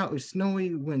 Now it's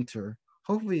snowy winter.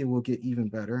 Hopefully it will get even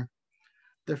better.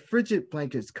 The frigid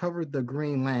blankets cover the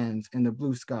green lands and the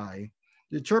blue sky.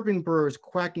 The chirping birds,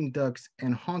 quacking ducks,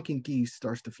 and honking geese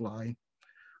starts to fly.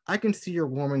 I can see your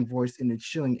warming voice in the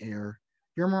chilling air.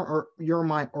 You're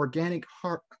my organic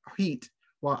heat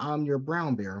while I'm your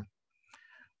brown bear.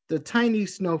 The tiny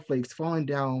snowflakes falling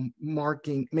down,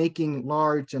 making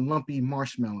large and lumpy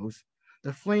marshmallows.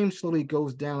 The flame slowly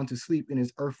goes down to sleep in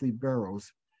its earthly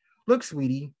barrels. Look,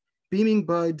 sweetie, beaming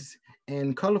buds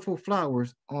and colorful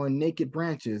flowers on naked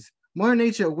branches. Mother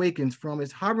Nature awakens from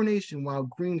its hibernation while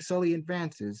green slowly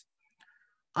advances.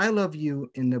 I love you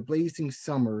in the blazing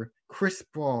summer, crisp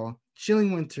fall,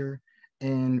 chilling winter,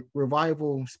 and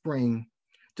revival spring.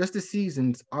 Just the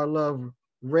seasons, our love,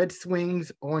 red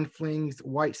swings, orange flings,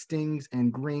 white stings,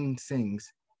 and green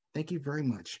sings. Thank you very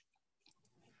much.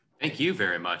 Thank you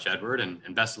very much, Edward, and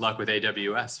best of luck with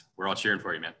AWS. We're all cheering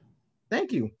for you, man.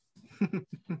 Thank you.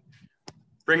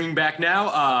 Bringing back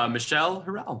now, Michelle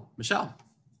Harrell. Michelle.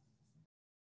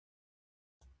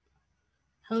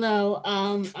 Hello,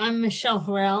 I'm Michelle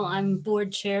Harrell. I'm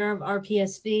board chair of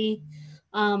RPSV.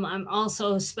 I'm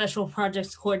also a special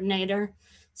projects coordinator.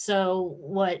 So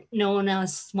what no one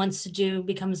else wants to do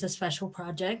becomes a special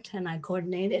project and I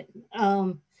coordinate it.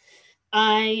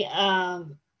 I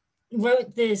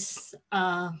wrote this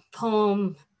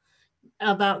poem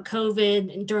about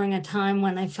COVID during a time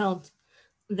when I felt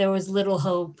there was little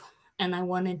hope and I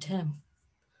wanted to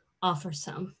offer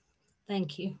some.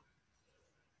 Thank you.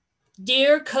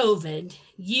 Dear COVID,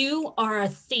 you are a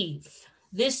thief.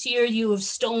 This year you have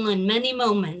stolen many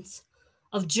moments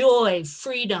of joy,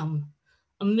 freedom,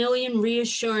 a million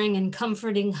reassuring and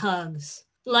comforting hugs.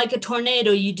 Like a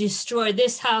tornado, you destroy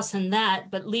this house and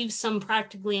that, but leave some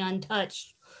practically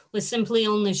untouched, with simply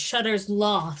only shutters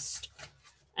lost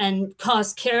and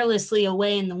tossed carelessly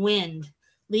away in the wind,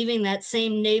 leaving that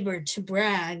same neighbor to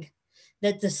brag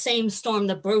that the same storm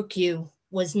that broke you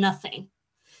was nothing.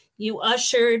 You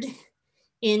ushered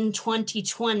in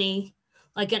 2020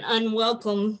 like an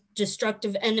unwelcome,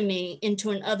 destructive enemy into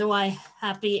an otherwise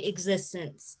happy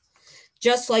existence.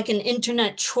 Just like an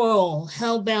internet troll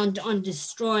hell-bound on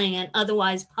destroying an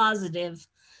otherwise positive,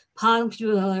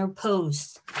 popular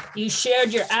post, you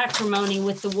shared your acrimony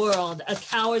with the world, a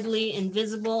cowardly,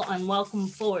 invisible, unwelcome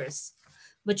force.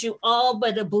 But you all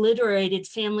but obliterated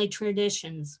family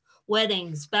traditions,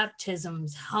 weddings,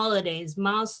 baptisms, holidays,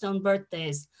 milestone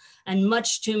birthdays, and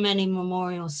much too many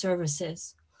memorial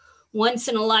services. Once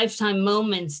in a lifetime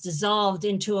moments dissolved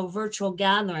into a virtual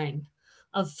gathering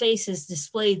of faces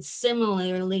displayed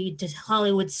similarly to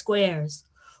Hollywood squares,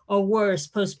 or worse,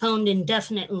 postponed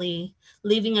indefinitely,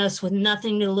 leaving us with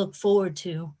nothing to look forward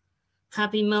to.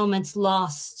 Happy moments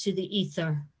lost to the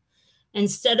ether.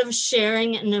 Instead of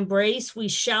sharing an embrace, we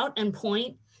shout and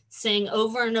point, saying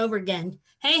over and over again,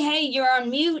 hey, hey, you're on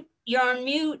mute, you're on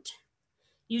mute.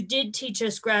 You did teach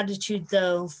us gratitude,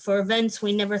 though, for events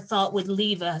we never thought would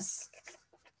leave us.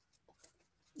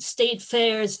 State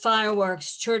fairs,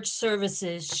 fireworks, church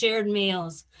services, shared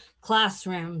meals,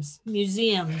 classrooms,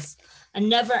 museums, a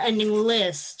never-ending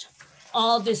list,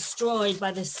 all destroyed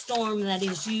by the storm that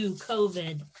is you,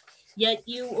 COVID. Yet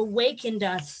you awakened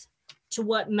us to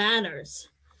what matters.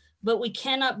 But we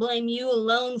cannot blame you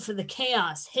alone for the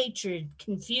chaos, hatred,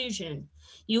 confusion,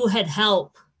 You had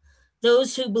help.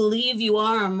 Those who believe you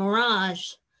are a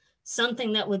mirage,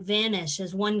 something that would vanish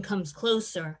as one comes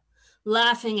closer,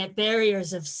 laughing at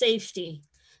barriers of safety,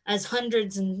 as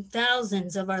hundreds and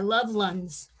thousands of our loved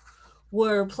ones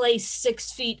were placed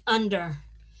 6 feet under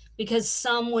because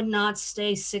some would not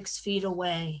stay 6 feet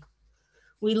away.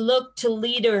 We look to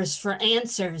leaders for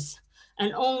answers,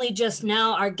 and only just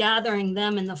now are gathering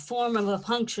them in the form of a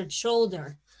punctured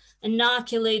shoulder,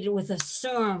 inoculated with a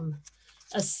serum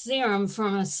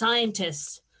from a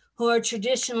scientist who are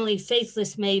traditionally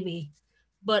faithless maybe,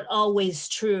 but always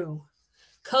true.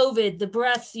 COVID, the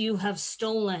breath you have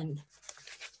stolen.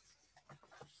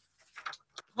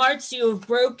 Hearts you have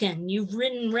broken, you've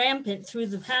ridden rampant through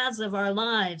the paths of our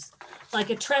lives, like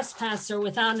a trespasser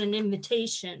without an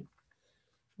invitation,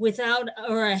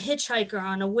 or a hitchhiker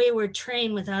on a wayward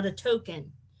train without a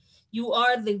token. You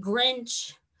are the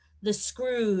Grinch, the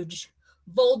Scrooge,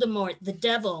 Voldemort, the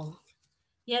devil,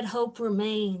 yet hope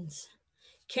remains,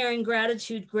 carrying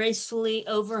gratitude gracefully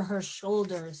over her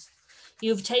shoulders.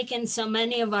 You've taken so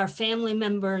many of our family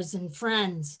members and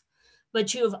friends,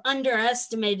 but you have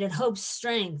underestimated hope's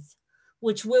strength,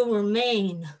 which will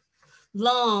remain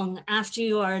long after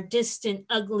you are a distant,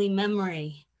 ugly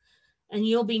memory. And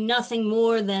you'll be nothing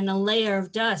more than a layer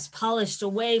of dust polished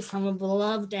away from a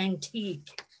beloved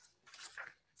antique.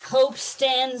 Hope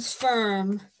stands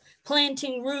firm,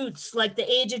 planting roots like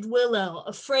the aged willow,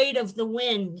 afraid of the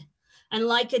wind, and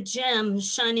like a gem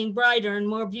shining brighter and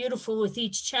more beautiful with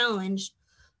each challenge,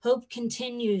 hope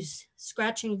continues,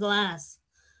 scratching glass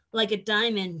like a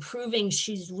diamond, proving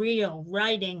she's real,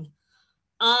 writing,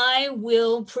 I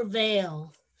will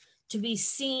prevail, to be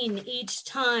seen each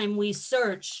time we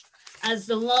search as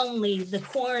the lonely, the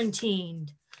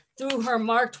quarantined, through her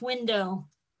marked window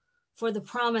for the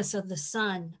promise of the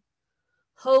sun.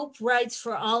 Hope writes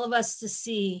for all of us to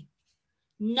see.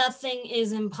 Nothing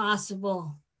is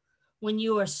impossible when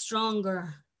you are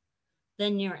stronger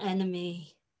than your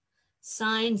enemy.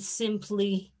 Signed,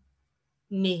 simply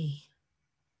me.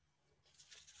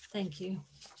 Thank you.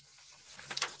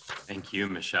 Thank you,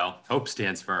 Michelle. Hope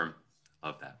stands firm.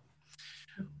 Love that.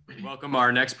 Welcome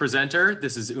our next presenter.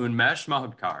 This is Unmesh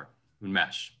Mahudkar.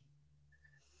 Unmesh.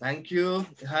 Thank you.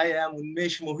 Hi, I'm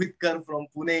Unmesh Mohidkar from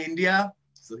Pune, India.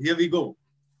 So here we go.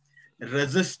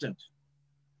 Resistant.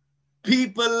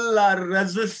 People are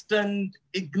resistant,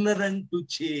 ignorant to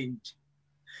change.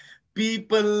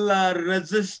 People are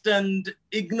resistant,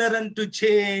 ignorant to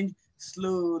change.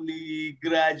 Slowly,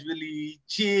 gradually,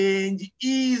 change,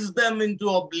 ease them into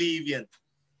oblivion.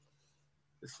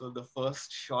 This was the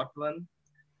first short one.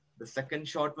 The second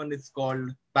short one is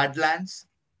called Badlands.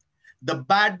 The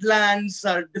Badlands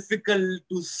are difficult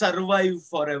to survive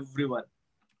for everyone.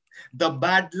 The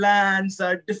Badlands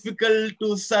are difficult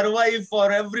to survive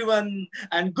for everyone,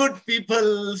 and good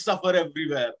people suffer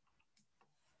everywhere.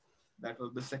 That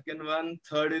was the second one.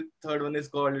 Third one is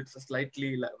called, it's a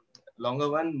slightly longer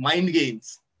one, Mind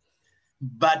Games.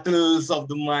 Battles of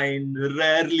the mind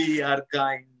rarely are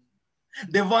kind.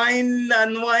 They whine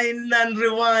and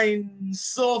rewind,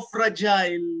 so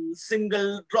fragile,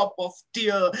 single drop of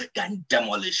tear can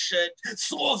demolish it.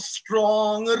 So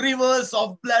strong, rivers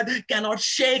of blood cannot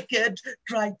shake it.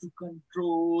 Try to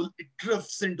control, it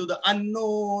drifts into the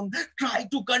unknown. Try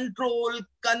to control,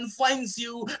 confines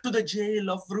you to the jail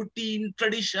of routine,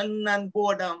 tradition, and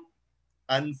boredom.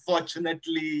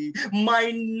 Unfortunately,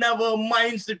 mind never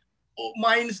minds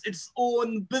its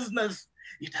own business.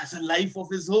 It has a life of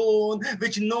its own,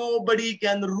 which nobody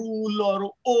can rule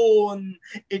or own.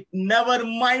 It never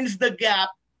minds the gap.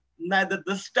 Neither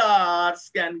the stars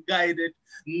can guide it,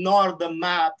 nor the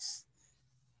maps.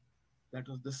 That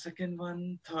was the second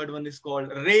one. Third one is called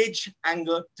Rage,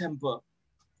 Anger, Temper.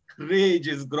 Rage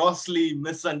is grossly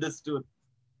misunderstood.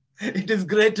 It is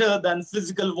greater than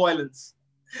physical violence.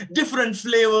 Different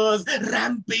flavors,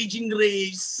 rampaging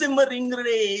rage, simmering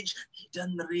rage,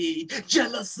 hidden rage,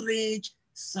 jealous rage,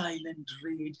 silent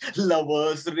rage,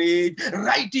 lover's rage,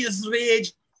 righteous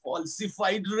rage,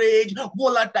 falsified rage,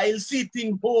 volatile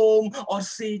seething home, or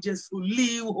sages who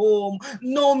leave home.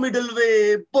 No middle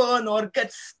way, burn or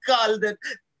get scalded,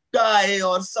 die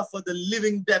or suffer the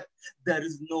living death. There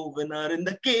is no winner in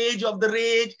the cage of the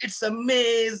rage. It's a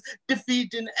maze,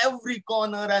 defeat in every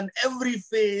corner and every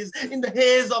phase. In the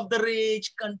haze of the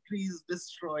rage, countries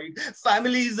destroyed,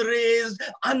 families razed,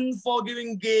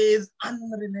 unforgiving gaze,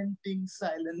 unrelenting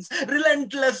silence,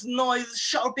 relentless noise,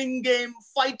 shouting game,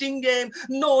 fighting game,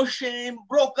 no shame,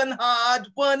 broken heart,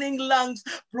 burning lungs,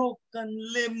 broken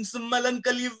limbs,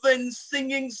 melancholy winds,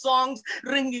 singing songs,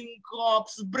 ringing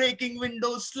cops, breaking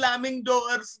windows, slamming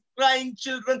doors, crying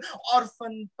children,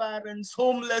 orphan parents,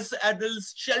 homeless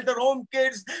adults, shelter home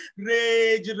kids.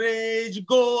 Rage, rage,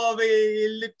 go away.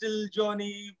 Little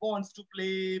Johnny wants to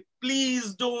play.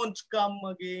 Please don't come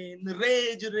again.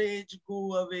 Rage, rage,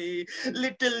 go away.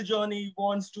 Little Johnny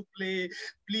wants to play.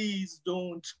 Please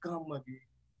don't come again.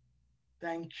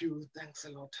 Thank you. Thanks a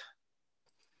lot.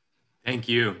 Thank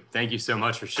you. Thank you so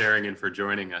much for sharing and for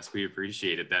joining us. We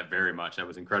appreciated that very much. That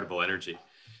was incredible energy.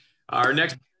 Our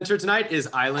next presenter tonight is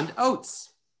Island Oates.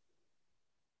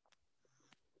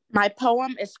 My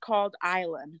poem is called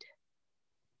Island.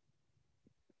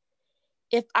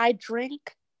 If I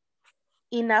drink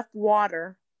enough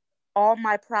water, all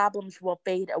my problems will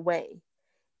fade away.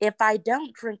 If I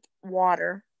don't drink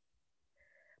water,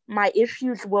 my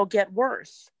issues will get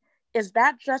worse. Is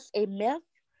that just a myth,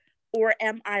 or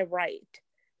am I right?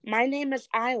 My name is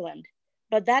Island,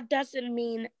 but that doesn't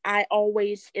mean I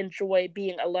always enjoy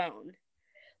being alone.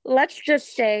 Let's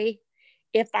just say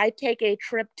if I take a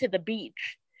trip to the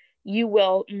beach, you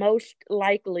will most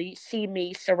likely see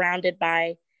me surrounded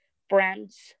by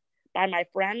my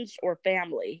friends or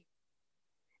family.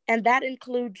 And that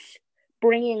includes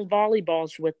bringing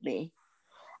volleyballs with me.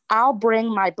 I'll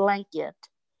bring my blanket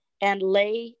and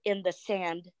lay in the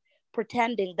sand,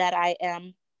 pretending that I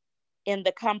am in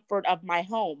the comfort of my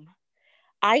home.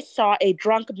 I saw a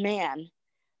drunk man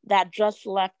that just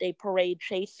left a parade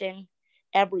chasing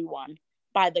everyone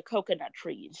by the coconut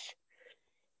trees.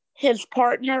 His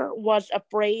partner was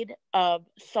afraid of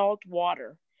salt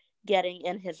water getting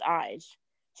in his eyes,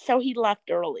 so he left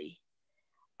early.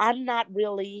 I'm not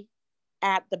really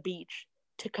at the beach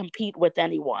to compete with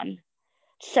anyone,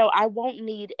 so I won't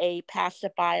need a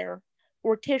pacifier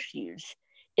or tissues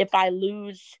if I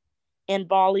lose in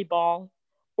volleyball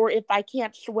or if I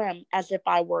can't swim as if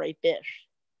I were a fish.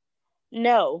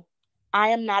 No, I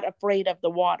am not afraid of the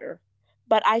water,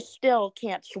 but I still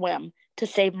can't swim to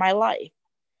save my life.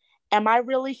 Am I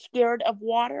really scared of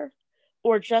water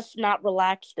or just not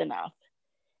relaxed enough?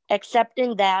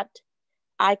 Accepting that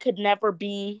I could never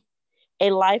be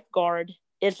a lifeguard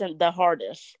isn't the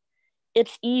hardest.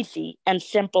 It's easy and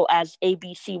simple as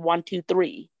ABC 1, 2,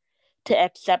 3 to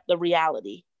accept the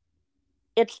reality.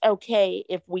 It's okay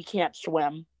if we can't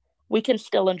swim. We can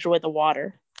still enjoy the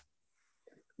water.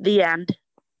 The end.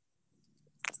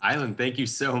 Island, thank you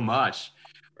so much.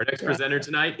 Our next presenter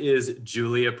tonight is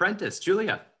Julia Prentice.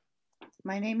 Julia.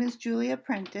 My name is Julia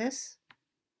Prentice.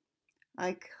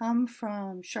 I come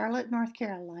from Charlotte, North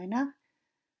Carolina.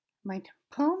 My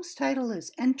poem's title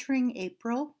is Entering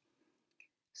April.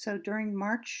 So during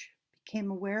March, became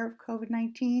aware of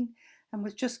COVID-19 and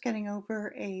was just getting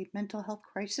over a mental health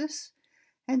crisis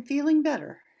and feeling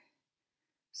better.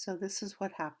 So this is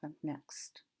what happened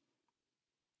next.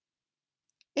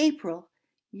 April,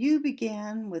 you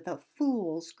began with a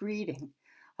fool's greeting,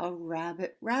 a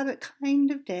rabbit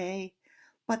kind of day,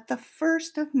 but the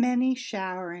first of many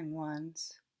showering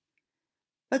ones.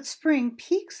 But spring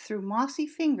peeks through mossy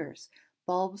fingers,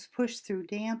 bulbs push through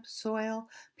damp soil,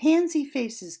 pansy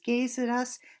faces gaze at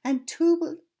us, and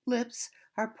tulips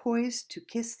are poised to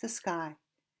kiss the sky.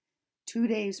 2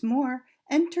 days more,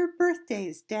 enter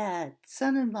birthdays, dad,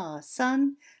 son-in-law,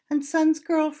 son, and son's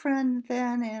girlfriend,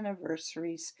 then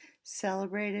anniversaries,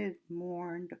 celebrated,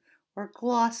 mourned, or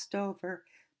glossed over,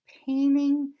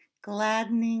 painting,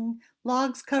 gladdening,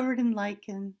 logs covered in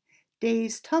lichen,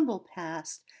 days tumble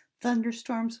past,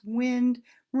 thunderstorms, wind,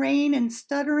 rain, and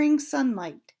stuttering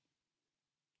sunlight.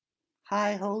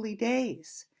 High holy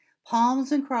days,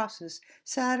 palms and crosses,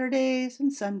 Saturdays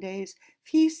and Sundays,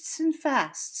 feasts and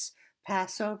fasts,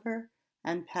 Passover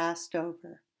and passed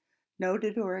over,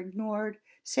 noted or ignored,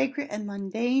 sacred and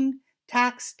mundane,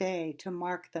 tax day to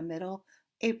mark the middle,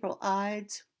 April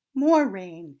Ides, more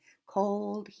rain,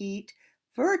 cold, heat,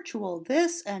 virtual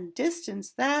this and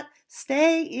distance that,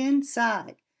 stay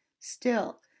inside.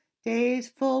 Still, days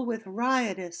full with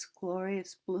riotous,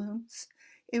 glorious blooms.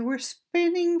 It were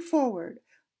spinning forward,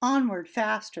 onward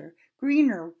faster,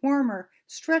 greener, warmer,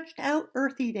 stretched out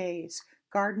earthy days,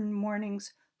 garden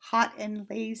mornings, hot and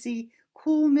lazy,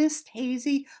 cool mist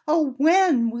hazy. Oh,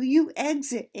 when will you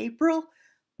exit, April?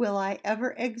 Will I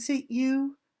ever exit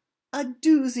you? A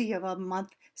doozy of a month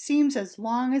seems as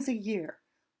long as a year.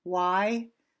 Why?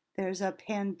 There's a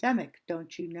pandemic,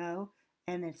 don't you know,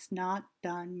 and it's not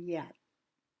done yet.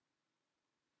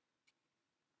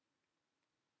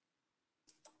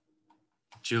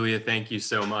 Julia, thank you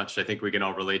so much. I think we can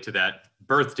all relate to that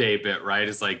birthday bit, right?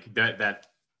 It's like that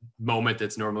moment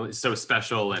that's normally so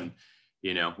special. And,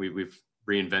 you know, we've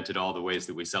reinvented all the ways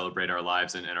that we celebrate our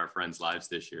lives and our friends' lives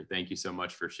this year. Thank you so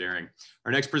much for sharing.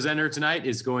 Our next presenter tonight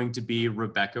is going to be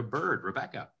Rebecca Bird.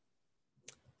 Rebecca.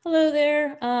 Hello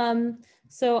there.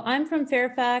 So I'm from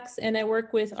Fairfax and I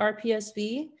work with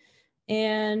RPSV.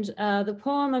 And the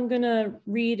poem I'm going to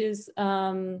read is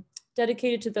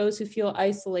dedicated to those who feel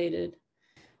isolated.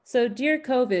 So, dear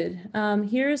COVID,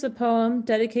 here is a poem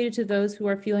dedicated to those who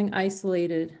are feeling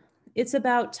isolated. It's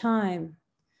about time.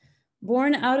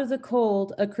 Born out of the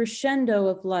cold, a crescendo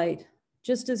of light,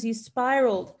 just as you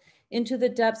spiraled into the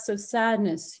depths of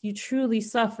sadness, you truly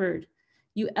suffered.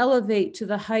 You elevate to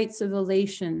the heights of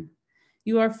elation.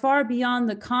 You are far beyond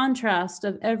the contrast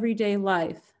of everyday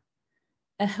life.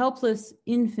 A helpless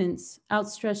infant's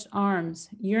outstretched arms,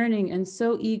 yearning and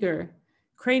so eager,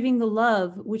 craving the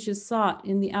love which is sought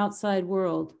in the outside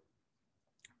world.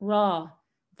 Raw,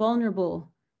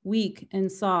 vulnerable, weak and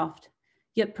soft,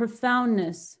 yet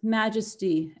profoundness,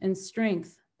 majesty, and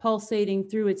strength pulsating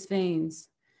through its veins.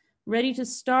 Ready to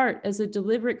start as a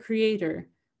deliberate creator,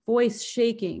 voice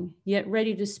shaking, yet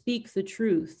ready to speak the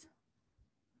truth.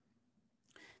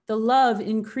 The love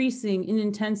increasing in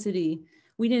intensity.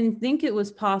 We didn't think it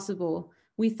was possible.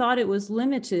 We thought it was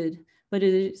limited, but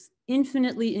it is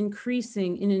infinitely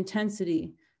increasing in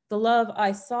intensity. The love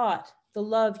I sought, the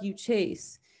love you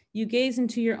chase. You gaze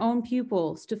into your own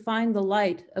pupils to find the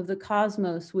light of the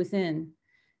cosmos within.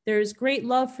 There is great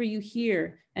love for you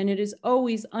here, and it is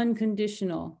always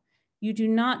unconditional. You do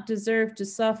not deserve to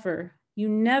suffer. You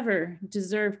never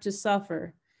deserve to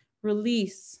suffer.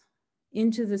 Release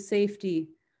into the safety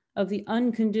of the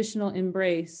unconditional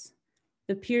embrace,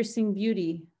 the piercing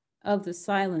beauty of the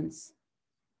silence,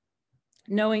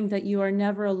 knowing that you are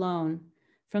never alone.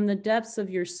 From the depths of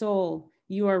your soul,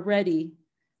 you are ready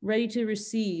to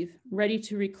receive, ready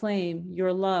to reclaim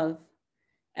your love.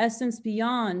 Essence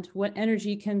beyond what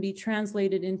energy can be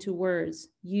translated into words.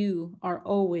 You are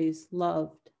always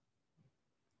loved.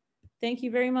 Thank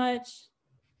you very much.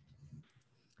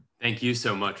 Thank you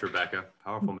so much, Rebecca.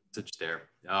 Powerful message there.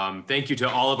 Thank you to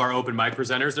all of our open mic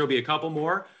presenters. There'll be a couple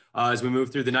more as we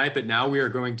move through the night, but now we are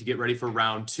going to get ready for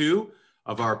round 2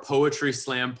 of our poetry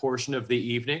slam portion of the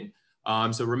evening.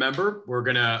 So remember, we're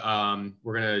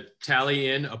gonna tally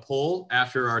in a poll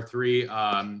after our 3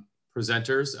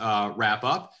 presenters wrap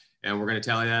up, and we're gonna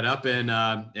tally that up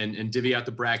and divvy out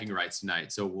the bragging rights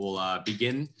tonight. So we'll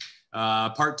begin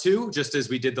part 2, just as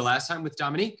we did the last time with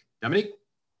Dominique. Dominique?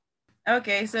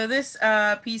 Okay, so this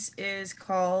piece is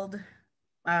called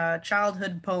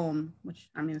Childhood Poem, which,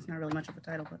 I mean, it's not really much of a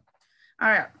title, but all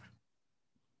right.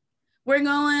 We're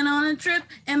going on a trip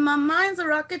and my mind's a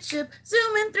rocket ship,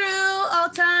 zooming through all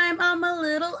time. I'm a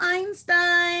little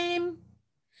Einstein.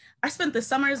 I spent the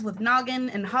summers with Noggin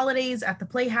and holidays at the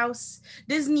Playhouse.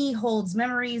 Disney holds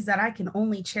memories that I can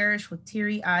only cherish with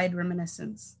teary-eyed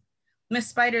reminiscence. Miss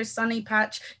Spider's sunny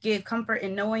patch gave comfort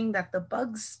in knowing that the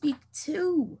bugs speak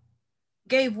too.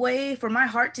 Gave way for my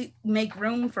heart to make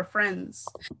room for friends.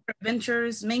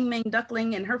 Adventures, Ming Ming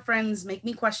Duckling and her friends make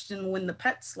me question when the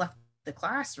pets left the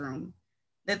classroom.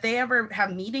 Did they ever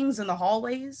have meetings in the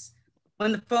hallways?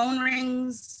 When the phone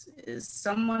rings, is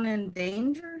someone in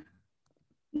danger?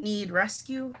 Need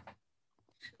rescue?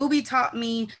 Ubi taught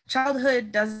me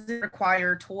childhood doesn't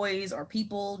require toys or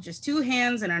people, just 2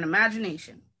 hands and an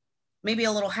imagination. Maybe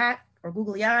a little hat or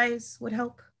googly eyes would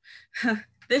help.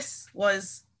 This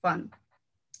was fun.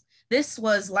 This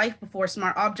was life before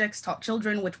smart objects taught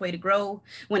children which way to grow,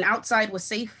 when outside was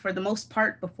safe for the most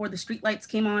part before the streetlights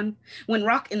came on, when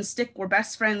Rock and Stick were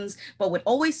best friends, but would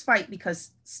always fight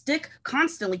because Stick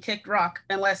constantly kicked Rock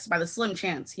unless by the slim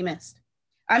chance he missed.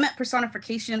 I met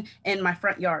personification in my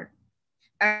front yard.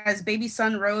 As baby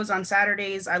sun rose on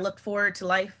Saturdays, I looked forward to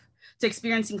life, to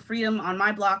experiencing freedom on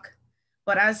my block.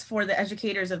 But as for the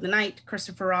educators of the night,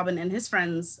 Christopher Robin and his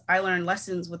friends, I learned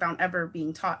lessons without ever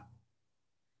being taught.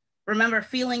 Remember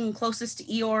feeling closest to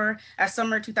Eeyore as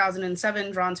summer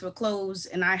 2007 drawn to a close,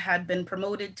 and I had been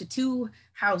promoted to 2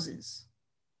 houses,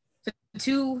 to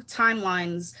 2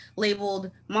 timelines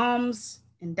labeled moms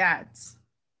and dads.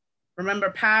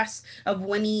 Remember pass of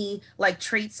Winnie like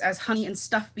traits as honey and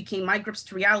stuff became my grips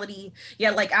to reality,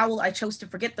 yet like Owl, I chose to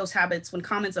forget those habits when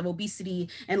comments of obesity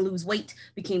and lose weight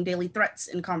became daily threats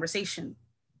in conversation.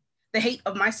 The hate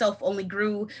of myself only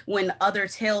grew when other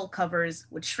tail covers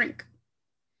would shrink.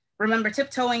 Remember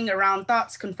tiptoeing around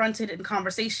thoughts confronted in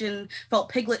conversation, felt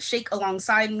Piglet shake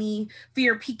alongside me,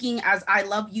 fear peaking as I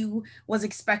love you was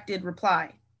expected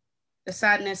reply. The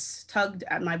sadness tugged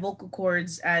at my vocal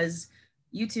cords as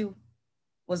you too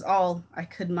was all I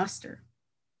could muster.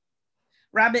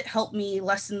 Rabbit helped me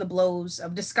lessen the blows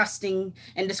of disgusting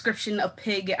and description of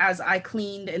pig as I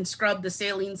cleaned and scrubbed the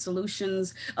saline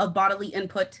solutions of bodily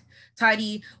input.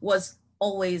 Tidy was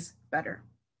always better.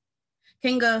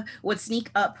 Kinga would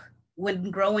sneak up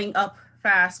when growing up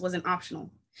fast wasn't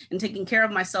optional. and taking care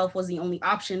of myself was the only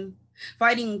option.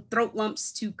 Fighting throat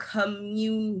lumps to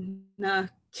communicate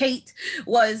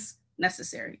was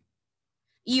necessary.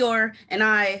 Eeyore and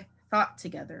I thought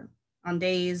together on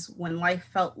days when life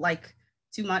felt like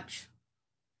too much,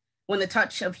 when the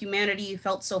touch of humanity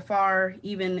felt so far,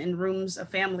 even in rooms of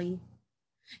family.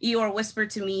 Eeyore whispered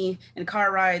to me in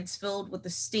car rides filled with the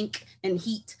stink and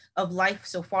heat of life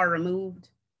so far removed,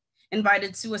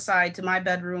 invited suicide to my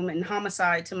bedroom and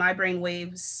homicide to my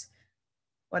brainwaves.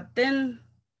 But then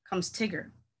comes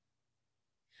Tigger,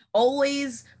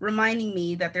 always reminding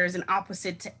me that there is an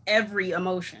opposite to every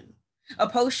emotion. A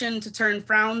potion to turn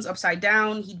frowns upside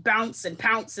down. He'd bounce and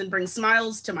pounce and bring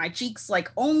smiles to my cheeks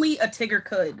like only a Tigger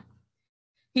could.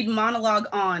 He'd monologue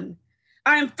on.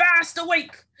 I am fast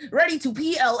awake, ready to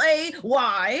PLA.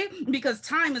 Why? Because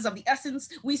time is of the essence.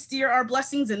 We steer our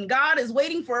blessings and God is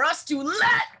waiting for us to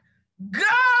let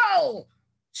go.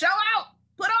 Show out.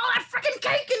 Put all that freaking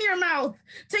cake in your mouth.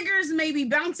 Tiggers may be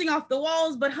bouncing off the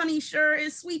walls, but honey sure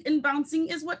is sweet, and bouncing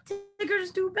is what Tiggers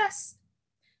do best.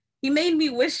 He made me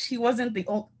wish he wasn't the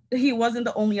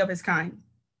only of his kind,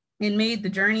 and made the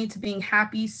journey to being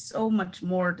happy so much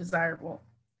more desirable.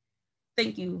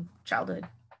 Thank you, childhood.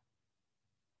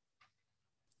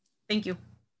 Thank you.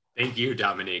 Thank you,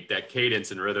 Dominique. That cadence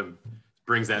and rhythm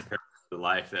brings that to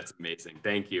life. That's amazing.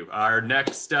 Thank you. Our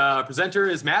next presenter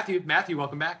is Matthew. Matthew,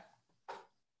 welcome back.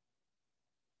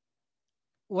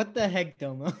 What the heck,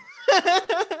 Domo?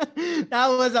 That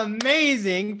was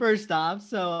amazing, first off.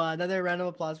 So another round of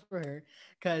applause for her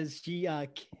because she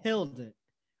killed it.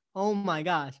 Oh my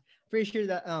gosh. Pretty sure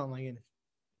that, oh my goodness.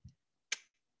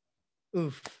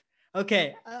 Oof.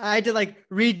 Okay, I had to like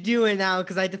redo it now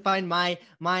because I had to find my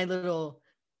little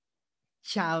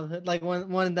childhood, like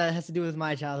one that has to do with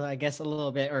my childhood, I guess, a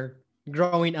little bit, or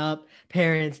growing up,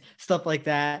 parents, stuff like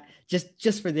that.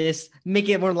 Just for this, make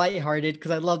it more lighthearted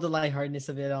because I love the lightheartedness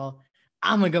of it all.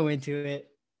 I'm gonna go into it.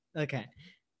 Okay.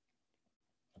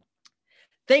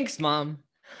 Thanks, Mom,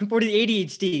 for the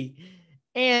ADHD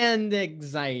and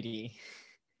anxiety.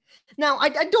 Now, I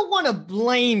don't want to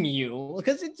blame you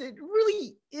because it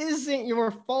really isn't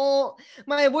your fault.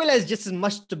 My abuela is just as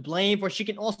much to blame, for she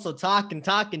can also talk and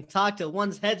talk and talk till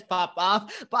one's heads pop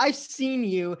off. But I've seen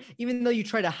you, even though you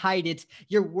try to hide it,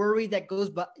 your worry that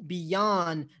goes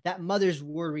beyond that mother's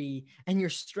worry, and your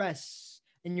stress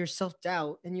and your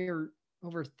self-doubt and your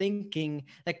overthinking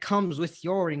that comes with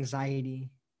your anxiety.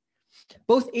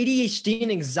 Both ADHD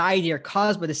and anxiety are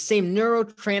caused by the same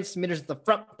neurotransmitters at the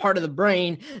front part of the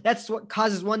brain. That's what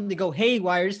causes one to go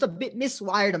haywire, just a bit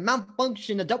miswired, a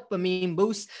malfunction, a dopamine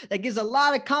boost that gives a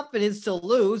lot of confidence to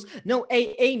lose. No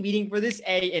AA meeting for this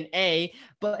A and A.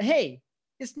 But hey,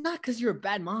 it's not because you're a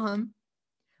bad mom,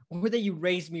 or that you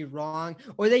raised me wrong,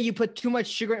 or that you put too much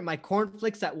sugar in my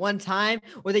cornflakes at one time,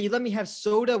 or that you let me have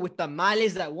soda with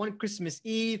tamales that one Christmas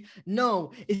Eve.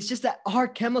 No, it's just that our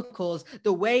chemicals,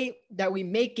 the way that we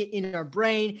make it in our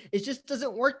brain, it just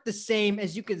doesn't work the same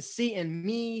as you can see in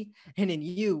me and in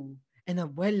you. And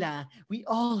abuela, we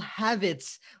all have it.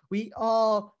 We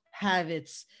all have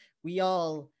it. We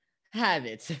all have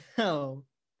it. Oh.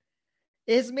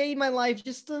 It's made my life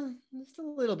just a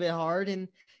little bit hard in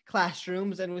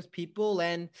classrooms and with people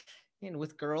and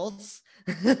with girls.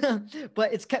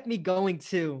 But it's kept me going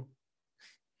too.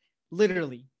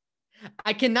 Literally.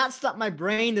 I cannot stop my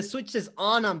brain. The switch is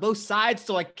on both sides,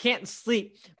 so I can't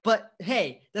sleep. But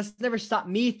hey, that's never stopped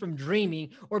me from dreaming,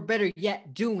 or better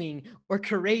yet, doing, or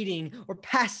creating, or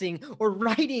passing, or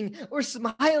writing, or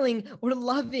smiling, or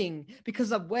loving.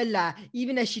 Because abuela,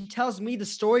 even as she tells me the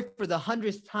story for the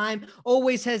 100th time,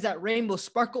 always has that rainbow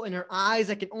sparkle in her eyes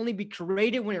that can only be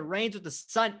created when it rains with the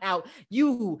sun out.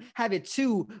 You have it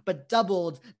too, but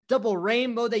double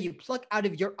rainbow that you pluck out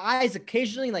of your eyes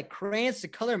occasionally like crayons to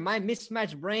color my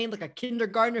mismatched brain like a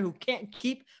kindergartner who can't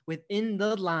keep within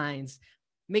the lines,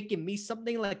 making me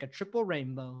something like a triple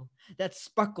rainbow. That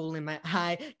sparkle in my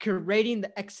eye, creating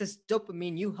the excess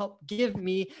dopamine you helped give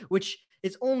me, which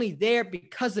is only there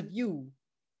because of you.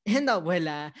 And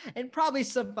abuela, and probably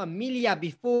some familia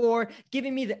before,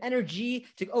 giving me the energy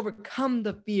to overcome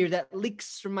the fear that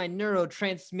leaks from my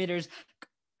neurotransmitters,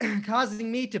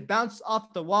 causing me to bounce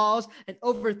off the walls and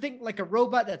overthink like a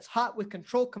robot that's hot with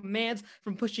control commands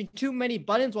from pushing too many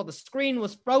buttons while the screen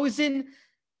was frozen.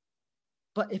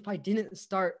 But if I didn't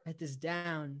start at this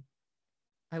down,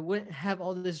 I wouldn't have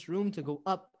all this room to go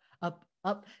up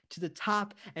to the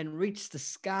top and reach the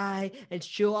sky and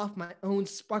show off my own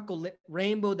sparkle lit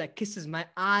rainbow that kisses my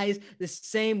eyes, the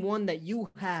same one that you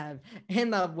have,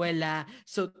 and abuela.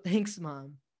 So thanks,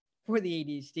 Mom, for the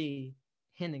ADHD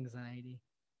and anxiety.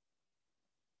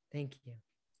 Thank you.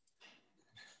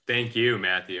 Thank you,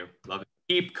 Matthew. Love it.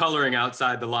 keep coloring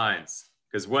outside the lines,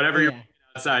 because whatever you're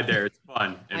outside there, it's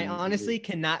fun. I honestly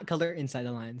cannot color inside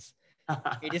the lines.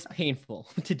 It is painful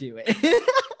to do it.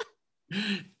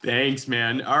 Thanks,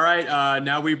 man. All right,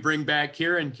 now we bring back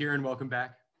Kieran. Kieran, welcome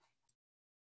back.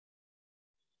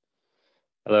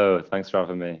 Hello, thanks for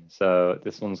having me. So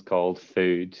this one's called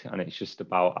Food, and it's just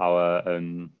about our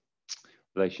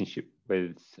relationship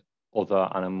with other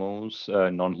animals,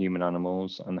 non-human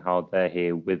animals, and how they're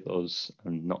here with us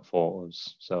and not for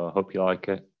us. So I hope you like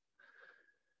it.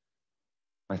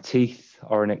 My teeth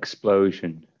are an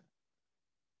explosion.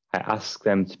 I ask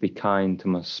them to be kind to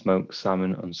my smoked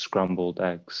salmon and scrambled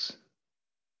eggs.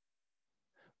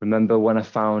 Remember when I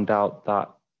found out that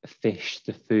fish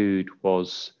the food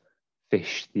was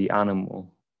fish the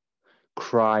animal,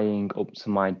 crying up to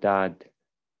my dad,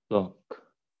 look.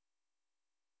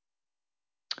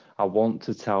 I want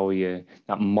to tell you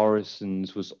that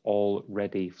Morrison's was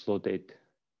already flooded.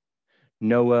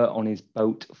 Noah on his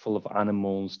boat full of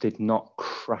animals did not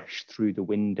crash through the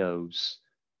windows.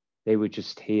 They were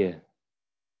just here.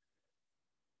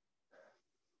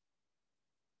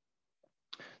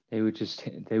 They were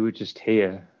just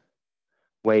here.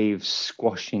 Waves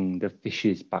squashing the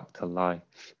fishes back to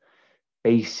life.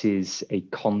 Faces a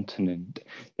continent.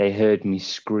 They heard me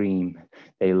scream.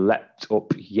 They leapt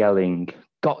up yelling,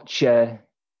 gotcha!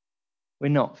 We're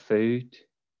not food.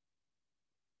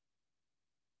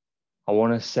 I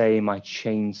want to say my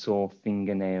chainsaw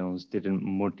fingernails didn't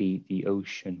muddy the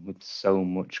ocean with so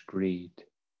much greed.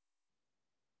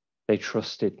 They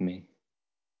trusted me.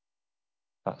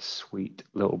 That sweet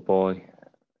little boy.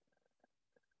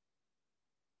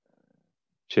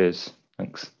 Cheers.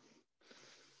 Thanks.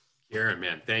 Kieran,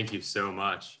 man, thank you so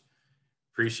much.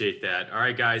 Appreciate that. All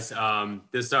right, guys,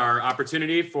 this is our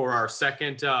opportunity for our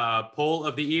second poll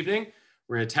of the evening.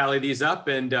 We're going to tally these up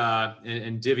and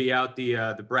divvy out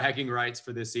the bragging rights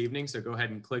for this evening. So go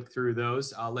ahead and click through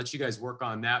those. I'll let you guys work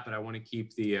on that, but I want to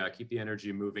keep the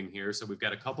energy moving here. So we've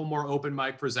got a couple more open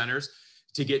mic presenters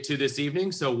to get to this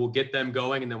evening. So we'll get them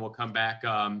going and then we'll come back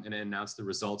and announce the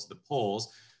results of the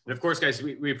polls. And of course, guys,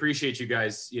 we appreciate you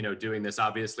guys, doing this.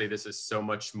 Obviously, this is so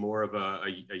much more of a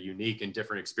unique and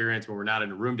different experience when we're not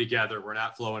in a room together. We're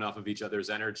not flowing off of each other's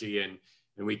energy, and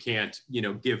we can't,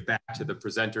 give back to the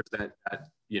presenters that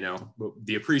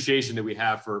the appreciation that we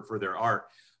have for their art.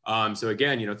 So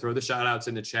again, throw the shout outs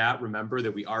in the chat. Remember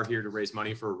that we are here to raise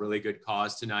money for a really good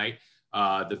cause tonight.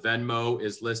 The Venmo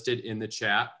is listed in the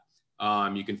chat.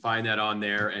 You can find that on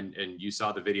there, and you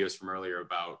saw the videos from earlier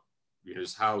about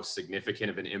just how significant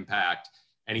of an impact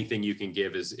anything you can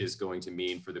give is going to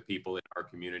mean for the people in our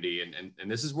community.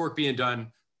 And this is work being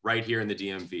done right here in the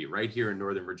DMV, right here in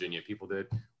Northern Virginia, people that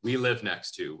we live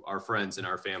next to, our friends and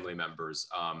our family members.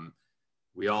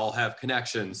 We all have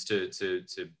connections to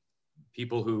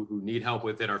people who need help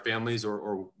within our families,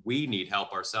 or we need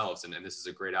help ourselves. And this is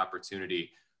a great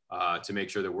opportunity to make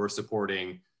sure that we're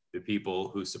supporting the people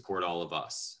who support all of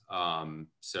us.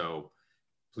 So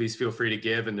please feel free to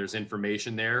give, and there's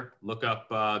information there. Look up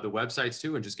the websites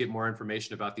too, and just get more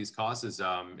information about these causes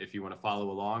if you want to follow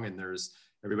along. And there's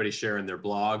everybody sharing their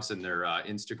blogs and their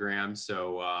Instagram.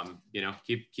 So,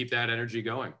 keep that energy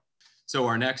going. So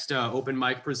our next open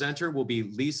mic presenter will be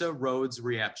Lisa Rhodes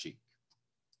Riapchi.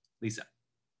 Lisa.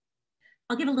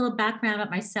 I'll give a little background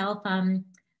about myself.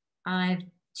 I have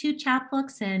 2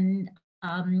 chapbooks and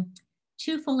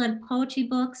 2 full-length poetry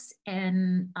books,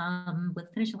 and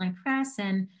with Finishing Line Press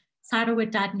and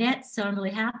ciderwood.net. So I'm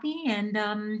really happy. And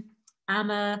I'm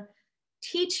a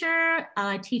teacher.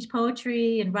 I teach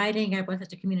poetry and writing at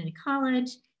Westchester Community College.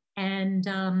 And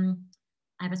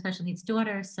I have a special needs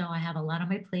daughter, so I have a lot on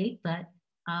my plate, but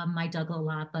I juggle a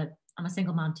lot, but I'm a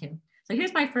single mom too. So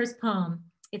here's my first poem.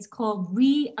 It's called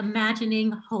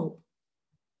Reimagining Hope.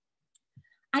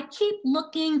 I keep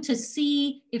looking to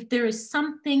see if there is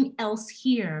something else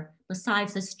here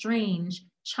besides the strange,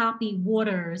 choppy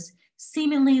waters,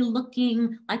 seemingly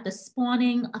looking like the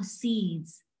spawning of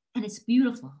seeds. And it's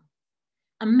beautiful.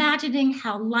 Imagining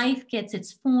how life gets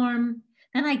its form,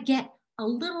 then I get a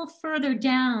little further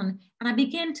down and I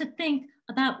begin to think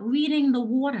about reading the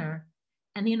water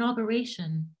and the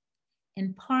inauguration.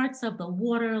 And parts of the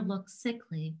water look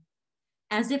sickly,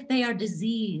 as if they are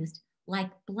diseased,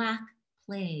 like Black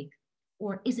plague,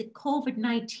 or is it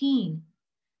COVID-19?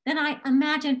 Then I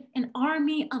imagine an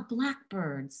army of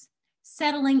blackbirds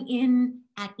settling in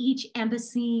at each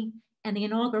embassy and the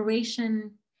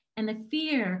inauguration, and the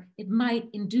fear it might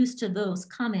induce to those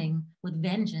coming with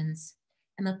vengeance,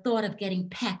 and the thought of getting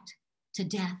pecked to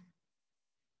death.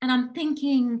 And I'm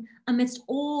thinking, amidst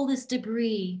all this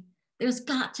debris, there's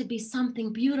got to be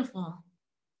something beautiful.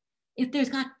 If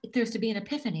there's to be an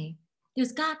epiphany,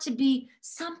 There's got to be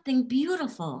something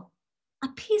beautiful, a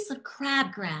piece of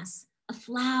crabgrass, a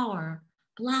flower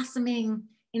blossoming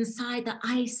inside the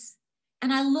ice.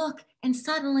 And I look and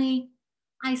suddenly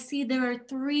I see there are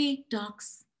 3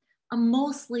 ducks, a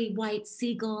mostly white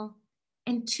seagull,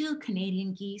 and 2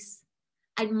 Canadian geese.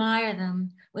 I admire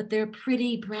them with their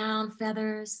pretty brown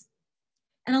feathers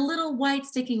and a little white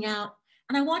sticking out,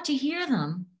 and I want to hear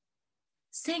them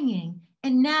singing.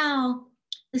 And now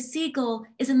the seagull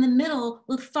is in the middle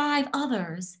with 5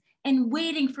 others and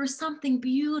waiting for something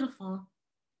beautiful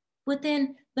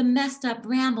within the messed up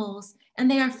brambles, and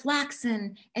they are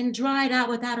flaxen and dried out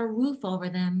without a roof over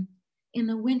them in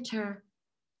the winter.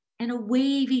 And a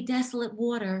wavy, desolate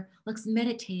water looks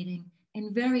meditating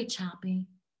and very choppy,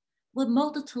 with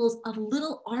multitudes of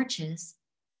little arches,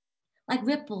 like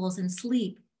ripples in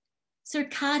sleep,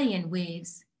 circadian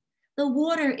waves. The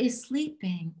water is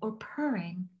sleeping or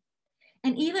purring.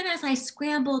 And even as I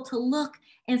scramble to look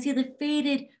and see the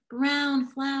faded brown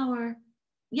flower,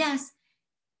 yes,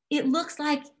 it looks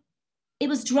like it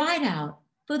was dried out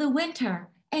for the winter.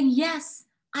 And yes,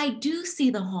 I do see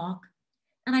the hawk,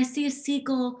 and I see a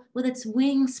seagull with its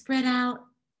wings spread out,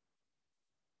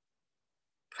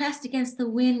 pressed against the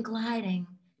wind, gliding,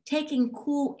 taking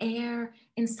cool air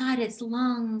inside its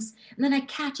lungs. And then I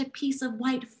catch a piece of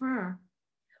white fur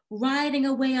riding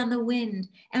away on the wind,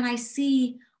 and I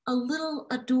see a little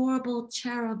adorable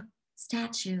cherub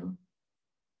statue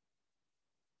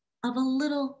of a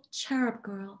little cherub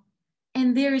girl,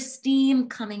 and there is steam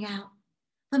coming out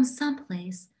from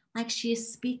someplace like she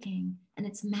is speaking, and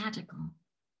it's magical.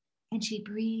 And she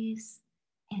breathes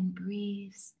and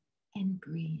breathes and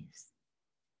breathes.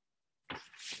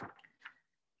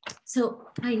 So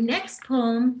my next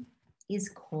poem is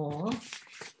called,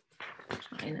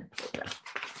 trying to pull it up.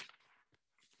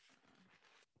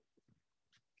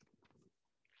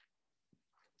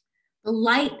 The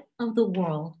Light of the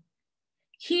World.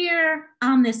 Here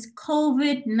on this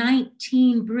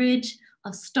COVID-19 bridge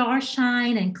of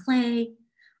starshine and clay,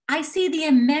 I see the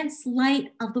immense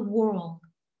light of the world,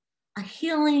 a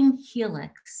healing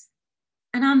helix,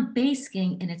 and I'm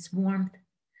basking in its warmth,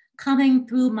 coming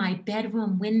through my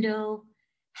bedroom window,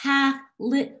 half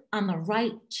lit on the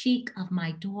right cheek of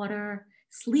my daughter,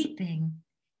 sleeping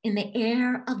in the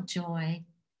air of joy,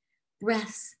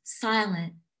 breaths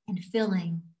silent and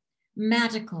filling,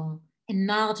 magical and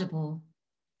knowledgeable,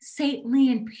 saintly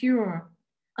and pure,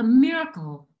 a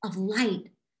miracle of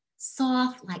light,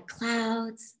 soft like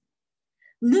clouds,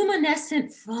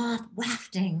 luminescent froth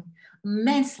wafting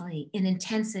immensely in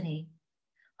intensity,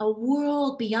 a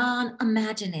world beyond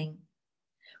imagining,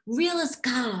 real as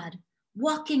God,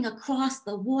 walking across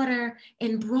the water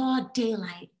in broad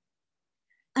daylight.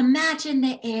 Imagine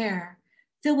the air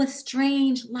filled with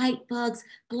strange light bugs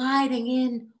gliding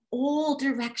in all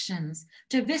directions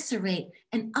to eviscerate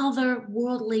an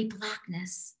otherworldly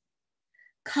blackness.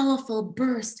 Colorful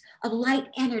bursts of light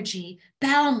energy,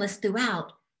 boundless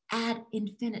throughout, ad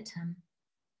infinitum.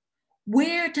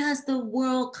 Where does the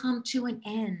world come to an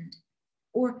end?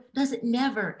 Or does it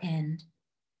never end?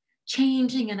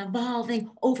 Changing and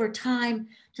evolving over time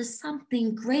to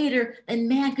something greater than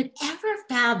man could ever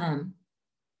fathom.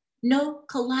 No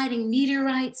colliding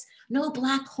meteorites, no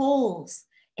black holes,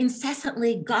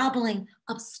 incessantly gobbling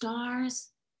up stars.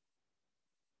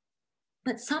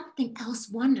 But something else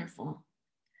wonderful,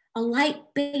 a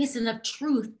light basin of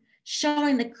truth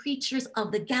showing the creatures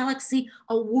of the galaxy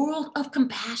a world of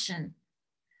compassion,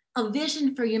 a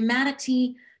vision for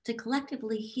humanity to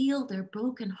collectively heal their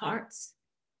broken hearts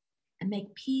and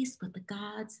make peace with the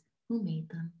gods who made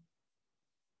them.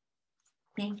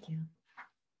 Thank you.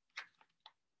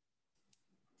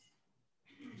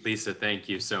 Lisa, thank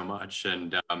you so much.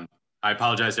 And I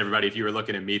apologize to everybody if you were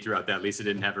looking at me throughout that. Lisa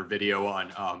didn't have her video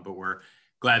on, but we're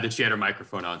glad that she had her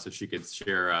microphone on so she could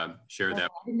share that.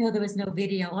 I didn't know there was no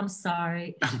video. I'm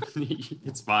sorry.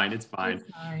 It's fine. It's fine.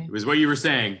 It was what you were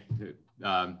saying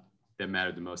that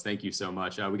mattered the most. Thank you so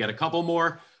much. We got a couple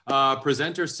more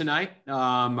presenters tonight.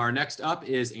 Our next up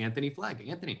is Anthony Flagg.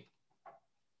 Anthony.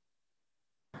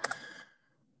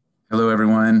 Hello,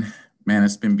 everyone. Man,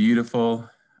 it's been beautiful.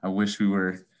 I wish we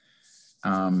were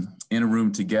in a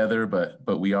room together,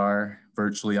 but we are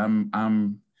virtually.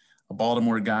 I'm a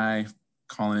Baltimore guy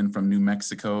calling in from New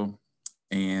Mexico,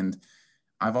 and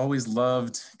I've always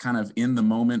loved kind of in the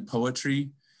moment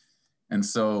poetry. And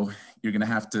so you're gonna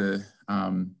have to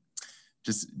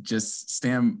just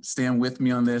stand with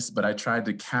me on this, but I tried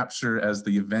to capture as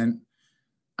the event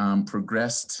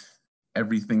progressed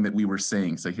everything that we were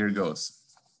saying. So here goes.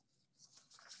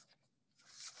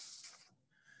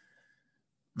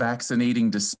 Vaccinating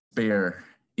despair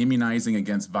immunizing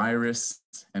against virus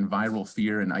and viral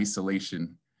fear and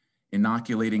isolation,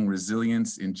 inoculating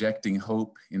resilience, injecting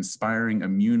hope, inspiring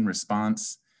immune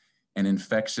response, and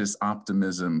infectious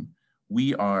optimism.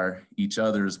 We are each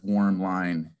other's warm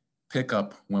line. Pick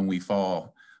up when we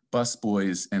fall.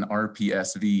 Busboys and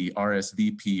RPSV,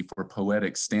 RSVP for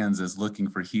poetic stanzas looking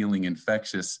for healing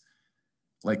infectious.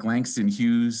 Like Langston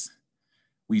Hughes,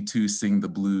 we too sing the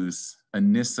blues.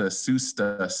 Anissa soused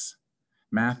us.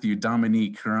 Matthew,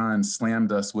 Dominique, Karan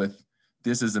slammed us with,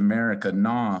 "This is America."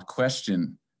 Nah,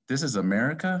 question, this is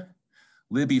America?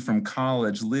 Libby from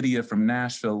college, Lydia from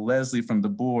Nashville, Leslie from the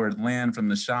board, Lan from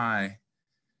the shy.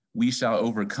 We shall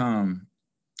overcome.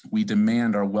 We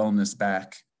demand our wellness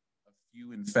back. A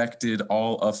few infected,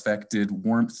 all affected,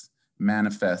 warmth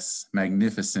manifests,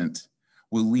 magnificent.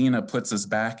 Willena puts us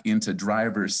back into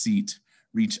driver's seat.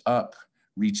 Reach up,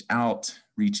 reach out,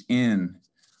 reach in.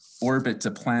 Orbit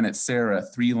to planet Sarah,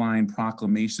 3-line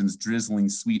proclamations drizzling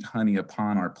sweet honey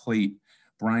upon our plate.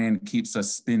 Brian keeps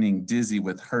us spinning, dizzy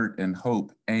with hurt and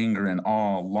hope, anger and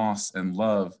awe, loss and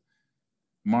love.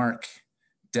 Mark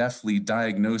deftly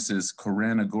diagnoses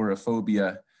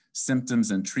coronagorophobia, symptoms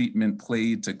and treatment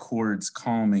played to chords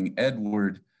calming.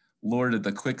 Edward, Lord of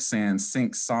the quicksand,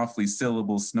 sinks softly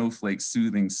syllables, snowflake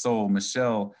soothing soul.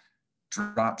 Michelle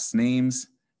drops names,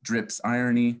 drips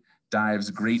irony, dives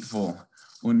grateful.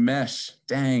 Unmesh,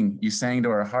 dang, you sang to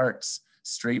our hearts,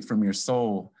 straight from your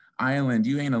soul. Island,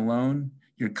 you ain't alone.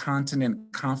 Your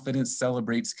continent confidence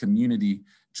celebrates community.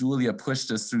 Julia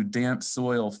pushed us through damp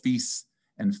soil, feasts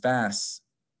and fasts.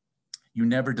 You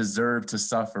never deserved to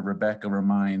suffer, Rebecca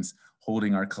reminds,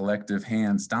 holding our collective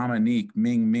hands. Dominique,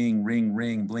 Ming Ming, ring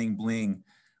ring, bling bling,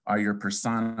 are your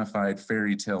personified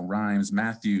fairy tale rhymes.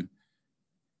 Matthew,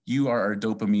 you are our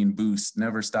dopamine boost.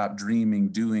 Never stop dreaming,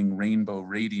 doing rainbow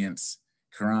radiance.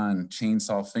 Karan,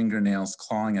 chainsaw fingernails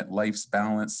clawing at life's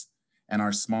balance and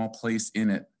our small place in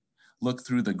it. Look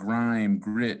through the grime,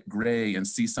 grit, gray, and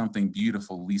see something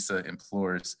beautiful, Lisa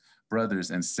implores. Brothers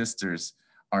and sisters,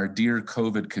 our dear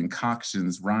COVID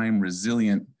concoctions, rhyme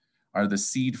resilient, are the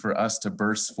seed for us to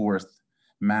burst forth,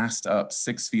 masked up,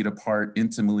 6 feet apart,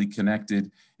 intimately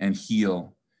connected, and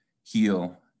heal,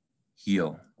 heal,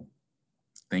 heal.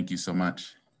 Thank you so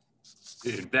much.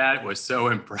 Dude, that was so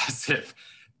impressive.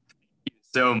 Thank you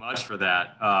so much for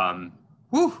that.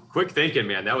 Whew, quick thinking,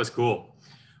 man. That was cool.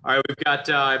 All right, we've got,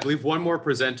 I believe, one more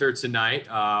presenter tonight.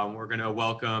 We're going to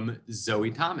welcome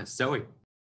Zoe Thomas. Zoe.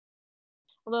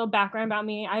 A little background about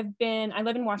me. I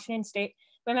live in Washington State,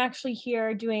 but I'm actually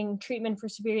here doing treatment for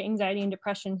severe anxiety and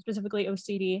depression, specifically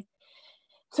OCD.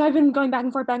 So I've been going back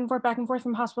and forth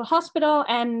from hospital to hospital,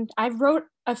 and I wrote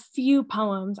a few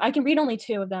poems. I can read only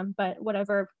 2 of them, but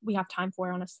whatever we have time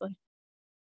for, honestly.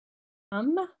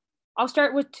 I'll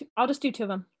start with 2. I'll just do 2 of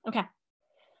them. Okay.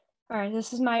 All right,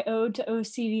 this is my ode to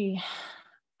OCD.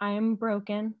 I am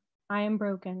broken.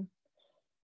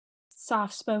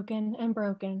 Soft-spoken and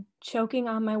broken, choking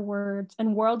on my words,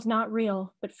 and worlds not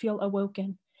real, but feel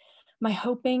awoken. My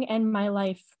hoping and my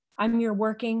life. I'm your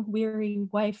working, weary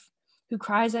wife who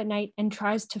cries at night and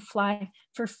tries to fly.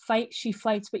 For fight she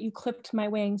fights, but you clipped my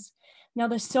wings. Now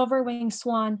the silver-winged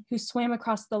swan who swam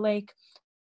across the lake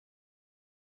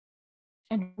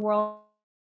and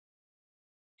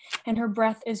her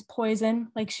breath is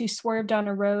poison, like she swerved on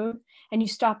a road, and you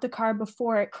stopped the car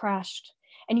before it crashed.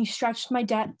 And you stretched my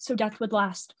debt so death would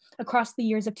last across the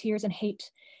years of tears and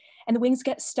hate. And the wings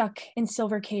get stuck in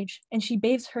silver cage, and she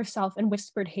bathes herself in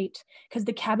whispered hate, because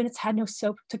the cabinets had no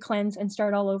soap to cleanse and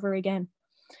start all over again.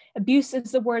 Abuse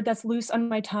is the word that's loose on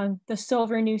my tongue, the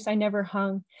silver noose I never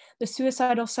hung, the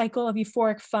suicidal cycle of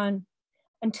euphoric fun,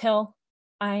 until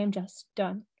I am just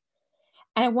done.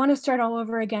 And I want to start all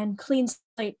over again, clean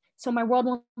slate, so my world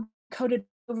won't be coated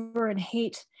over in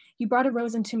hate. You brought a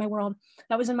rose into my world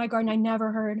that was in my garden I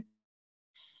never heard.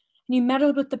 And you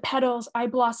meddled with the petals, I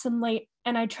blossomed late,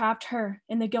 and I trapped her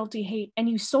in the guilty hate. And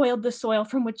you soiled the soil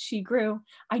from which she grew.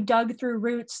 I dug through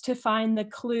roots to find the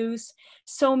clues.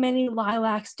 So many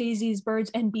lilacs, daisies,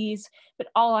 birds, and bees, but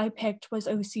all I picked was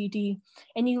OCD.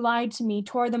 And you lied to me,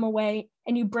 tore them away,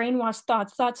 and you brainwashed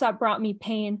thoughts that brought me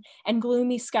pain, and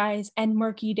gloomy skies and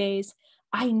murky days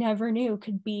I never knew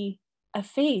could be a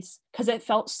phase, because it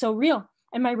felt so real.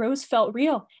 And my rose felt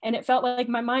real, and it felt like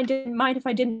my mind didn't mind if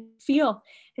I didn't feel.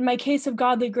 In my case of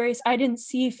godly grace, I didn't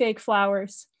see fake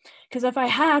flowers, because if I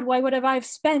had, why would I have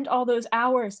spent all those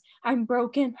hours? I'm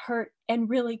broken, hurt, and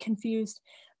really confused.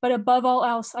 But above all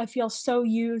else, I feel so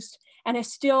used, and I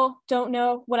still don't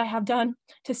know what I have done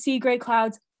to see gray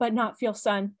clouds but not feel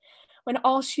sun. When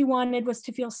all she wanted was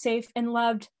to feel safe and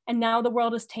loved, and now the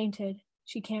world is tainted.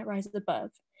 She can't rise above.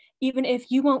 Even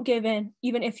if you won't give in,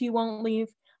 even if you won't leave,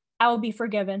 I will be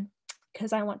forgiven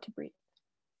because I want to breathe.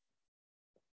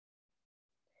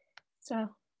 So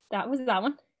that was that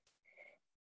one.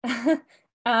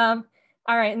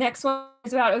 All right, next one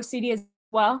is about OCD as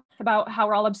well, about how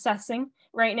we're all obsessing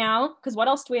right now, because what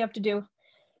else do we have to do?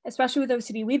 Especially with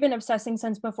OCD, we've been obsessing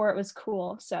since before it was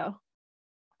cool, so.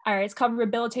 All right, it's called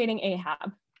Rehabilitating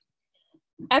Ahab.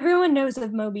 Everyone knows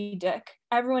of Moby Dick.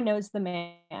 Everyone knows the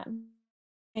man.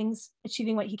 Things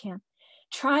achieving what he can.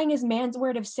 Trying is man's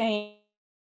word of saying,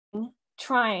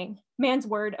 trying, man's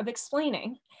word of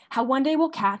explaining how one day we'll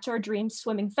catch our dreams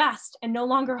swimming fast and no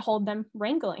longer hold them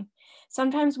wrangling.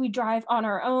 Sometimes we drive on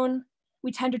our own.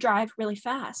 We tend to drive really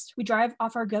fast. We drive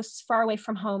off our ghosts far away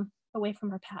from home, away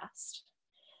from our past.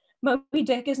 Moby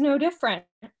Dick is no different.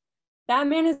 That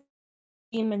man is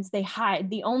demons they hide.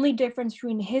 The only difference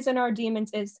between his and our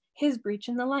demons is his breach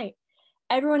in the light.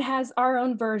 Everyone has our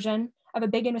own version of a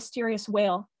big and mysterious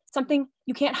whale, something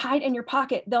you can't hide in your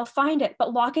pocket. They'll find it,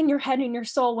 but lock in your head and your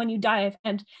soul when you dive,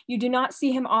 and you do not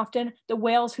see him often, the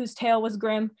whales whose tail was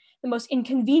grim. The most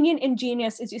inconvenient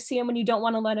ingenious is you see him when you don't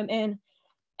want to let him in.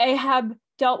 Ahab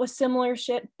dealt with similar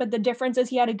shit, but the difference is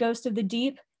he had a ghost of the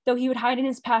deep, though he would hide in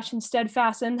his passion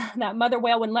steadfast, and that mother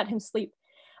whale wouldn't let him sleep.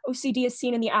 OCD is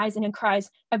seen in the eyes and in cries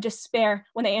of despair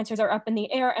when the answers are up in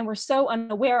the air, and we're so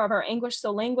unaware of our anguish, so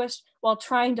languished while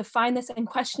trying to find this and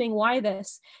questioning why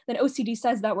this, then OCD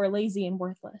says that we're lazy and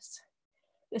worthless.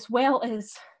 This whale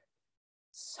is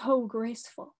so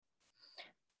graceful,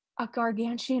 a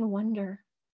gargantuan wonder.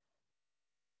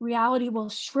 Reality will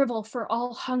shrivel for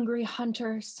all hungry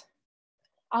hunters.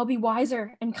 I'll be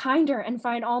wiser and kinder and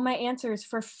find all my answers,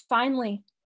 for finally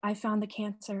I found the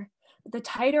cancer. But the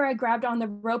tighter I grabbed on the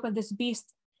rope of this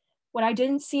beast, what I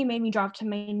didn't see made me drop to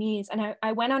my knees. And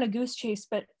I went on a goose chase,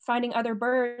 but finding other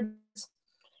birds.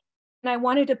 And I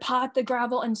wanted to paw at the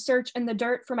gravel and search in the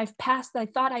dirt for my past that I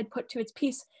thought I'd put to its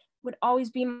peace would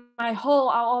always be my whole.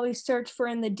 I'll always search for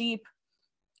in the deep.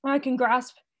 I can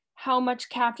grasp how much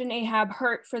Captain Ahab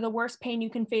hurt, for the worst pain you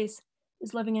can face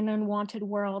is living in an unwanted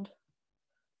world.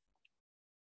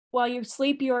 While you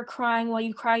sleep, you are crying. While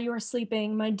you cry, you are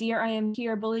sleeping. My dear, I am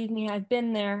here. Believe me, I've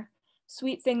been there.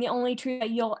 Sweet thing, the only truth that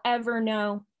you'll ever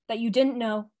know, that you didn't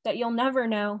know, that you'll never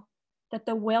know, that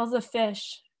the whale's a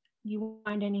fish. You won't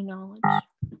find any knowledge.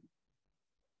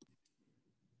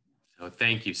 So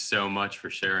thank you so much for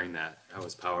sharing that. That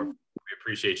was powerful. We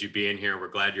appreciate you being here. We're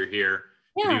glad you're here.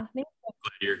 Yeah,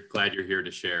 glad you're here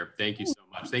to share. Thank you so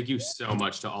much. Thank you so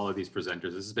much to all of these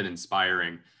presenters. This has been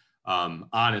inspiring.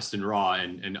 Honest and raw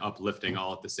and uplifting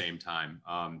all at the same time.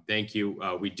 Thank you.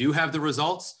 We do have the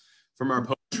results from our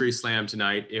poetry slam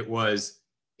tonight. It was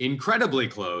incredibly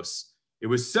close. It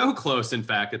was so close, in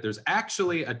fact, that there's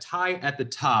actually a tie at the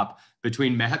top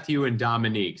between Matthew and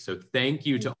Dominique. So thank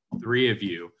you to all three of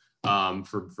you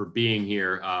for being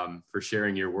here, for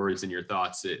sharing your words and your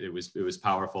thoughts. It was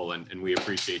powerful, and we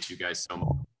appreciate you guys so much.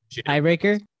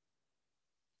 Tiebreaker?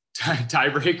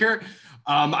 Tiebreaker?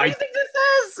 What do you think this is?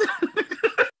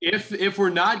 If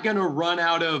we're not going to run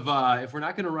out of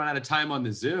time on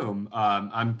the Zoom,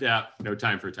 no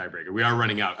time for a tiebreaker. We are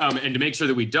running out. And to make sure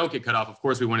that we don't get cut off, of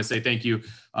course, we want to say thank you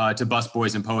to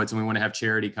Busboys and Poets, and we want to have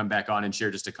Charity come back on and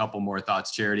share just a couple more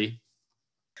thoughts. Charity.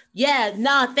 Yeah,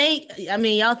 no,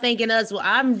 y'all thanking us. Well,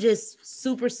 I'm just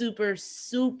super, super,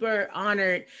 super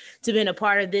honored to be a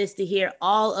part of this, to hear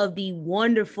all of the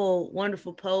wonderful,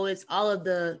 wonderful poets, all of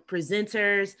the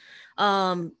presenters.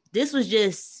 This was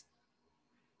just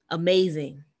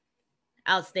amazing,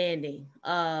 outstanding.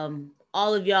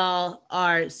 All of y'all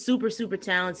are super, super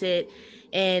talented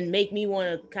and make me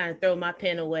want to kind of throw my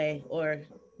pen away or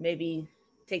maybe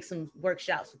take some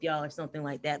workshops with y'all or something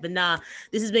like that. But nah,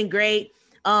 this has been great.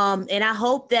 And I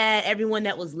hope that everyone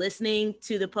that was listening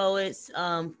to the poets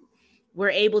were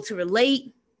able to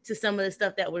relate to some of the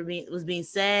stuff that was being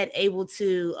said, able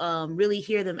to really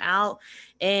hear them out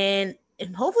and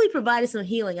hopefully provided some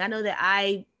healing. I know that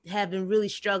I have been really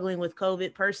struggling with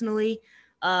COVID personally,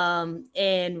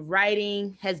 and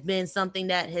writing has been something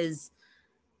that has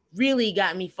really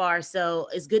got me far. So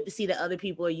it's good to see that other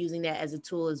people are using that as a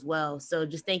tool as well. So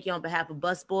just thank you on behalf of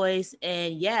Busboys,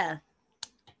 and yeah,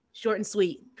 short and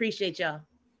sweet. Appreciate y'all.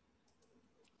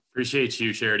 Appreciate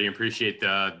you, Charity, and appreciate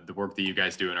the work that you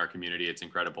guys do in our community. It's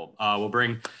incredible. We'll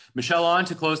bring Michelle on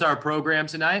to close our program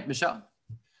tonight. Michelle.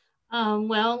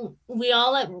 Well, we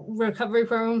all at Recovery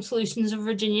Program Solutions of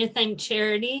Virginia thank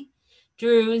Charity,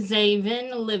 Drew,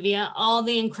 Zaven, Olivia, all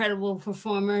the incredible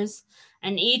performers,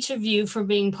 and each of you for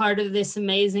being part of this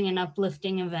amazing and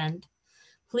uplifting event.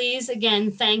 Please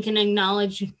again thank and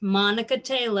acknowledge Monica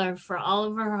Taylor for all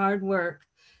of her hard work,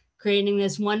 creating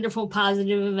this wonderful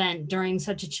positive event during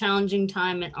such a challenging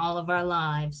time in all of our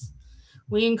lives.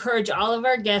 We encourage all of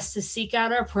our guests to seek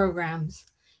out our programs.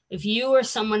 If you or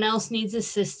someone else needs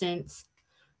assistance,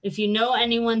 if you know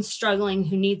anyone struggling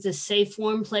who needs a safe,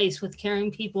 warm place with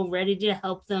caring people ready to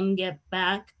help them get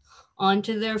back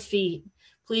onto their feet,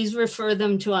 please refer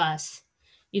them to us.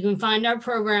 You can find our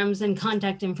programs and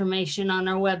contact information on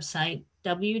our website,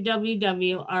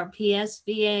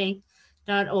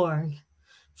 www.rpsva.org.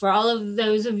 For all of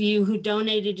those of you who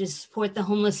donated to support the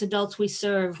homeless adults we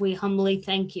serve, we humbly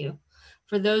thank you.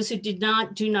 For those who did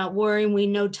not, do not worry. We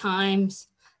know times,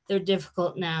 they're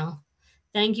difficult now.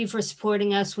 Thank you for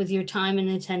supporting us with your time and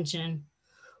attention.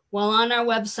 While on our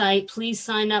website, please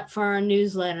sign up for our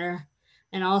newsletter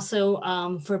and also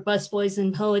for Busboys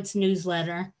and Poets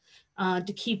newsletter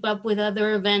to keep up with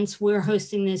other events we're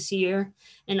hosting this year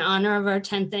in honor of our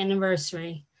 10th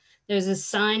anniversary. There's a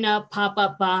sign up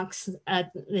pop-up box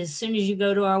as soon as you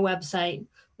go to our website,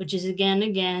 which is again,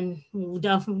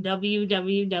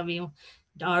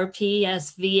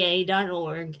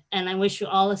 www.rpsva.org. And I wish you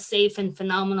all a safe and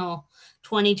phenomenal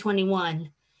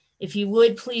 2021. If you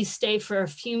would please stay for a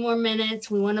few more minutes.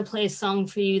 We want to play a song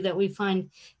for you that we find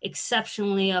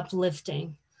exceptionally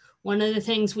uplifting. One of the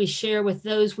things we share with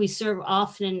those we serve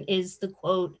often is the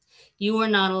quote, "You are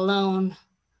not alone.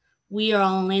 We are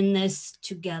all in this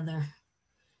together.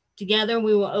 Together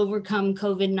we will overcome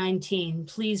COVID-19.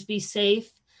 Please be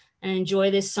safe and enjoy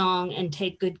this song and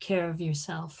take good care of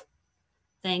yourself."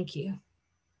 Thank you.